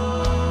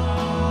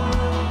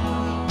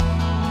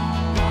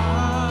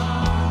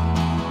 God,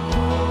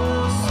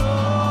 you're so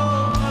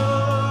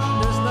good.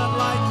 There's none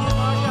like you,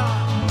 our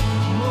God.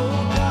 Oh,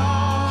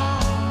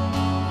 God,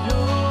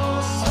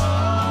 you're so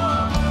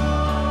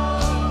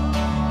good.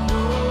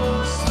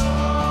 You're so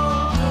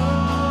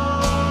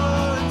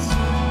good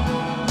to me.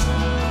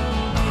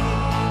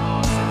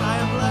 Oh, sing, I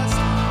am blessed.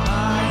 I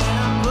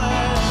am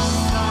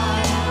blessed. I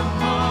am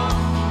called.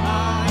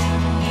 I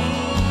am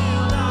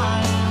healed. I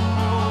am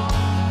whole.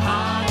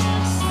 I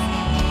am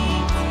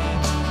saved in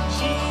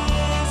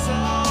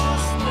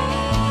Jesus'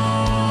 name.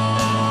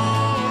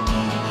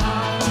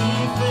 Highly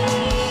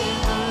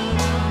favored,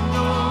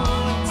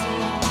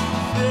 anointed,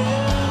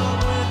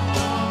 filled with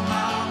your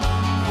power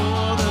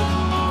for the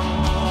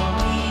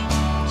glory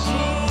of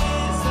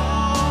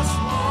Jesus'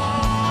 name.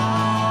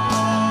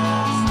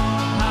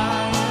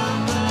 I am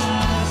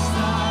blessed.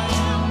 I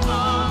am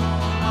called.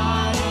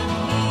 I am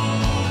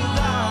healed.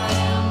 I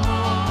am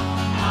whole.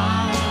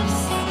 I am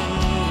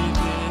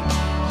saved in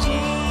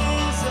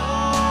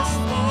Jesus'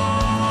 name.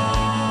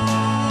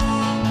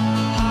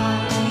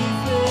 Highly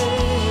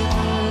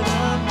favored,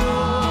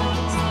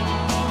 anointed,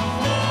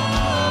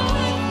 filled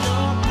with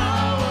your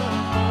power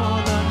for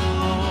the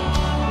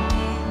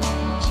glory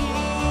of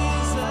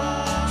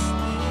Jesus'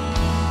 name.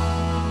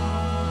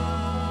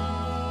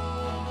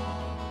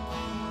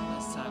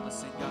 Last time, let's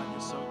sing, God,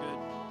 you're so good.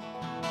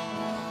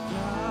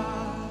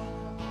 God,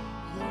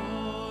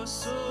 you're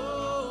so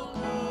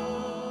good.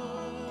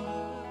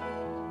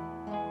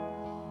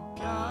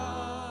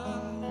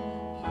 God,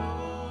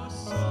 you're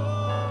so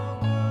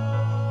good.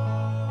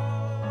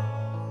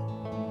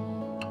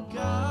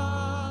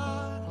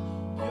 God,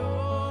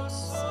 you're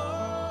so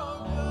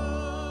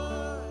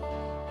good.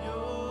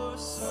 You're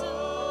so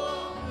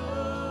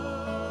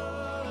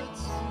good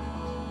to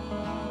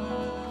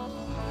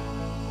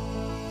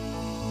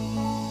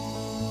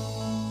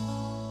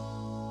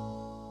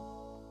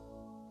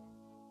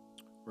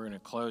We're going to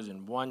close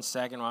in 1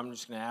 second. I'm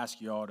just going to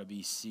ask you all to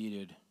be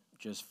seated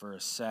just for a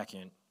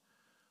second.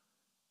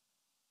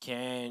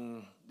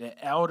 Can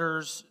the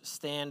elders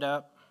stand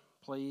up,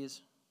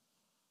 please?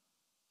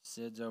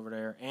 Sid's over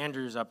there.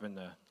 Andrew's up in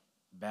the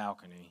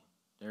balcony.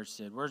 There's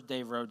Sid. Where's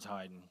Dave Rhodes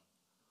hiding?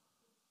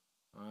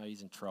 Oh,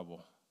 he's in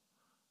trouble.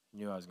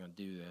 Knew I was going to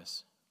do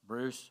this.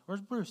 Bruce.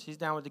 Where's Bruce? He's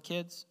down with the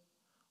kids?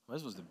 Well,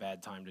 this was the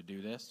bad time to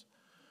do this.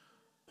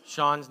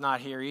 Sean's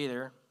not here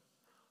either.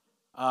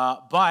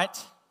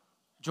 But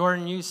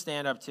Jordan, you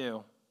stand up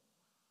too.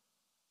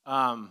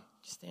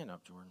 Stand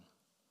up, Jordan.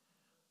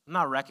 I'm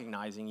not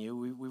recognizing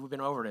you. We've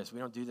been over this. We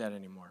don't do that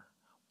anymore.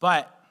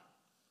 But,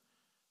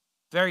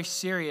 very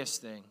serious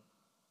thing.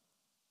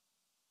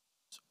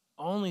 It's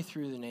only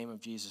through the name of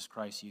Jesus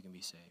Christ you can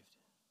be saved.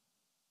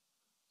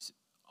 It's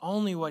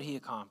only what he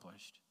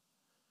accomplished.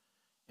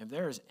 If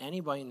there is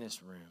anybody in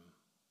this room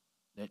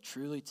that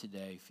truly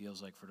today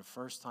feels like for the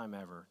first time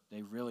ever,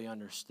 they really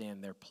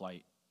understand their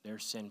plight, their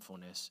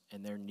sinfulness,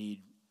 and their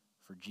need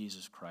for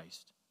Jesus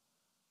Christ,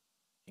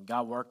 and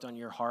God worked on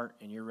your heart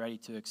and you're ready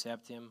to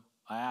accept him,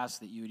 I ask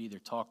that you would either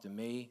talk to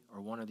me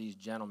or one of these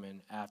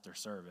gentlemen after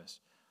service.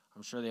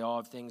 I'm sure they all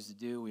have things to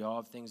do. We all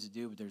have things to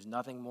do, but there's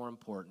nothing more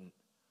important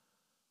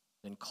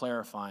than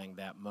clarifying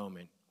that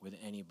moment with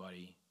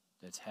anybody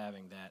that's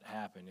having that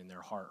happen in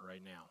their heart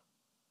right now.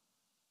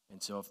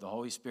 And so if the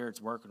Holy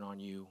Spirit's working on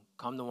you,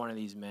 come to one of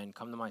these men,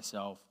 come to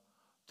myself,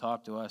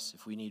 talk to us.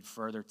 If we need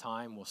further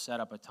time, we'll set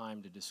up a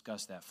time to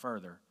discuss that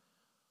further.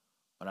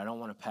 But I don't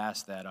want to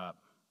pass that up.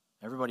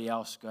 Everybody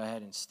else, go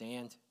ahead and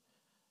stand.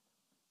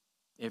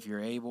 If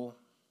you're able,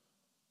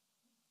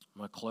 I'm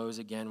going to close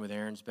again with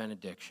Aaron's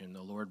benediction.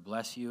 The Lord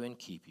bless you and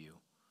keep you.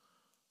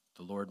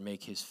 The Lord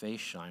make his face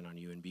shine on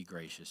you and be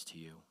gracious to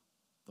you.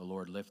 The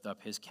Lord lift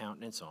up his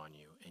countenance on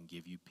you and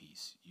give you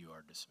peace. You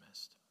are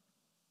dismissed.